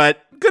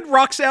 but good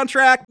rock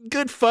soundtrack,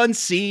 good fun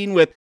scene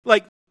with,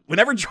 like,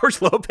 whenever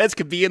George Lopez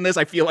could be in this,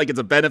 I feel like it's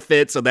a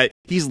benefit so that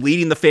he's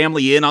leading the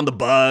family in on the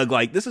bug.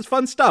 Like, this is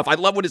fun stuff. I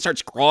love when it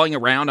starts crawling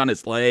around on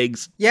its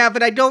legs. Yeah,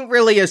 but I don't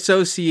really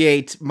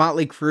associate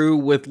Motley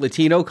Crue with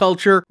Latino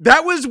culture.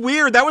 That was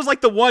weird. That was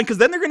like the one, because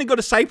then they're going to go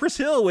to Cypress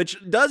Hill, which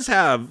does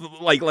have,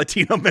 like,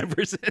 Latino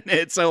members in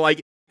it. So,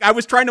 like, I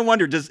was trying to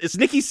wonder, is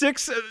Nikki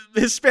Sixx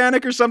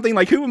Hispanic or something?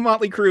 Like, who in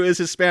Motley Crue is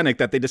Hispanic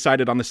that they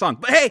decided on the song?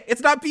 But hey,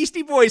 it's not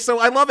Beastie Boys, so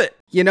I love it.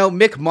 You know,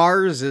 Mick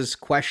Mars is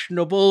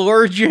questionable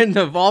origin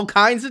of all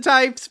kinds of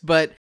types,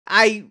 but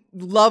I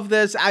love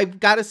this. I've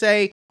got to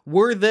say,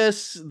 were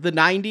this the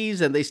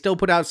 90s and they still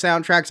put out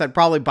soundtracks, I'd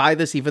probably buy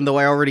this even though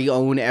I already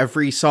own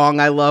every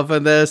song I love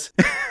in this.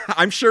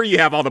 I'm sure you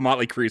have all the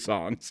Motley Crue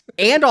songs.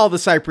 And all the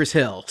Cypress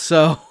Hill,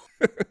 so...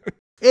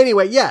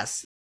 Anyway,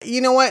 yes.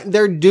 You know what?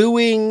 They're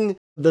doing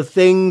the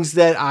things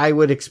that I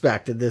would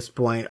expect at this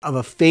point of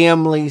a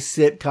family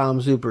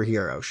sitcom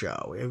superhero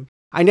show.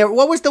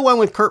 What was the one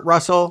with Kurt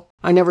Russell?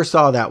 I never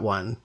saw that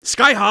one.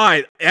 Sky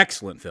High,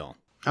 excellent film.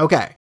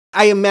 Okay.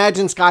 I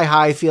imagine Sky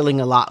High feeling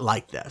a lot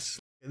like this.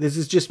 This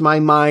is just my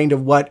mind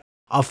of what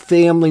a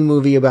family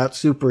movie about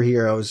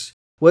superheroes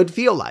would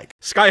feel like.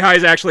 Sky High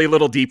is actually a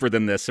little deeper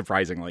than this,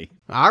 surprisingly.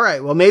 All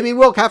right. Well, maybe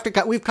we'll have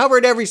to we've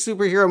covered every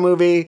superhero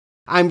movie.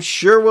 I'm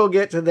sure we'll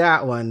get to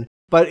that one.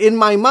 But in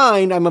my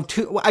mind, I'm of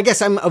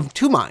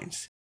two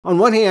minds. On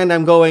one hand,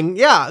 I'm going,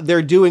 yeah,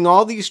 they're doing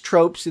all these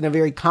tropes in a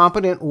very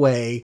competent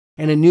way,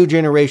 and a new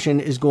generation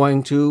is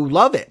going to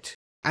love it.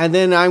 And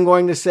then I'm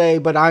going to say,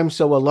 but I'm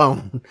so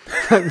alone.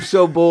 I'm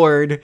so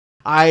bored.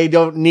 I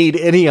don't need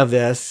any of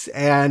this,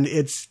 and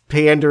it's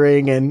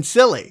pandering and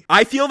silly.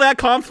 I feel that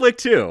conflict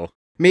too.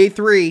 Me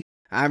 3.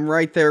 I'm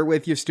right there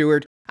with you,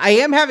 Stuart. I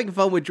am having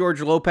fun with George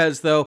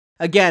Lopez, though.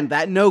 Again,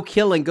 that no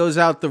killing goes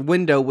out the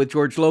window with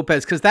George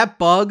Lopez, because that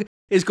bug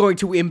is going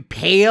to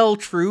impale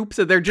troops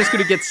and they're just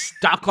going to get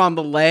stuck on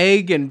the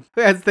leg and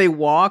as they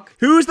walk.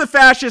 Who's the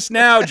fascist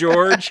now,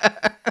 George?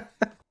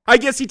 I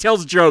guess he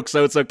tells jokes,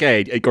 so it's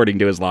okay, according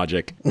to his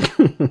logic.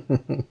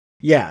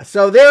 Yeah,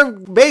 so they're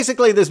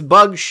basically this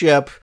bug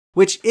ship,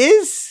 which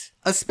is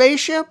a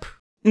spaceship?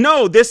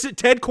 No,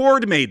 Ted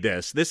Kord made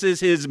this. This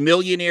is his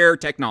millionaire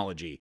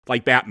technology,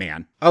 like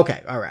Batman.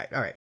 Okay, all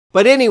right.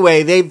 But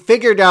anyway, they've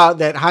figured out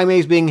that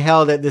Jaime's being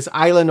held at this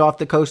island off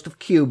the coast of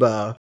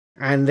Cuba,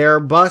 and they're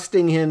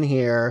busting in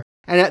here.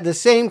 And at the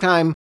same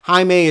time,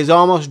 Jaime is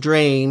almost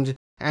drained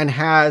and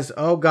has,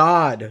 oh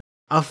God,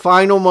 a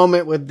final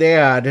moment with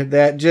Dad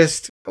that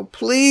just, oh,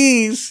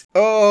 please.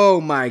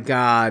 Oh my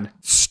God.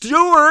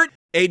 Stuart,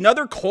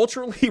 another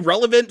culturally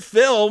relevant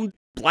film.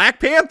 Black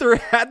Panther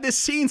had this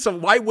scene, so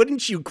why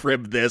wouldn't you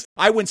crib this?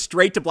 I went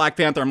straight to Black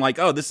Panther. I'm like,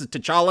 oh, this is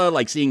T'Challa,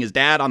 like seeing his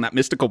dad on that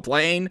mystical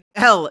plane.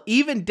 Hell,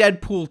 even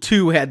Deadpool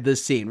 2 had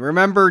this scene.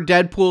 Remember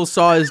Deadpool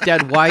saw his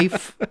dead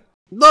wife?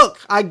 Look,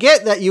 I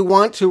get that you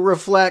want to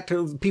reflect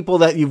people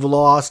that you've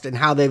lost and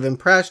how they've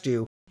impressed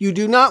you. You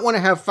do not want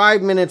to have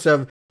 5 minutes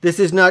of, this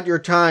is not your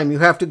time. You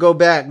have to go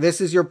back. This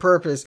is your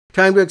purpose.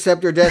 Time to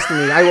accept your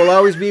destiny. I will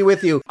always be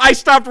with you. I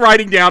stopped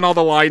writing down all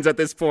the lines at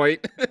this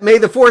point. May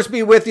the force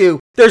be with you.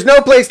 There's no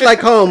place like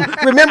home.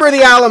 Remember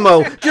the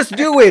Alamo. Just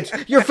do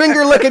it. Your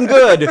finger looking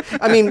good.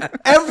 I mean,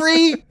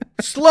 every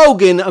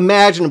slogan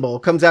imaginable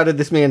comes out of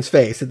this man's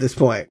face at this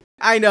point.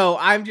 I know.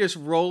 I'm just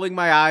rolling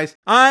my eyes.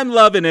 I'm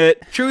loving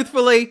it.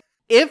 Truthfully,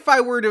 if I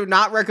were to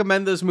not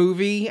recommend this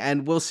movie,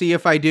 and we'll see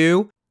if I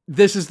do,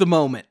 this is the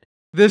moment.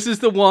 This is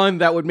the one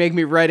that would make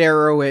me red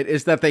arrow it,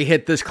 is that they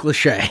hit this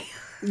cliche.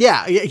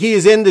 Yeah, he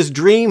is in this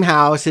dream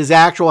house, his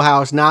actual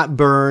house, not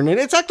burned. And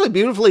it's actually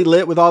beautifully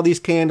lit with all these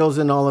candles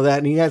and all of that.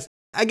 And he has,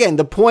 again,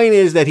 the point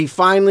is that he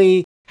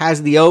finally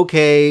has the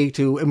okay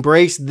to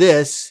embrace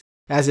this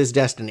as his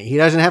destiny. He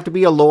doesn't have to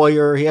be a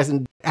lawyer. He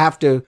doesn't have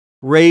to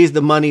raise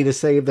the money to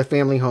save the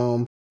family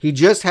home. He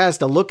just has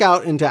to look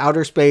out into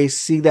outer space,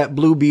 see that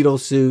Blue Beetle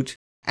suit,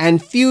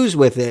 and fuse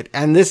with it.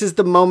 And this is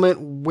the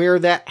moment where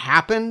that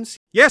happens.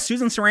 Yeah,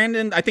 Susan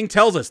Sarandon, I think,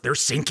 tells us they're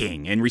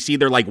sinking, and we see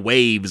their like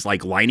waves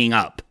like lining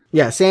up.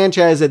 Yeah,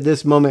 Sanchez at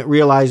this moment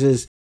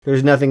realizes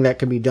there's nothing that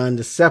can be done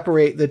to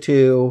separate the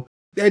two.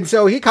 And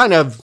so he kind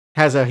of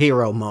has a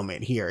hero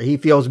moment here. He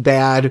feels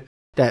bad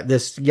that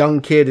this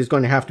young kid is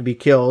going to have to be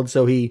killed.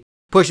 So he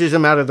pushes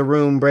him out of the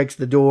room, breaks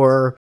the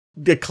door,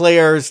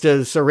 declares to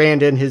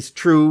Sarandon his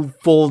true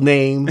full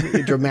name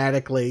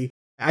dramatically.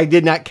 I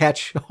did not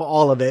catch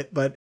all of it,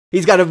 but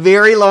he's got a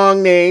very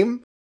long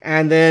name,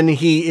 and then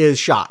he is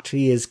shot.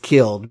 He is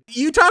killed.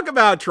 You talk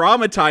about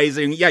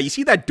traumatizing. Yeah, you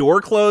see that door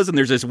close, and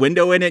there's this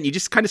window in it, and you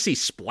just kind of see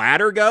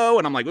splatter go,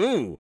 and I'm like,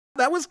 ooh,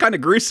 that was kind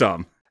of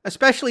gruesome.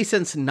 Especially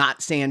since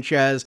not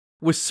Sanchez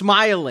was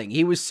smiling.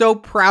 He was so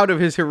proud of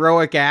his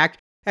heroic act,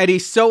 and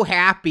he's so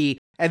happy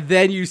and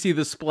then you see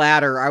the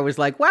splatter, I was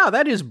like, wow,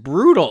 that is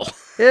brutal.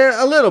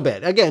 Yeah, a little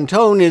bit. Again,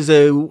 tone is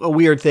a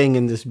weird thing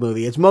in this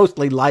movie. It's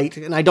mostly light,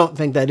 and I don't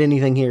think that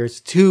anything here is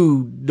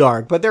too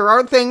dark. But there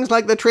are things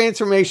like the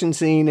transformation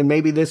scene and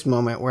maybe this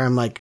moment where I'm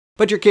like,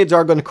 but your kids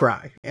are going to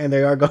cry, and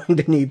they are going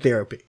to need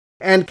therapy.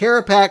 And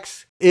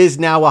Carapax is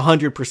now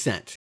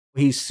 100%.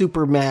 He's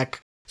super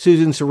mech.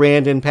 Susan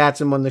Sarandon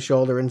pats him on the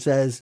shoulder and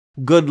says,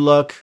 good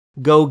luck,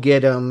 go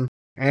get him.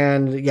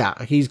 And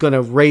yeah, he's going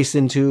to race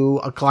into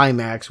a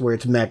climax where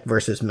it's mech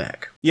versus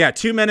mech. Yeah,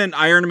 2 men in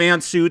Iron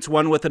Man suits,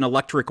 one with an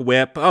electric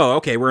whip. Oh,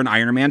 okay, we're in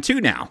Iron Man 2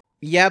 now.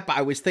 Yep,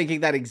 I was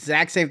thinking that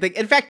exact same thing.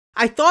 In fact,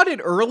 I thought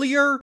it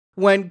earlier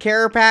when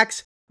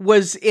Carapax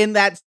was in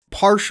that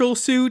partial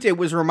suit. It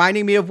was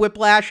reminding me of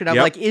Whiplash, and I'm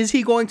like, is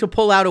he going to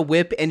pull out a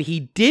whip? And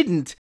he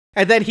didn't.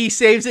 And then he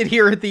saves it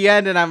here at the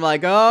end, and I'm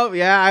like, oh,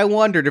 yeah, I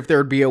wondered if there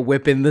would be a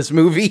whip in this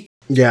movie.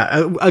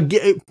 Yeah,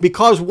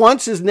 because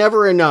once is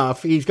never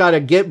enough. He's got to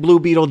get Blue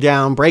Beetle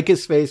down, break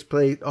his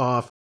faceplate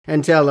off,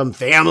 and tell him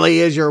family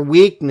is your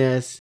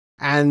weakness.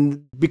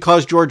 And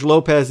because George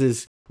Lopez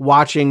is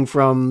watching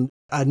from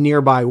a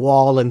nearby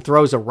wall and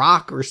throws a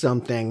rock or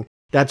something,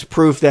 that's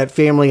proof that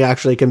family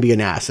actually can be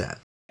an asset.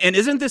 And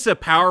isn't this a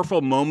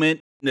powerful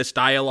moment, this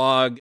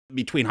dialogue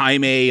between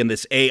Jaime and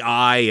this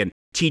AI and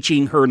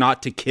teaching her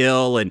not to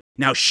kill, and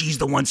now she's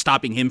the one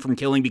stopping him from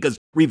killing because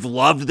we've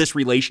loved this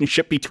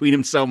relationship between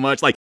them so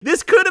much. Like,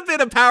 this could have been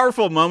a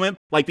powerful moment,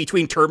 like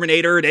between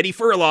Terminator and Eddie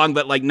Furlong,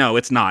 but like, no,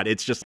 it's not.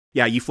 It's just,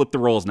 yeah, you flip the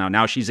roles now.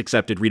 Now she's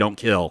accepted, we don't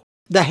kill.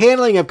 The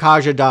handling of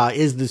Kajada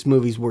is this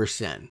movie's worst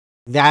sin.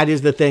 That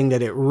is the thing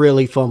that it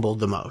really fumbled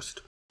the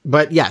most.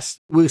 But yes,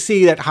 we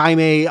see that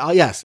Jaime,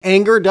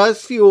 anger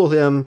does fuel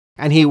him,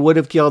 and he would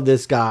have killed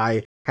this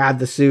guy had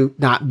the suit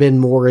not been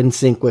more in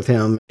sync with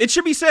him. It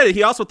should be said,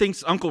 he also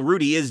thinks Uncle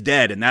Rudy is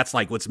dead, and that's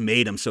like what's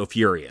made him so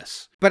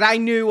furious. But I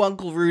knew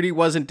Uncle Rudy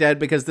wasn't dead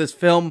because this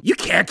film... You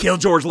can't kill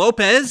George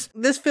Lopez!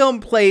 This film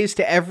plays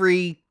to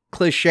every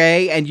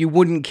cliche, and you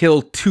wouldn't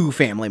kill two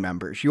family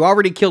members. You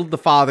already killed the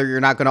father, you're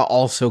not going to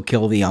also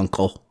kill the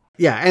uncle.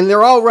 Yeah, and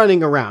they're all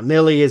running around.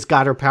 Millie has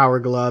got her power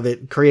glove.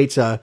 It creates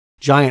a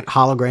giant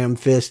hologram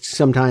fist,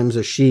 sometimes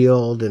a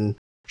shield, and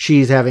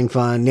she's having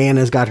fun.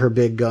 Nana's got her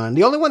big gun.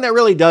 The only one that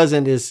really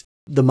doesn't is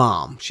the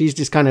mom. She's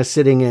just kind of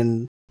sitting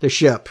in the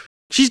ship.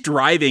 She's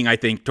driving, I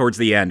think, towards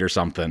the end or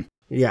something.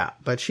 Yeah,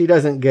 but she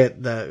doesn't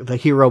get the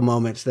hero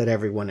moments that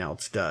everyone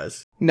else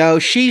does. No,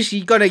 she's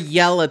going to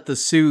yell at the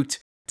suit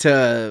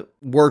to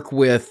work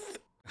with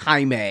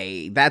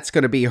Jaime. That's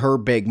going to be her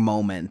big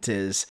moment,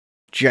 is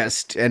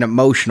just an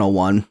emotional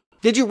one.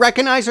 Did you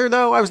recognize her,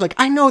 though? I was like,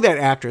 I know that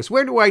actress.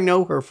 Where do I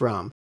know her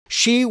from?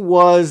 She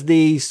was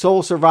the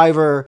sole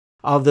survivor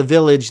of the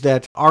village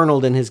that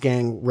Arnold and his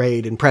gang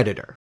raid in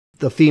Predator.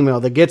 The female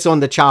that gets on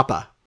the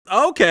choppa.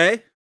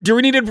 Okay. Do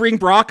we need to bring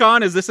Brock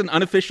on? Is this an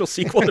unofficial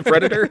sequel to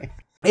Predator?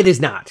 It is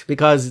not,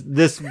 because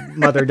this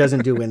mother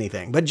doesn't do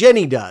anything. But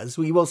Jenny does.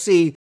 We will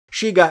see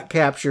she got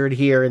captured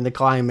here in the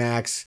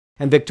climax,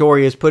 and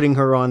Victoria's putting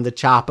her on the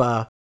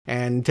choppa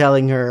and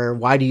telling her,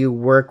 why do you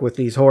work with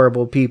these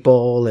horrible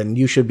people? And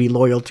you should be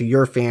loyal to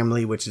your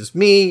family, which is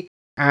me.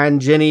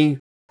 And Jenny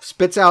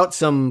spits out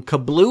some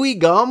kablooey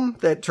gum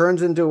that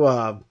turns into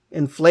a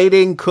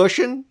inflating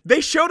cushion.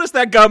 They showed us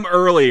that gum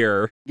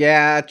earlier.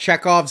 Yeah,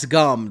 Chekhov's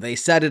gum. They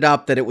set it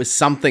up that it was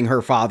something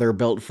her father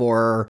built for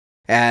her,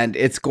 and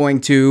it's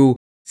going to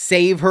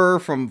save her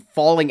from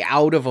falling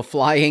out of a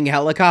flying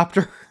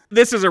helicopter.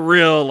 This is a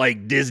real,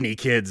 like, Disney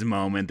Kids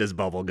moment, this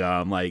bubble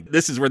gum. Like,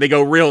 this is where they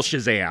go real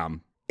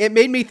Shazam. It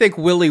made me think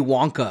Willy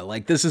Wonka.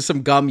 Like, this is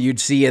some gum you'd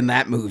see in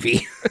that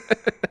movie.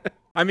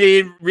 I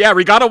mean, yeah,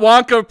 we got a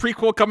Wonka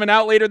prequel coming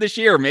out later this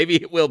year. Maybe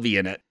it will be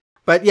in it.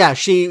 But yeah,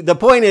 the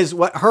point is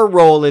what her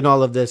role in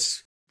all of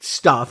this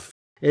stuff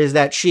is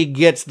that she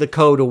gets the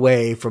code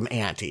away from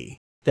Auntie.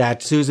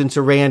 That Susan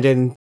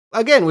Sarandon,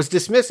 again, was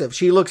dismissive.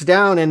 She looks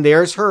down and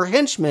there's her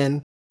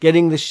henchman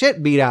getting the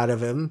shit beat out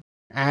of him.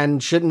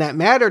 And shouldn't that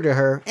matter to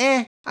her?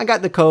 I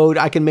got the code.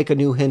 I can make a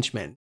new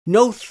henchman.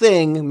 No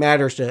thing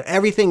matters to her.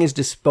 Everything is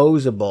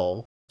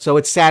disposable. So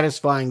it's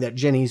satisfying that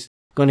Jenny's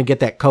going to get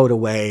that code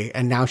away,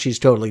 and now she's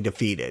totally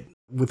defeated.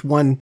 With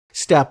one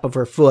step of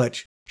her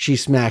foot, she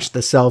smashed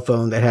the cell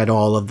phone that had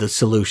all of the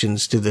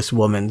solutions to this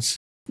woman's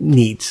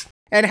needs.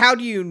 And how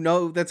do you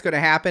know that's going to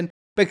happen?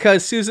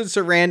 Because Susan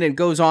Sarandon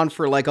goes on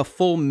for like a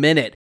full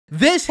minute.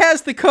 This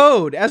has the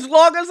code. As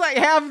long as I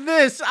have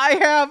this, I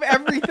have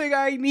everything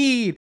I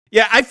need.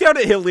 Yeah, I found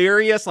it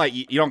hilarious. Like,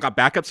 you don't got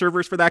backup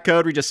servers for that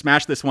code. We just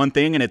smashed this one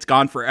thing and it's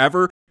gone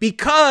forever.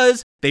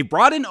 Because they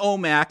brought in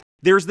OMAC.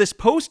 There's this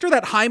poster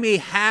that Jaime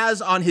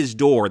has on his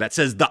door that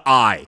says the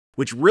Eye,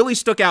 which really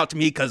stuck out to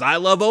me because I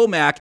love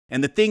OMAC.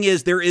 And the thing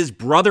is, there is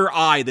Brother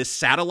Eye, this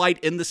satellite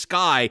in the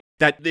sky,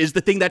 that is the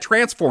thing that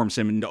transforms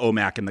him into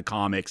OMAC in the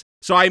comics.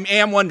 So I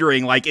am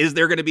wondering, like, is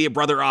there going to be a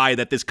Brother Eye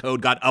that this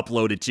code got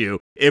uploaded to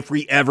if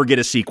we ever get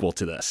a sequel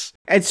to this?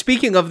 And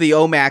speaking of the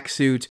OMAC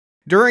suit,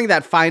 during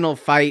that final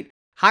fight,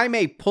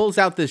 Jaime pulls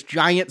out this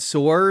giant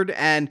sword,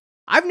 and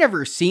I've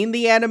never seen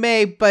the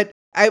anime, but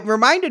It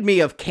reminded me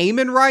of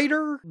Kamen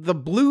Rider, the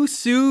blue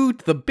suit,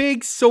 the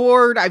big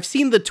sword. I've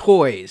seen the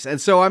toys,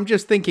 and so I'm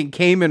just thinking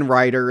Kamen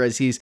Rider as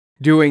he's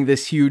doing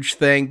this huge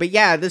thing. But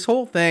yeah, this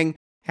whole thing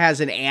has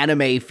an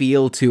anime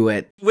feel to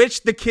it.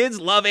 Which the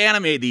kids love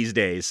anime these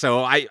days,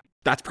 so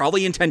that's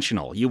probably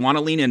intentional. You want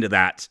to lean into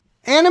that.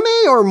 Anime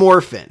or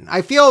Morphin?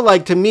 I feel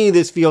like, to me,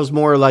 this feels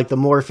more like the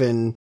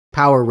Morphin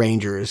Power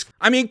Rangers.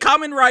 I mean,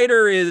 Kamen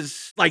Rider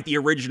is like the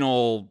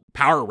original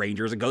Power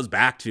Rangers. It goes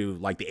back to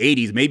like the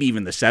 80s, maybe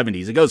even the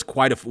 70s. It goes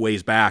quite a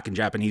ways back in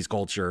Japanese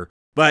culture.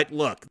 But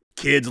look,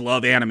 kids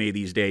love anime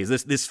these days.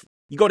 This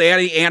you go to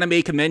any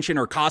anime convention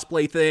or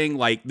cosplay thing,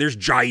 like there's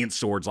giant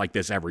swords like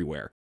this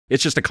everywhere.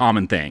 It's just a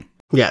common thing.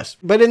 Yes,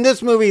 but in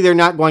this movie, they're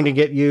not going to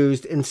get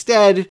used.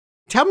 Instead,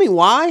 tell me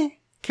why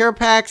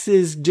Carapax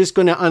is just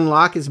going to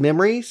unlock his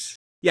memories?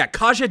 Yeah,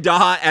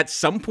 Kajada at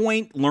some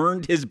point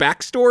learned his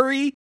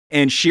backstory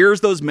and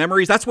shares those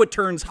memories. That's what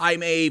turns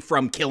Jaime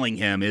from killing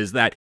him, is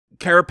that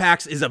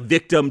Carapax is a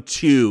victim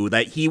too,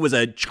 that he was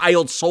a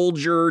child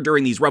soldier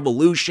during these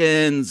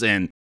revolutions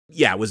and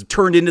was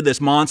turned into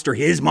this monster.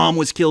 His mom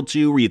was killed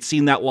too. We had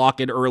seen that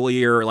locket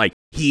earlier. Like,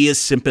 he is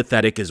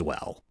sympathetic as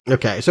well.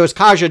 Okay, so it's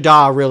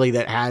Kajada really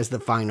that has the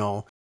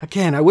final...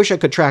 Again, I wish I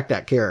could track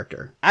that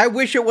character. I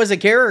wish it was a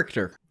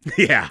character.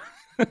 Yeah.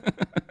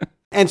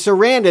 And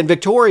Sarandon,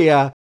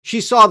 Victoria,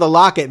 she saw the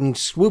locket and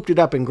swooped it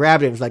up and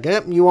grabbed it. It was like,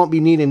 you won't be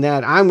needing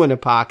that. I'm going to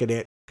pocket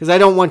it because I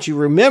don't want you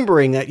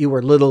remembering that you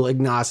were little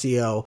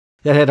Ignacio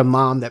that had a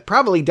mom that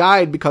probably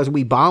died because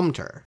we bombed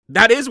her.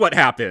 That is what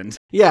happened.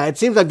 Yeah, it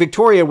seems like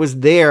Victoria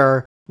was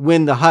there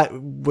when the hut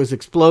was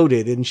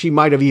exploded and she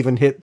might have even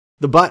hit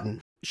the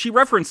button. She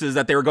references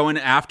that they were going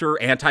after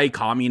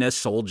anti-communist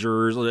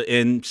soldiers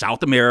in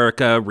South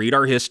America. Read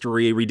our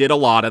history. We did a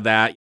lot of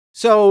that.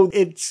 So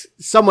it's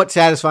somewhat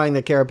satisfying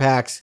that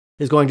Carapax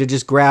is going to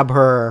just grab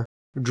her,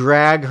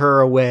 drag her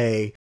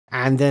away,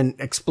 and then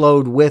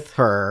explode with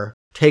her,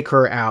 take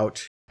her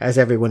out as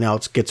everyone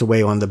else gets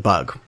away on the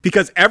bug.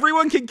 Because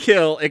everyone can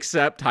kill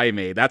except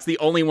Jaime. That's the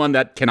only one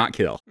that cannot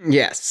kill.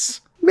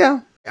 Yes.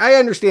 Yeah, I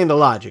understand the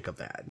logic of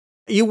that.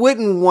 You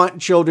wouldn't want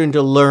children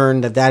to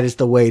learn that that is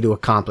the way to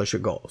accomplish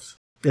your goals,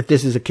 if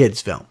this is a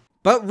kid's film.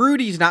 But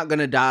Rudy's not going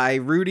to die.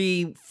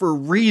 Rudy, for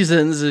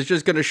reasons, is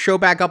just going to show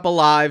back up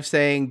alive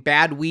saying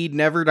bad weed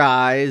never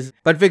dies.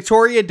 But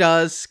Victoria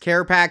does.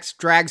 Carapax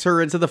drags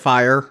her into the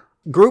fire.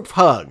 Group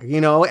hug,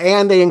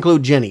 and they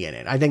include Jenny in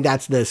it. I think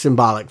that's the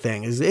symbolic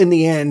thing, is in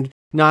the end,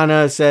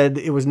 Nana said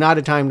it was not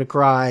a time to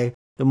cry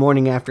the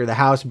morning after the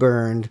house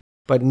burned,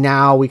 but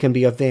now we can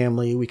be a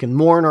family. We can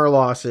mourn our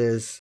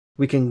losses.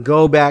 We can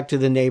go back to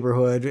the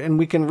neighborhood and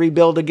we can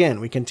rebuild again.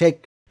 We can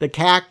take the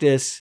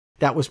cactus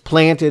that was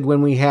planted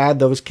when we had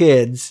those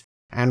kids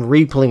and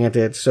replant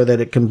it so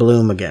that it can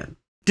bloom again.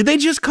 Did they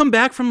just come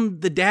back from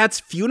the dad's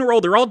funeral?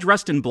 They're all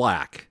dressed in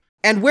black.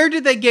 And where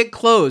did they get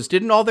clothes?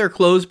 Didn't all their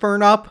clothes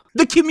burn up?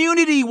 The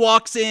community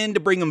walks in to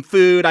bring them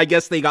food. I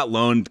guess they got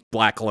loaned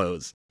black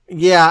clothes.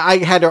 Yeah, I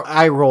had an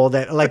eye roll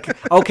that,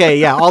 like, okay,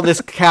 yeah, all this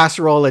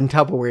casserole and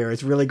Tupperware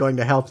is really going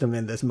to help them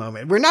in this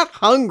moment. We're not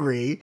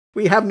hungry.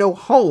 We have no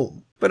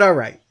home, but all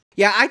right.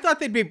 Yeah, I thought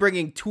they'd be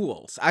bringing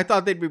tools. I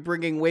thought they'd be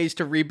bringing ways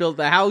to rebuild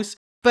the house.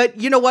 But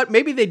you know what?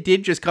 Maybe they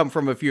did just come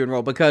from a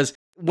funeral, because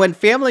when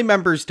family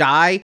members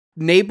die,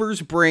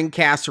 neighbors bring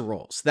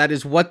casseroles. That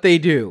is what they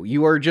do.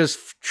 You are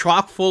just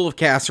chock full of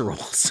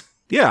casseroles.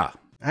 Yeah.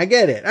 I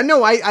get it.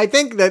 No, I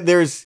think that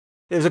there's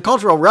a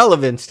cultural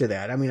relevance to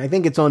that. I mean, I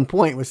think it's on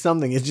point with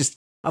something. It's just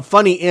a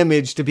funny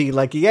image to be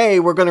like, yay,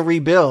 we're going to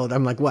rebuild.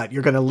 I'm like, what?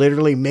 You're going to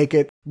literally make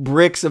it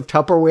bricks of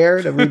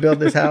Tupperware to rebuild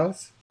this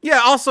house? Yeah,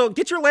 also,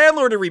 get your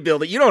landlord to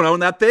rebuild it. You don't own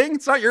that thing.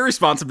 It's not your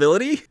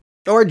responsibility.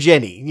 Or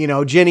Jenny.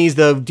 Jenny's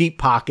the deep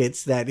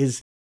pockets that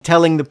is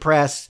telling the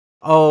press,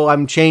 oh,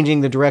 I'm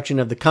changing the direction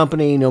of the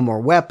company, no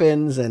more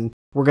weapons, and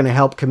we're going to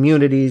help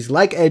communities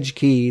like Edge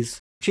Keys.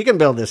 She can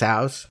build this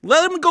house.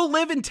 Let him go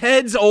live in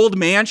Ted's old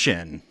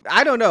mansion.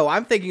 I don't know.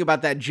 I'm thinking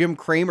about that Jim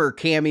Cramer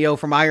cameo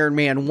from Iron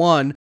Man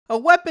 1. A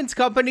weapons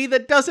company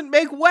that doesn't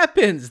make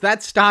weapons.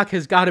 That stock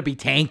has got to be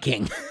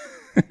tanking.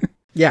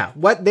 Yeah,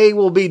 what they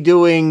will be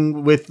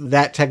doing with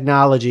that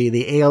technology,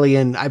 the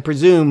alien, I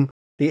presume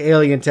the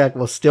alien tech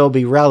will still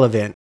be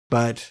relevant,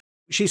 but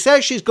she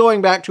says she's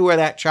going back to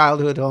that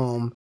childhood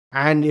home.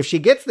 And if she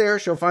gets there,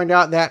 she'll find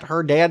out that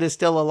her dad is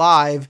still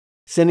alive,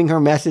 sending her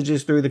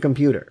messages through the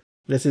computer.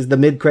 This is the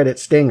mid-credit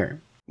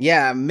stinger.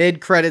 Yeah,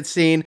 mid-credit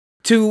scene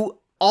to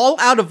All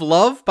Out of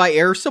Love by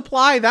Air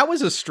Supply. That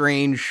was a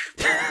strange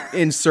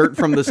insert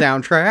from the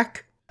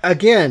soundtrack.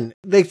 Again,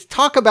 they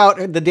talk about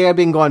the dad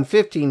being gone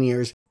 15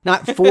 years,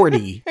 not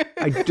 40.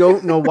 I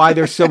don't know why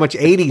there's so much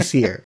 80s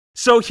here.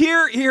 So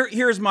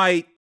here's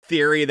my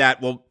theory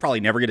that we'll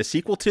probably never get a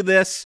sequel to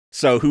this.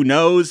 So who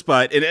knows?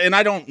 But and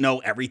I don't know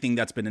everything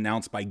that's been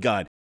announced by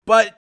Gunn.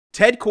 But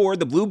Ted Kord,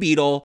 the Blue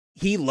Beetle,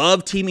 he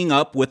loved teaming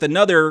up with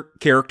another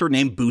character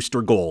named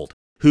Booster Gold,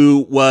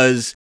 who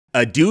was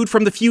a dude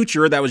from the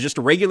future that was just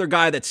a regular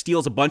guy that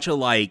steals a bunch of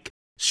like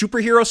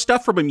superhero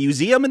stuff from a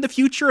museum in the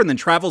future and then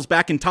travels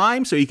back in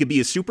time so he could be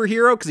a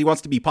superhero because he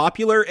wants to be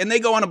popular. And they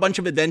go on a bunch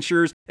of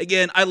adventures.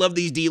 Again, I love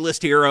these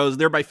D-list heroes.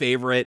 They're my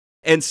favorite.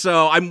 And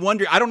so I'm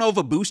wondering, I don't know if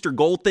a Booster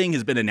Gold thing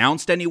has been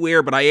announced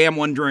anywhere, but I am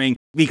wondering,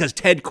 because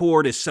Ted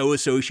Kord is so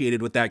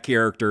associated with that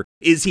character,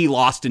 is he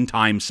lost in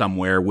time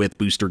somewhere with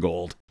Booster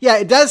Gold? Yeah,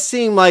 it does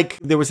seem like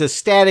there was a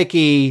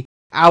staticky,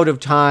 out of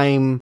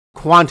time,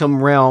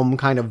 quantum realm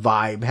kind of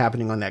vibe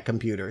happening on that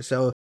computer.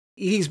 So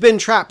he's been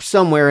trapped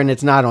somewhere and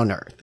it's not on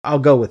Earth. I'll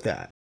go with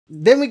that.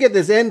 Then we get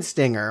this end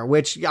stinger,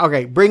 which,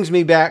 okay, brings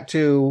me back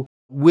to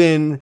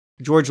when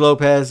George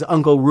Lopez,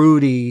 Uncle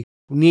Rudy,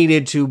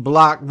 needed to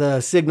block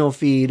the signal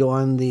feed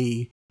on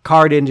the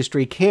card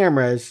industry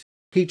cameras.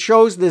 He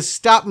chose this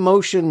stop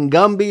motion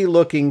Gumby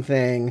looking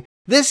thing.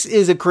 This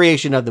is a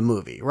creation of the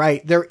movie,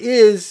 right? There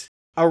is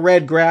a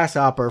red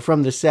grasshopper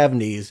from the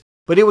 70s,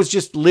 but it was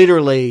just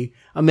literally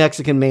a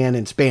Mexican man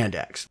in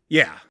spandex.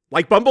 Yeah,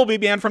 like Bumblebee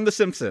Man from The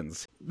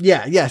Simpsons.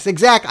 Yeah, yes,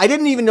 exactly. I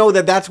didn't even know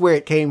that that's where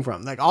it came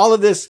from. Like all of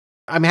this,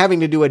 I'm having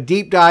to do a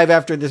deep dive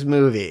after this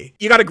movie.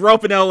 You got to grow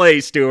up in LA,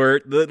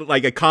 Stuart.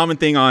 Like a common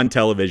thing on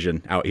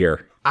television out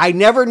here. I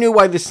never knew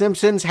why The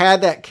Simpsons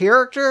had that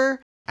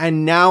character,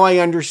 and now I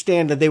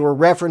understand that they were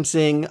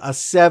referencing a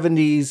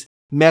 70s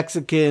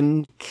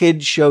Mexican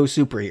kid show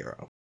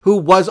superhero who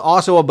was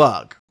also a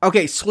bug.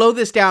 Okay, slow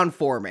this down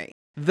for me.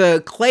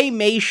 The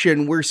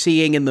claymation we're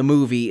seeing in the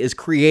movie is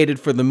created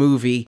for the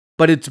movie,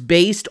 but it's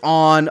based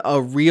on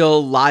a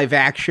real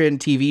live-action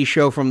TV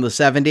show from the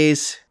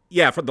 70s?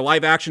 Yeah, for the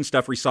live-action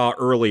stuff we saw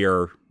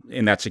earlier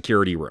in that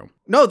security room.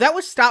 No, that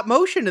was stop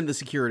motion in the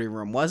security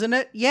room, wasn't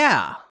it?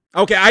 Yeah.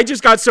 Okay, I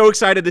just got so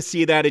excited to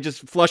see that. It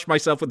just flushed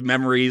myself with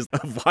memories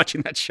of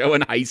watching that show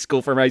in high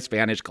school for my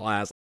Spanish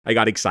class. I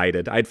got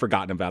excited. I'd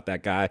forgotten about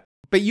that guy.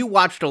 But you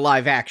watched a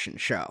live-action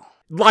show.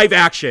 Live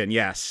action,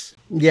 yes.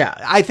 Yeah,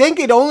 I think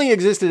it only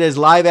existed as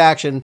live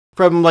action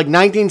from like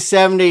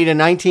 1970 to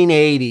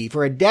 1980.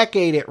 For a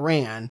decade it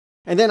ran.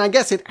 And then I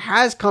guess it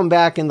has come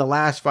back in the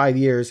last 5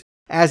 years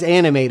as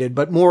animated,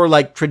 but more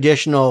like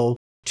traditional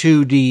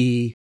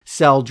 2D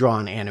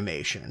cell-drawn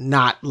animation,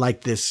 not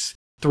like this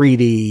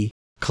 3D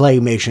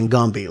claymation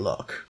Gumby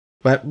look.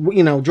 But,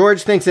 you know,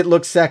 George thinks it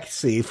looks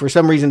sexy. For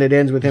some reason it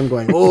ends with him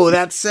going, oh,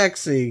 that's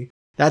sexy.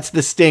 That's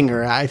the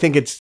stinger. I think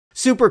it's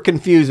super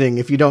confusing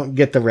if you don't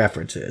get the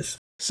references.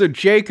 So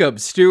Jacob,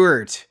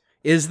 Stuart,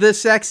 is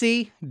this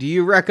sexy? Do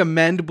you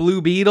recommend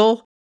Blue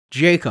Beetle?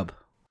 Jacob.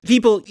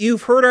 People,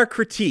 you've heard our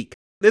critique.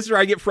 This is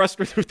where I get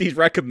frustrated with these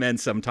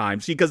recommends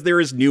sometimes, because there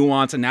is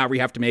nuance and now we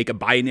have to make a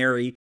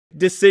binary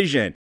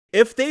decision.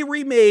 If they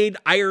remade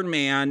Iron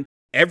Man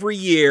every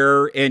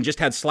year and just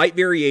had slight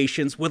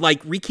variations, would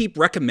like we keep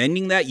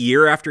recommending that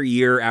year after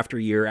year after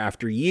year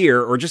after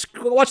year, or just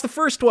watch the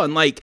first one?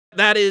 Like,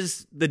 that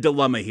is the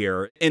dilemma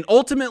here. And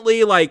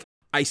ultimately, like,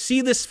 I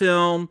see this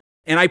film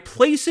and I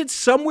place it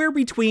somewhere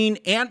between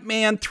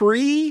Ant-Man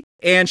 3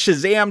 and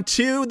Shazam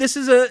 2. This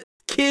is a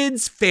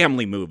kids'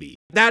 family movie.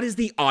 That is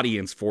the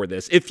audience for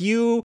this. If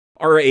you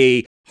are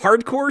a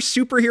hardcore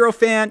superhero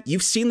fan,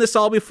 you've seen this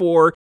all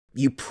before.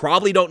 You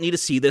probably don't need to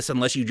see this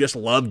unless you just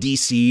love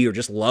DC or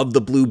just love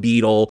the Blue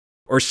Beetle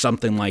or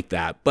something like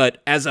that.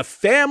 But as a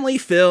family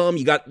film,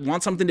 you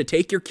want something to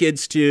take your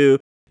kids to.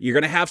 You're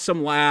going to have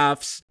some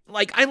laughs.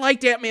 Like, I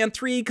liked Ant-Man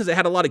 3 because it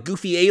had a lot of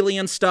goofy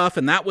alien stuff,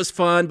 and that was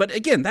fun. But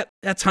again,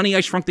 that's Honey,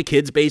 I Shrunk the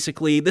Kids,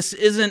 basically. This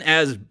isn't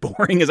as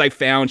boring as I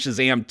found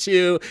Shazam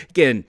 2.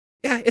 Again,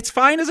 yeah, it's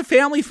fine as a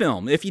family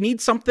film. If you need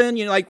something,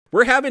 you know, like,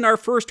 we're having our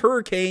first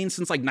hurricane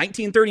since like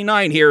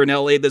 1939 here in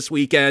LA this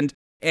weekend.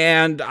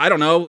 And I don't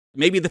know,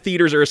 maybe the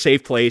theaters are a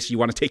safe place. You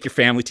want to take your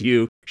family to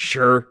you.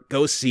 Sure,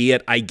 go see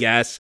it, I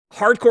guess.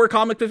 Hardcore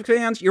comic book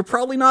fans, you're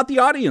probably not the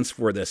audience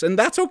for this. And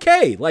that's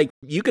okay. Like,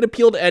 you could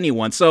appeal to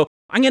anyone. So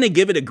I'm going to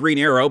give it a Green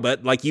Arrow,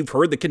 but like, you've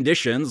heard the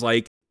conditions,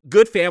 like,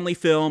 good family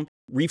film.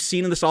 We've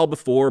seen this all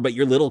before, but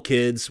your little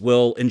kids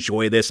will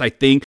enjoy this. I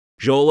think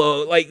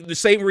Xolo, like, the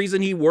same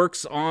reason he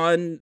works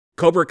on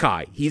Cobra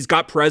Kai. He's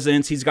got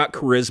presence. He's got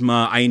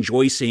charisma. I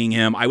enjoy seeing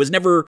him. I was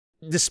never,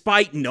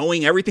 despite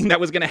knowing everything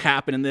that was going to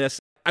happen in this,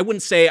 I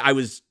wouldn't say I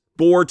was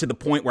bored to the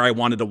point where I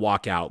wanted to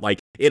walk out. Like,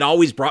 it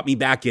always brought me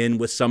back in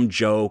with some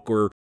joke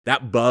or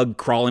that bug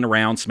crawling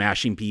around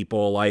smashing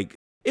people. Like,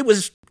 it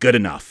was good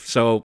enough.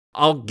 So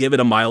I'll give it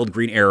a mild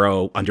Green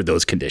Arrow under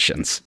those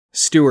conditions.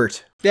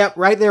 Stuart. Yep,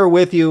 right there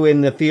with you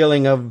in the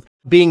feeling of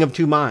being of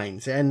two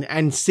minds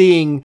and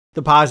seeing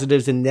the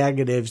positives and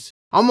negatives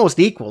almost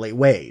equally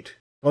weighed.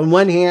 On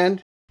one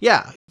hand,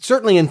 yeah,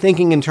 certainly in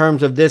thinking in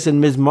terms of this and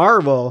Ms.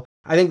 Marvel,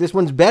 I think this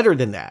one's better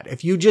than that.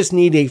 If you just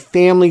need a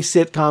family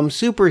sitcom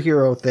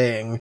superhero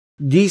thing,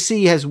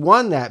 DC has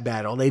won that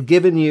battle. They've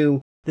given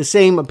you the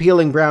same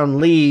appealing brown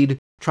lead,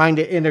 trying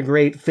to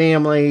integrate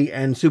family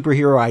and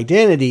superhero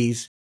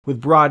identities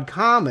with broad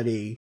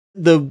comedy.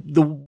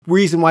 The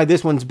reason why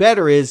this one's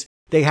better is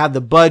they have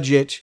the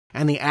budget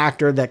and the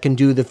actor that can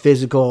do the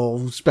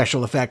physical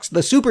special effects.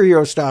 The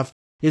superhero stuff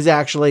is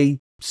actually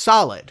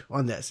solid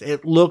on this.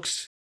 It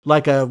looks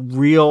like a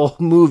real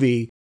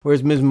movie,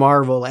 whereas Ms.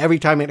 Marvel, every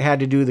time it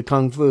had to do the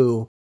kung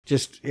fu,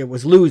 it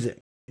was losing.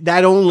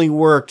 that only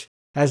worked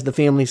as the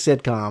family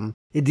sitcom.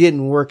 It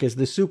didn't work as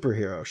the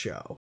superhero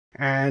show.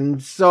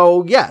 And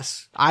so,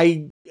 yes,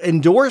 I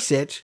endorse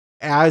it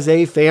as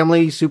a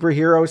family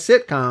superhero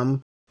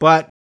sitcom,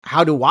 but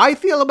how do I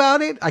feel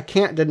about it? I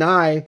can't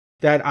deny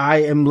that I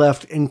am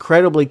left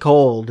incredibly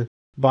cold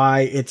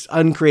by its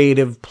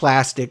uncreative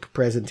plastic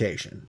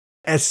presentation.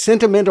 As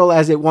sentimental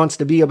as it wants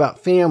to be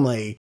about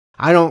family,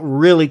 I don't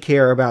really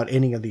care about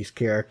any of these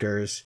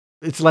characters.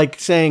 It's like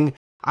saying,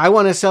 I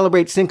want to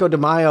celebrate Cinco de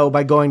Mayo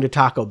by going to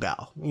Taco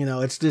Bell.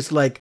 It's just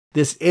like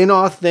this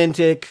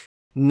inauthentic,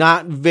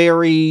 not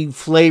very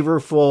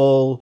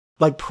flavorful,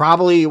 like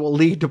probably will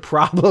lead to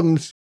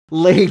problems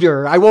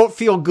later. I won't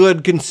feel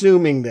good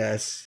consuming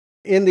this.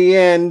 In the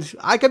end,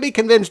 I could be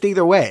convinced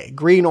either way,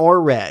 green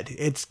or red.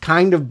 It's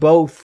kind of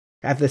both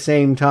at the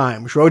same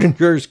time.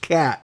 Schrodinger's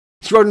cat,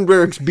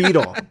 Schrodinger's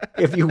beetle,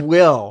 if you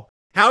will.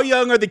 How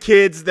young are the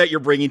kids that you're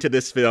bringing to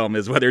this film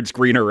is whether it's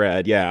green or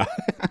red, yeah.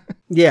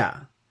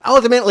 Yeah.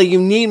 Ultimately,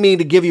 you need me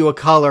to give you a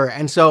color,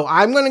 and so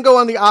I'm going to go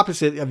on the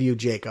opposite of you,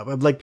 Jacob.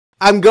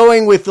 I'm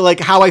going with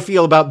how I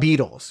feel about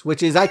beetles,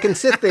 which is I can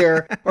sit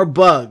there, or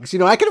bugs.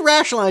 I can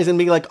rationalize and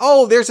be like,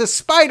 oh, there's a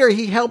spider.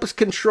 He helps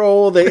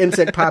control the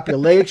insect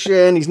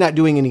population. He's not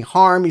doing any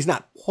harm. He's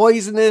not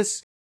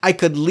poisonous. I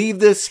could leave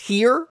this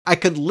here. I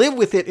could live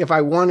with it if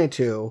I wanted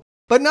to.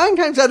 But 9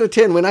 times out of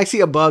 10, when I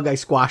see a bug, I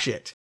squash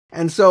it.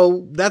 And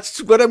so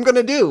that's what I'm going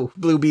to do,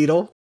 Blue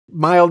Beetle.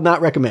 Mild, not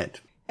recommend.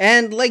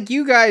 And like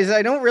you guys,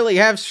 I don't really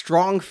have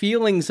strong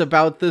feelings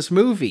about this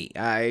movie.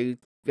 I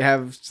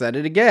have said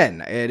it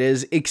again. It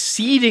is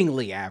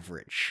exceedingly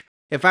average.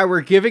 If I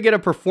were giving it a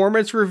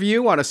performance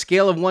review on a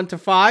scale of 1 to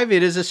 5,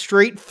 it is a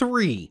straight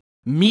 3.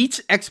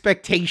 Meets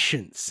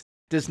expectations.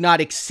 Does not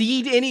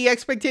exceed any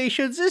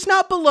expectations. Is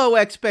not below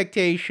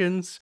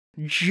expectations.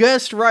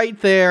 Just right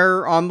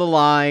there on the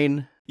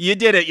line. You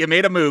did it. You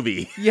made a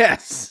movie.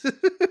 Yes.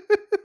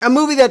 A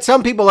movie that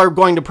some people are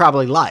going to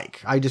probably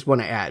like, I just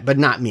want to add, but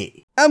not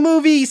me. A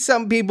movie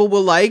some people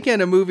will like,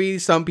 and a movie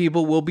some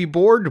people will be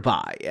bored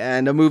by,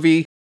 and a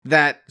movie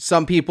that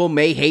some people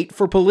may hate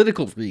for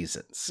political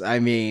reasons. I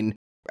mean,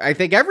 I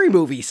think every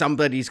movie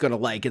somebody's going to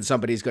like and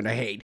somebody's going to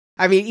hate.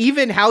 I mean,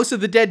 even House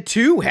of the Dead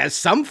 2 has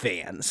some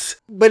fans.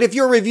 But if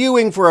you're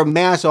reviewing for a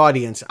mass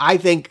audience, I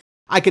think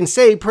I can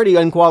say pretty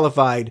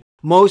unqualified,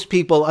 most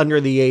people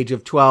under the age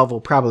of 12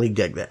 will probably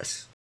dig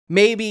this.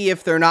 Maybe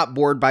if they're not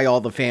bored by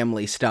all the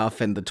family stuff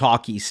and the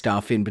talky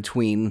stuff in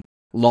between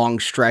long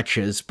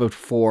stretches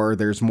before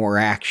there's more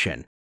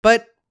action.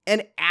 But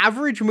an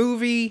average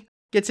movie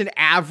gets an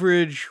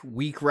average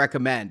weak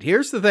recommend.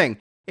 Here's the thing.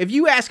 If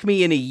you ask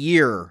me in a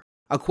year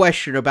a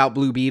question about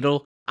Blue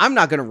Beetle, I'm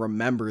not going to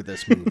remember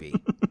this movie.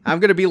 I'm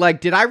going to be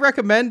like, did I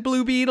recommend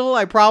Blue Beetle?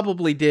 I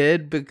probably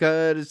did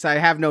because I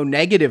have no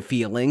negative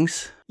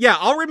feelings. Yeah,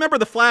 I'll remember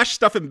the Flash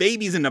stuffing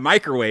babies into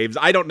microwaves.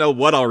 I don't know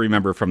what I'll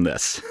remember from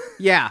this.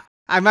 Yeah,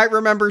 I might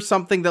remember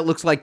something that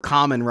looks like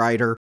Kamen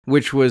Rider,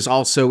 which was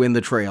also in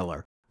the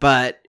trailer.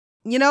 But,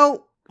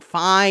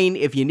 fine.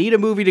 If you need a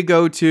movie to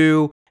go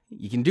to,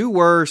 you can do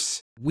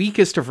worse.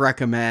 Weakest of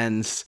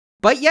recommends.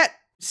 But yet,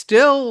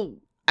 still,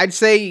 I'd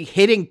say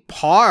hitting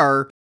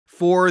par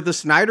for the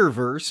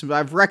Snyderverse.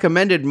 I've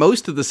recommended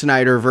most of the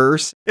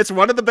Snyderverse. It's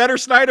one of the better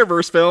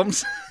Snyderverse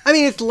films. I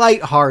mean, it's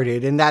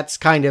lighthearted, and that's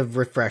kind of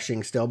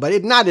refreshing still, but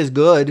it's not as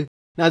good.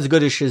 Not as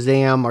good as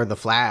Shazam or The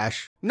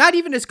Flash. Not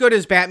even as good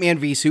as Batman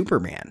v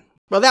Superman.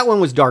 Well, that one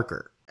was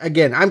darker.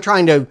 Again, I'm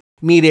trying to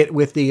meet it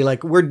with the,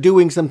 we're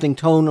doing something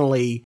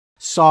tonally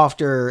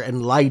softer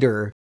and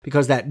lighter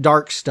because that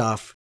dark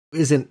stuff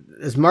isn't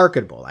as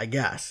marketable, I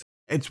guess.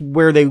 It's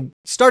where they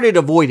started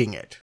avoiding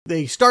it.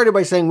 They started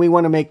by saying, we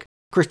want to make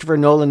Christopher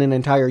Nolan an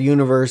entire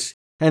universe.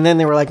 And then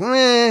they were like,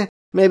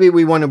 maybe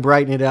we want to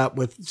brighten it up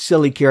with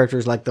silly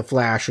characters like The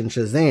Flash and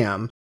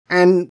Shazam.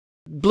 And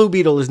Blue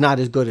Beetle is not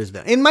as good as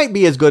them. It might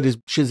be as good as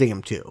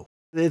Shazam 2.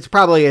 It's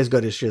probably as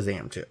good as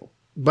Shazam 2.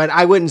 But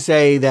I wouldn't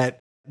say that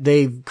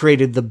they've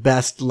created the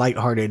best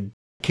lighthearted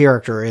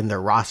character in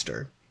their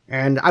roster.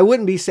 And I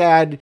wouldn't be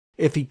sad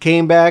if he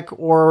came back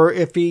or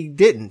if he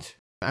didn't.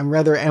 I'm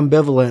rather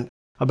ambivalent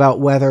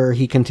about whether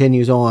he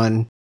continues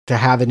on to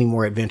have any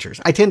more adventures.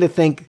 I tend to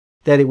think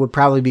that it would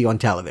probably be on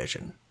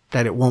television,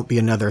 that it won't be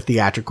another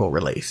theatrical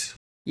release.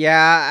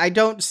 Yeah, I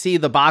don't see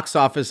the box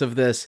office of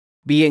this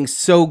being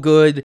so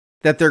good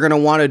that they're going to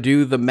want to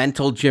do the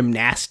mental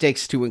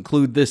gymnastics to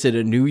include this in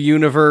a new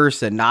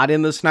universe and not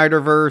in the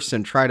Snyderverse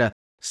and try to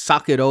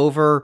suck it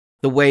over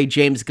the way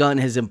James Gunn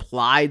has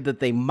implied that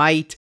they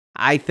might.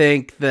 I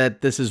think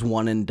that this is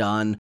one and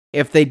done.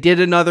 If they did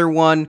another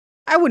one,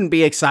 I wouldn't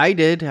be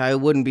excited. I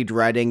wouldn't be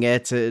dreading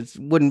it. It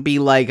wouldn't be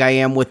like I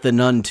am with The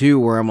Nun 2,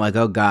 where I'm like,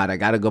 oh God, I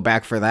got to go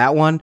back for that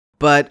one.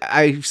 But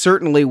I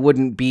certainly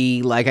wouldn't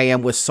be like I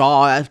am with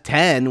Saw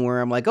 10,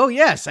 where I'm like, oh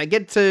yes, I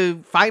get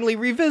to finally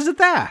revisit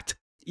that.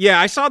 Yeah,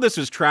 I saw this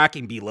was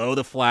tracking below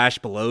The Flash,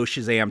 below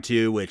Shazam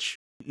 2, which,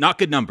 not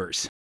good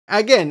numbers.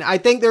 Again, I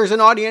think there's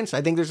an audience.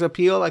 I think there's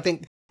appeal. I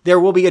think there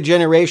will be a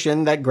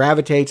generation that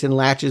gravitates and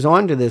latches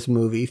onto this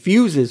movie,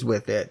 fuses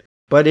with it.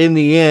 But in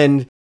the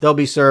end, they'll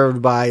be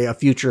served by a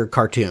future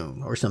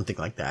cartoon or something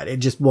like that. It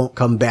just won't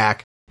come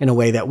back in a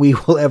way that we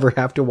will ever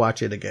have to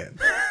watch it again.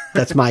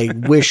 That's my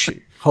wish,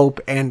 hope,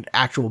 and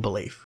actual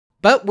belief.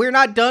 But we're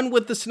not done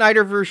with the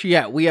Snyderverse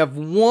yet. We have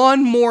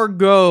one more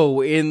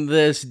go in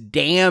this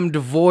damned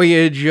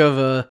voyage of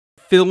a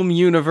film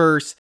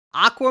universe.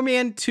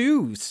 Aquaman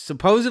 2,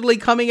 supposedly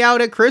coming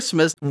out at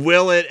Christmas.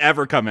 Will it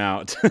ever come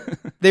out?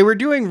 They were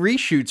doing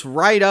reshoots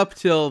right up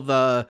till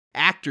the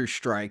actor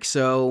strike,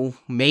 so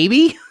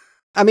maybe?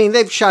 I mean,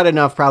 they've shot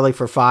enough probably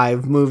for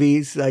 5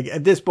 movies. Like,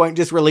 at this point,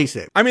 just release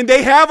it. I mean,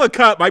 they have a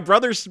cut. My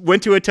brothers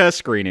went to a test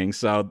screening,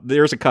 so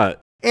there's a cut.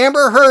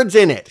 Amber Heard's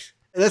in it.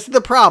 That's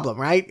the problem,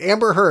 right?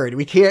 Amber Heard.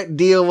 We can't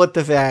deal with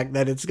the fact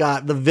that it's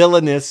got the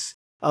villainous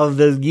of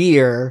the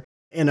year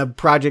in a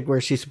project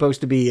where she's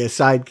supposed to be a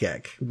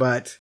sidekick.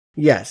 But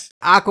yes,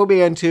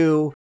 Aquaman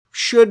 2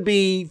 should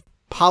be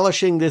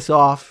polishing this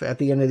off at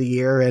the end of the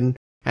year, and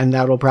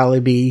that'll probably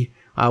be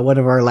one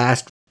of our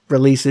last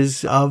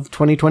releases of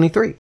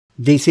 2023.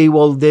 DC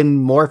will then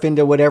morph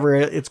into whatever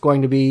it's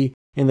going to be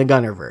in the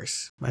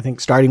Gunnerverse. I think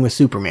starting with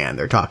Superman,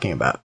 they're talking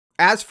about.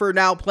 As for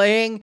Now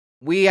Playing,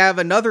 we have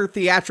another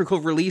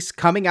theatrical release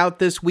coming out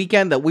this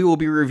weekend that we will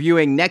be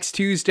reviewing next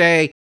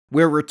Tuesday.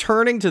 We're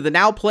returning to the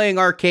Now Playing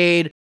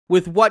arcade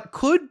with what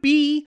could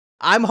be,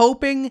 I'm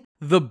hoping,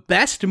 the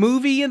best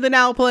movie in the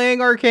Now Playing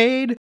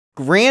arcade,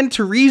 Gran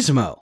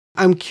Turismo.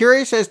 I'm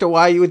curious as to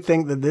why you would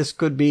think that this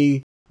could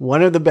be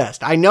one of the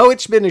best. I know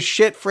it's been a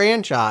shit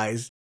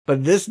franchise,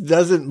 but this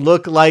doesn't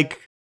look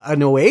like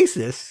an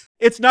Oasis.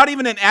 It's not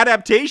even an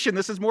adaptation.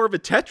 This is more of a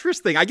Tetris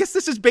thing. I guess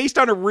this is based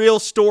on a real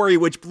story,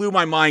 which blew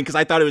my mind because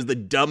I thought it was the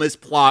dumbest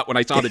plot when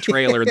I saw the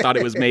trailer and thought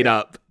it was made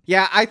up.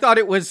 Yeah, I thought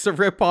it was a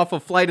ripoff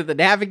of Flight of the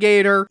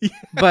Navigator,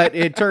 but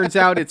it turns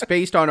out it's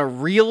based on a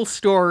real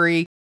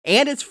story,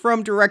 and it's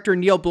from director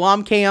Neil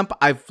Blomkamp.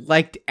 I've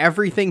liked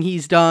everything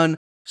he's done,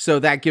 so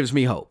that gives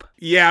me hope.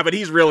 Yeah, but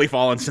he's really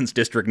fallen since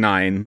District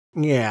 9.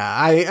 Yeah,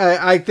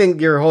 I think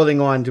you're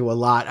holding on to a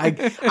lot.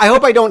 I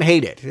hope I don't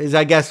hate it, is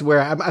I guess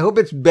where I hope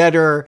it's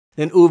better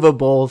than Uwe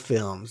Boll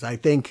films. I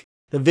think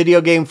the video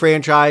game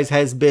franchise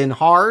has been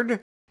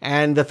hard,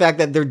 and the fact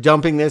that they're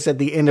dumping this at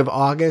the end of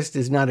August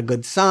is not a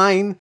good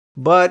sign.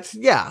 But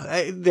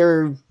yeah,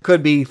 there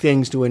could be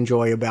things to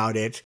enjoy about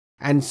it.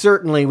 And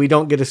certainly we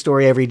don't get a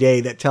story every day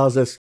that tells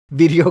us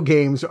video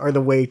games are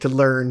the way to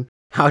learn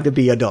how to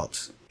be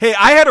adults. Hey,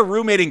 I had a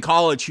roommate in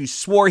college who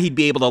swore he'd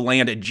be able to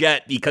land a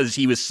jet because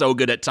he was so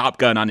good at Top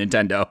Gun on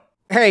Nintendo.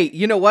 Hey,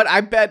 you know what?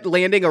 I bet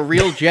landing a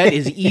real jet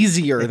is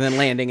easier than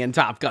landing in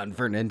Top Gun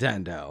for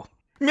Nintendo.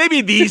 Maybe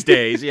these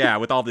days, yeah,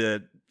 with all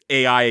the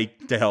AI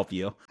to help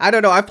you. I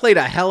don't know. I've played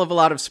a hell of a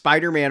lot of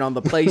Spider-Man on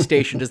the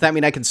PlayStation. Does that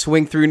mean I can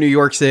swing through New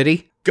York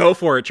City? Go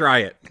for it. Try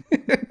it.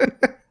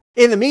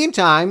 In the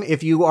meantime,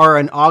 if you are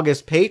an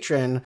August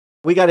patron,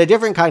 we got a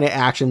different kind of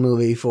action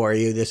movie for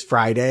you this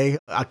Friday.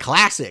 A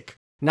classic.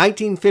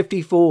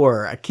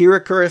 1954,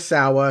 Akira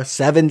Kurosawa,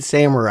 Seven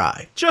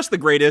Samurai. Just the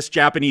greatest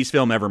Japanese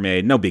film ever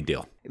made. No big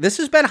deal. This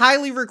has been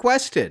highly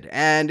requested,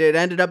 and it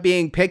ended up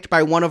being picked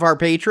by one of our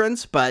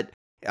patrons, but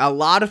a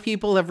lot of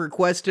people have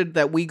requested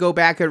that we go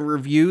back and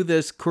review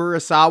this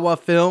Kurosawa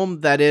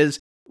film that is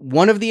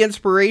one of the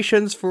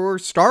inspirations for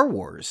Star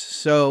Wars.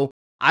 So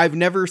I've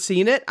never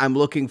seen it. I'm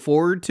looking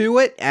forward to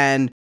it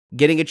and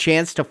getting a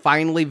chance to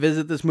finally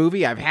visit this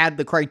movie. I've had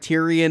the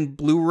Criterion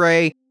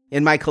Blu-ray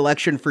in my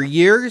collection for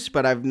years,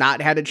 but I've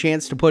not had a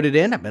chance to put it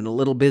in. I've been a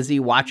little busy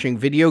watching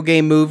video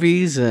game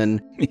movies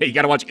and... Yeah, you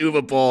gotta watch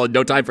Uwe Boll and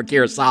No Time for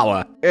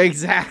Kurosawa.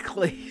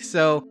 Exactly.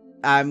 So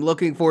I'm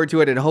looking forward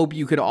to it and hope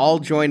you can all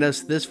join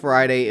us this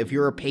Friday if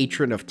you're a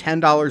patron of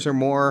 $10 or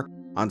more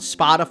on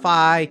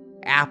Spotify,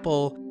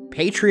 Apple,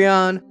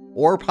 Patreon,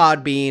 or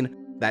Podbean.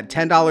 That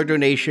 $10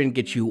 donation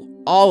gets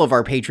you all of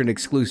our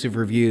patron-exclusive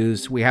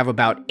reviews. We have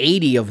about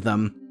 80 of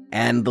them,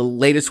 and the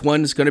latest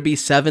one is going to be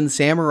Seven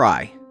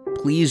Samurai.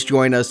 Please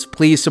join us.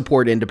 Please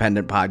support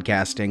independent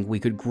podcasting. We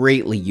could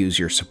greatly use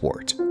your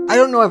support. I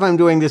don't know if I'm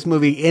doing this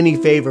movie any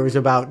favors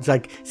about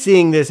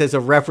seeing this as a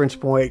reference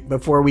point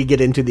before we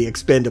get into the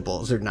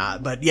Expendables or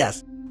not. But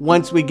yes,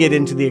 once we get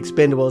into the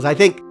Expendables, I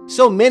think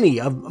so many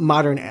of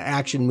modern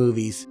action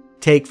movies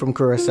take from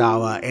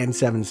Kurosawa and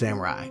Seven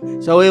Samurai.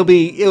 So it'll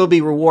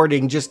be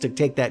rewarding just to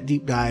take that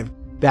deep dive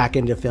back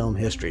into film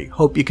history.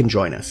 Hope you can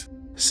join us.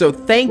 So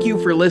thank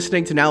you for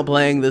listening to Now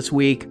Playing this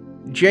week.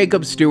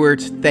 Jakob,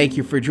 Stuart, thank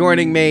you for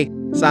joining me.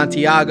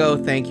 Santiago,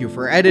 thank you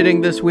for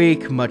editing this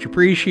week. Much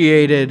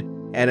appreciated.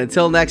 And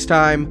until next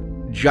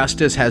time,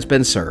 justice has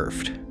been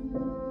served.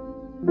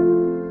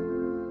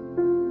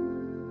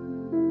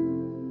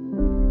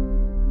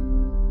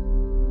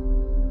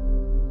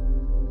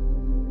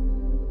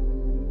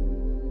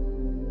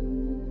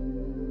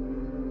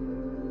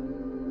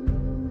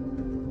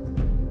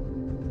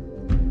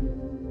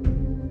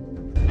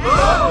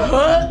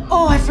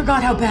 Oh, I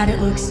forgot how bad it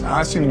looks.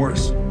 I've seen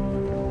worse.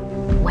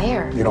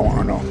 Where? You don't want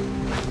to know.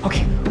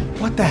 Okay,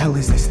 what the hell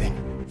is this thing?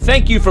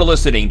 Thank you for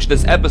listening to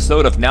this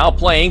episode of Now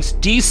Playing's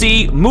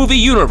DC Movie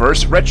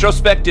Universe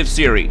Retrospective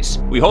Series.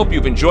 We hope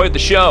you've enjoyed the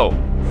show.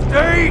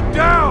 Stay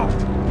down!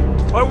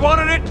 If I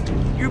wanted it,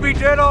 you'd be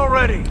dead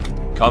already.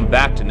 Come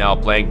back to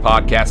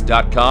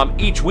NowPlayingPodcast.com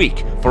each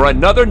week for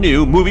another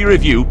new movie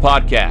review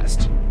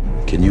podcast.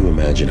 Can you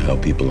imagine how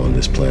people on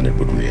this planet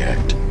would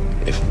react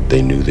if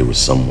they knew there was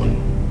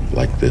someone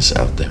like this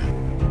out there?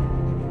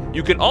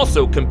 You can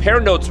also compare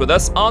notes with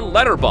us on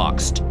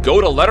Letterboxd.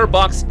 Go to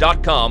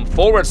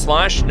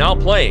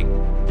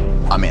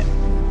letterboxd.com/nowplaying. I'm in.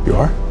 You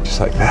are? Just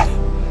like that?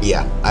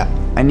 Yeah,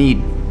 I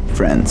need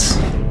friends.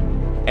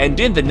 And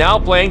in the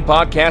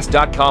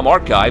NowPlayingPodcast.com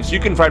archives, you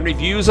can find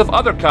reviews of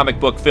other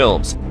comic book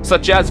films,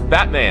 such as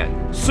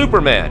Batman,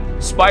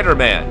 Superman,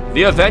 Spider-Man,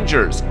 The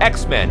Avengers,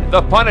 X-Men,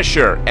 The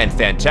Punisher, and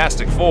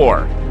Fantastic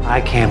Four.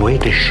 I can't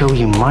wait to show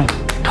you my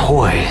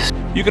toys.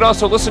 You can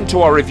also listen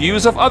to our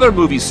reviews of other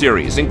movie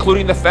series,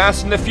 including The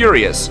Fast and the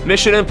Furious,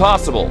 Mission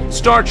Impossible,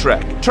 Star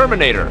Trek,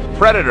 Terminator,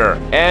 Predator,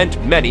 and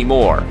many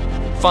more.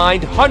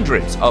 Find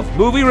hundreds of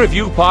movie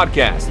review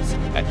podcasts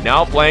at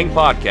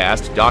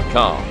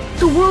NowPlayingPodcast.com.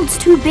 The world's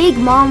too big,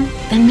 Mom.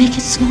 Then make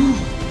it small.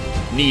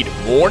 Need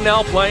more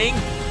Now Playing?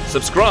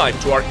 Subscribe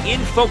to our In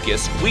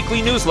Focus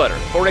weekly newsletter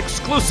for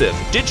exclusive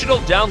digital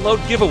download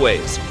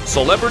giveaways,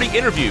 celebrity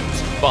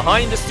interviews,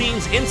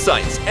 behind-the-scenes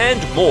insights,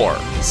 and more.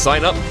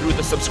 Sign up through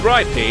the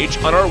subscribe page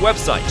on our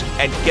website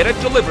and get it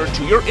delivered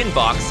to your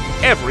inbox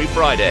every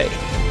Friday.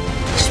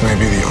 This may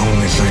be the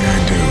only thing I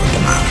do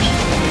that matters.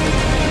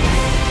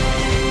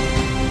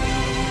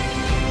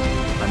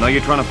 I know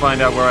you're trying to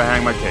find out where I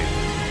hang my cape.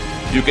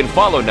 You can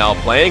follow Now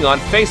Playing on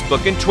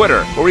Facebook and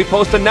Twitter, where we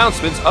post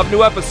announcements of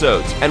new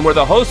episodes and where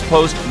the hosts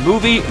post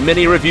movie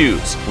mini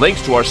reviews.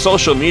 Links to our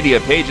social media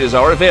pages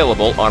are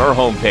available on our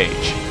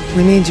homepage.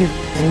 We need you,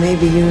 and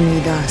maybe you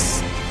need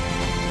us.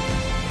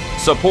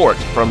 Support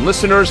from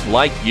listeners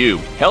like you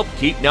help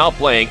keep Now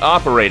Playing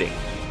operating.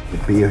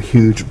 It'd be a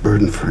huge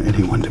burden for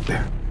anyone to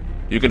bear.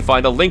 You can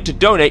find a link to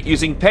donate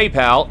using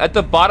PayPal at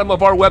the bottom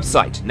of our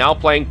website,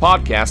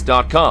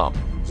 NowPlayingPodcast.com.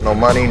 No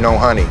money, no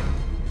honey.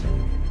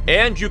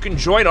 And you can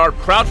join our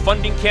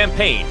crowdfunding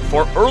campaign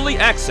for early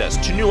access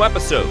to new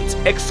episodes,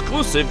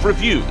 exclusive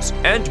reviews,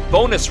 and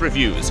bonus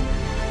reviews.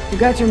 You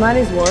got your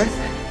money's worth.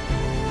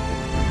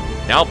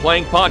 Now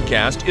Playing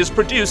Podcast is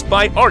produced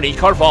by Arnie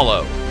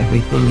Carvalho.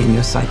 Everything in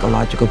your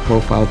psychological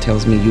profile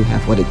tells me you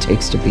have what it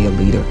takes to be a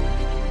leader.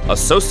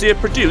 Associate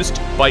produced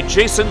by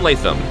Jason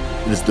Latham.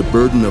 It is the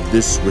burden of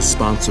this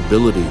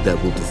responsibility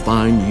that will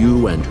define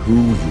you and who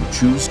you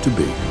choose to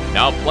be.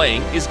 Now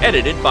Playing is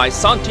edited by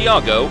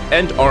Santiago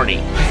and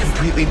Arnie. I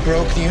completely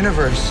broke the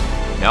universe.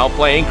 Now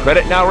Playing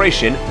credit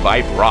narration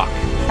by Brock.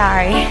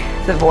 Sorry,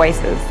 the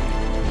voices.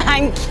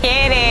 I'm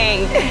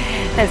kidding.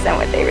 That's not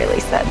what they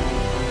really said.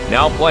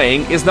 Now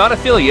Playing is not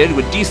affiliated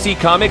with DC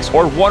Comics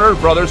or Warner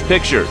Brothers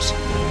Pictures.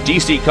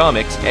 DC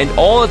Comics and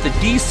all that the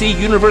DC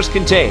Universe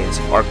contains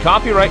are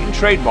copyright and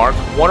trademark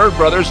Warner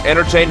Brothers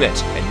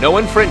Entertainment, and no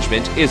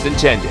infringement is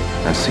intended.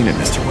 I've seen it,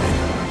 Mr. Wayne.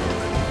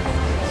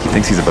 He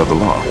thinks he's above the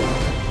law.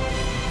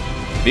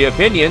 The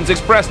opinions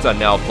expressed on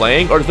Now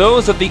Playing are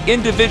those of the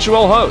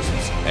individual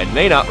hosts and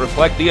may not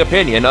reflect the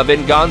opinion of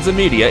Venganza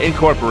Media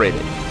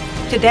Incorporated.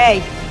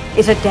 Today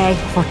is a day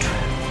for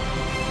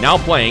truth. Now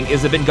Playing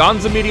is a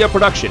Venganza Media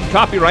production,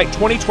 copyright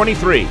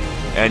 2023.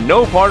 And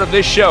no part of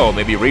this show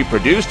may be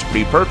reproduced,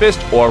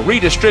 repurposed, or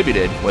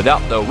redistributed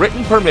without the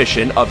written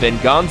permission of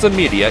Venganza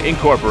Media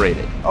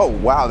Incorporated. Oh,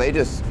 wow, they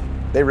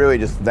really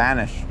just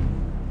vanish.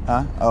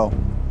 Huh? Oh,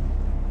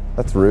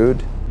 that's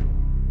rude.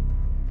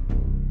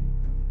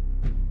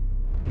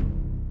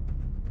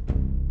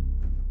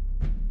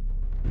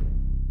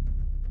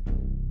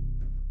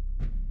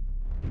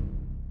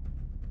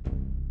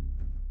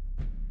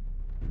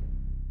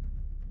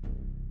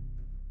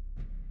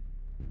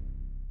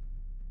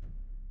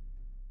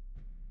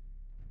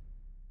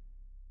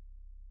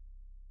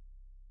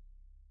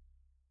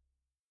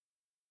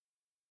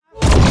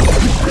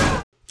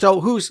 So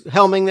who's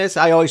helming this?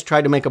 I always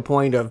try to make a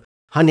point of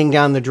hunting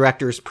down the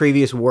director's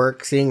previous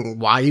work, seeing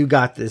why you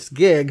got this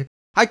gig.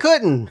 I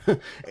couldn't.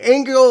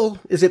 Angel,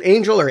 is it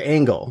Angel or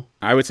Angle?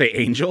 I would say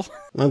Angel.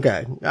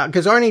 Okay,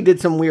 because Arnie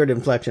did some weird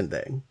inflection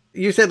thing.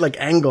 You said like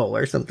Angle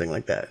or something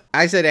like that.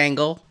 I said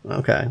Angle.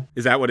 Okay.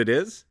 Is that what it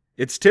is?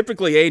 It's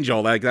typically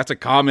Angel. Like, that's a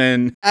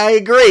common... I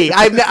agree.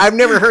 I've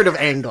never heard of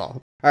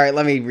Angle. All right,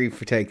 let me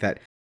retake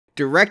that.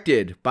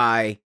 Directed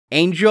by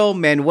Angel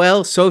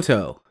Manuel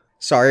Soto.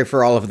 Sorry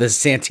for all of this,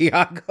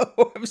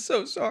 Santiago. I'm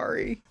so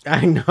sorry.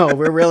 I know.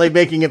 We're really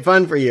making it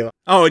fun for you.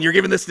 Oh, and you're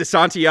giving this to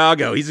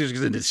Santiago. He's just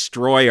going to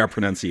destroy our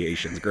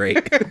pronunciations.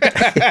 Great.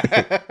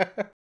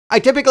 I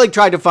typically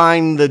try to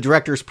find the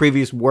director's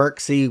previous work,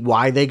 see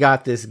why they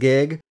got this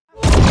gig.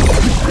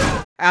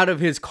 Out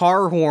of his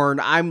car horn,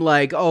 I'm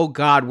like, oh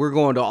God, we're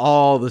going to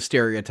all the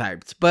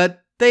stereotypes.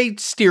 But they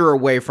steer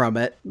away from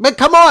it. But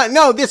come on.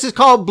 No, this is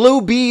called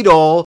Blue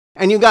Beetle.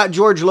 And you got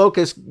George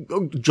Lopez.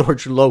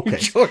 George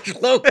Lopez. George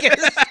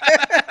Lopez.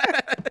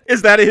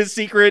 Is that his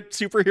secret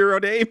superhero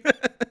name?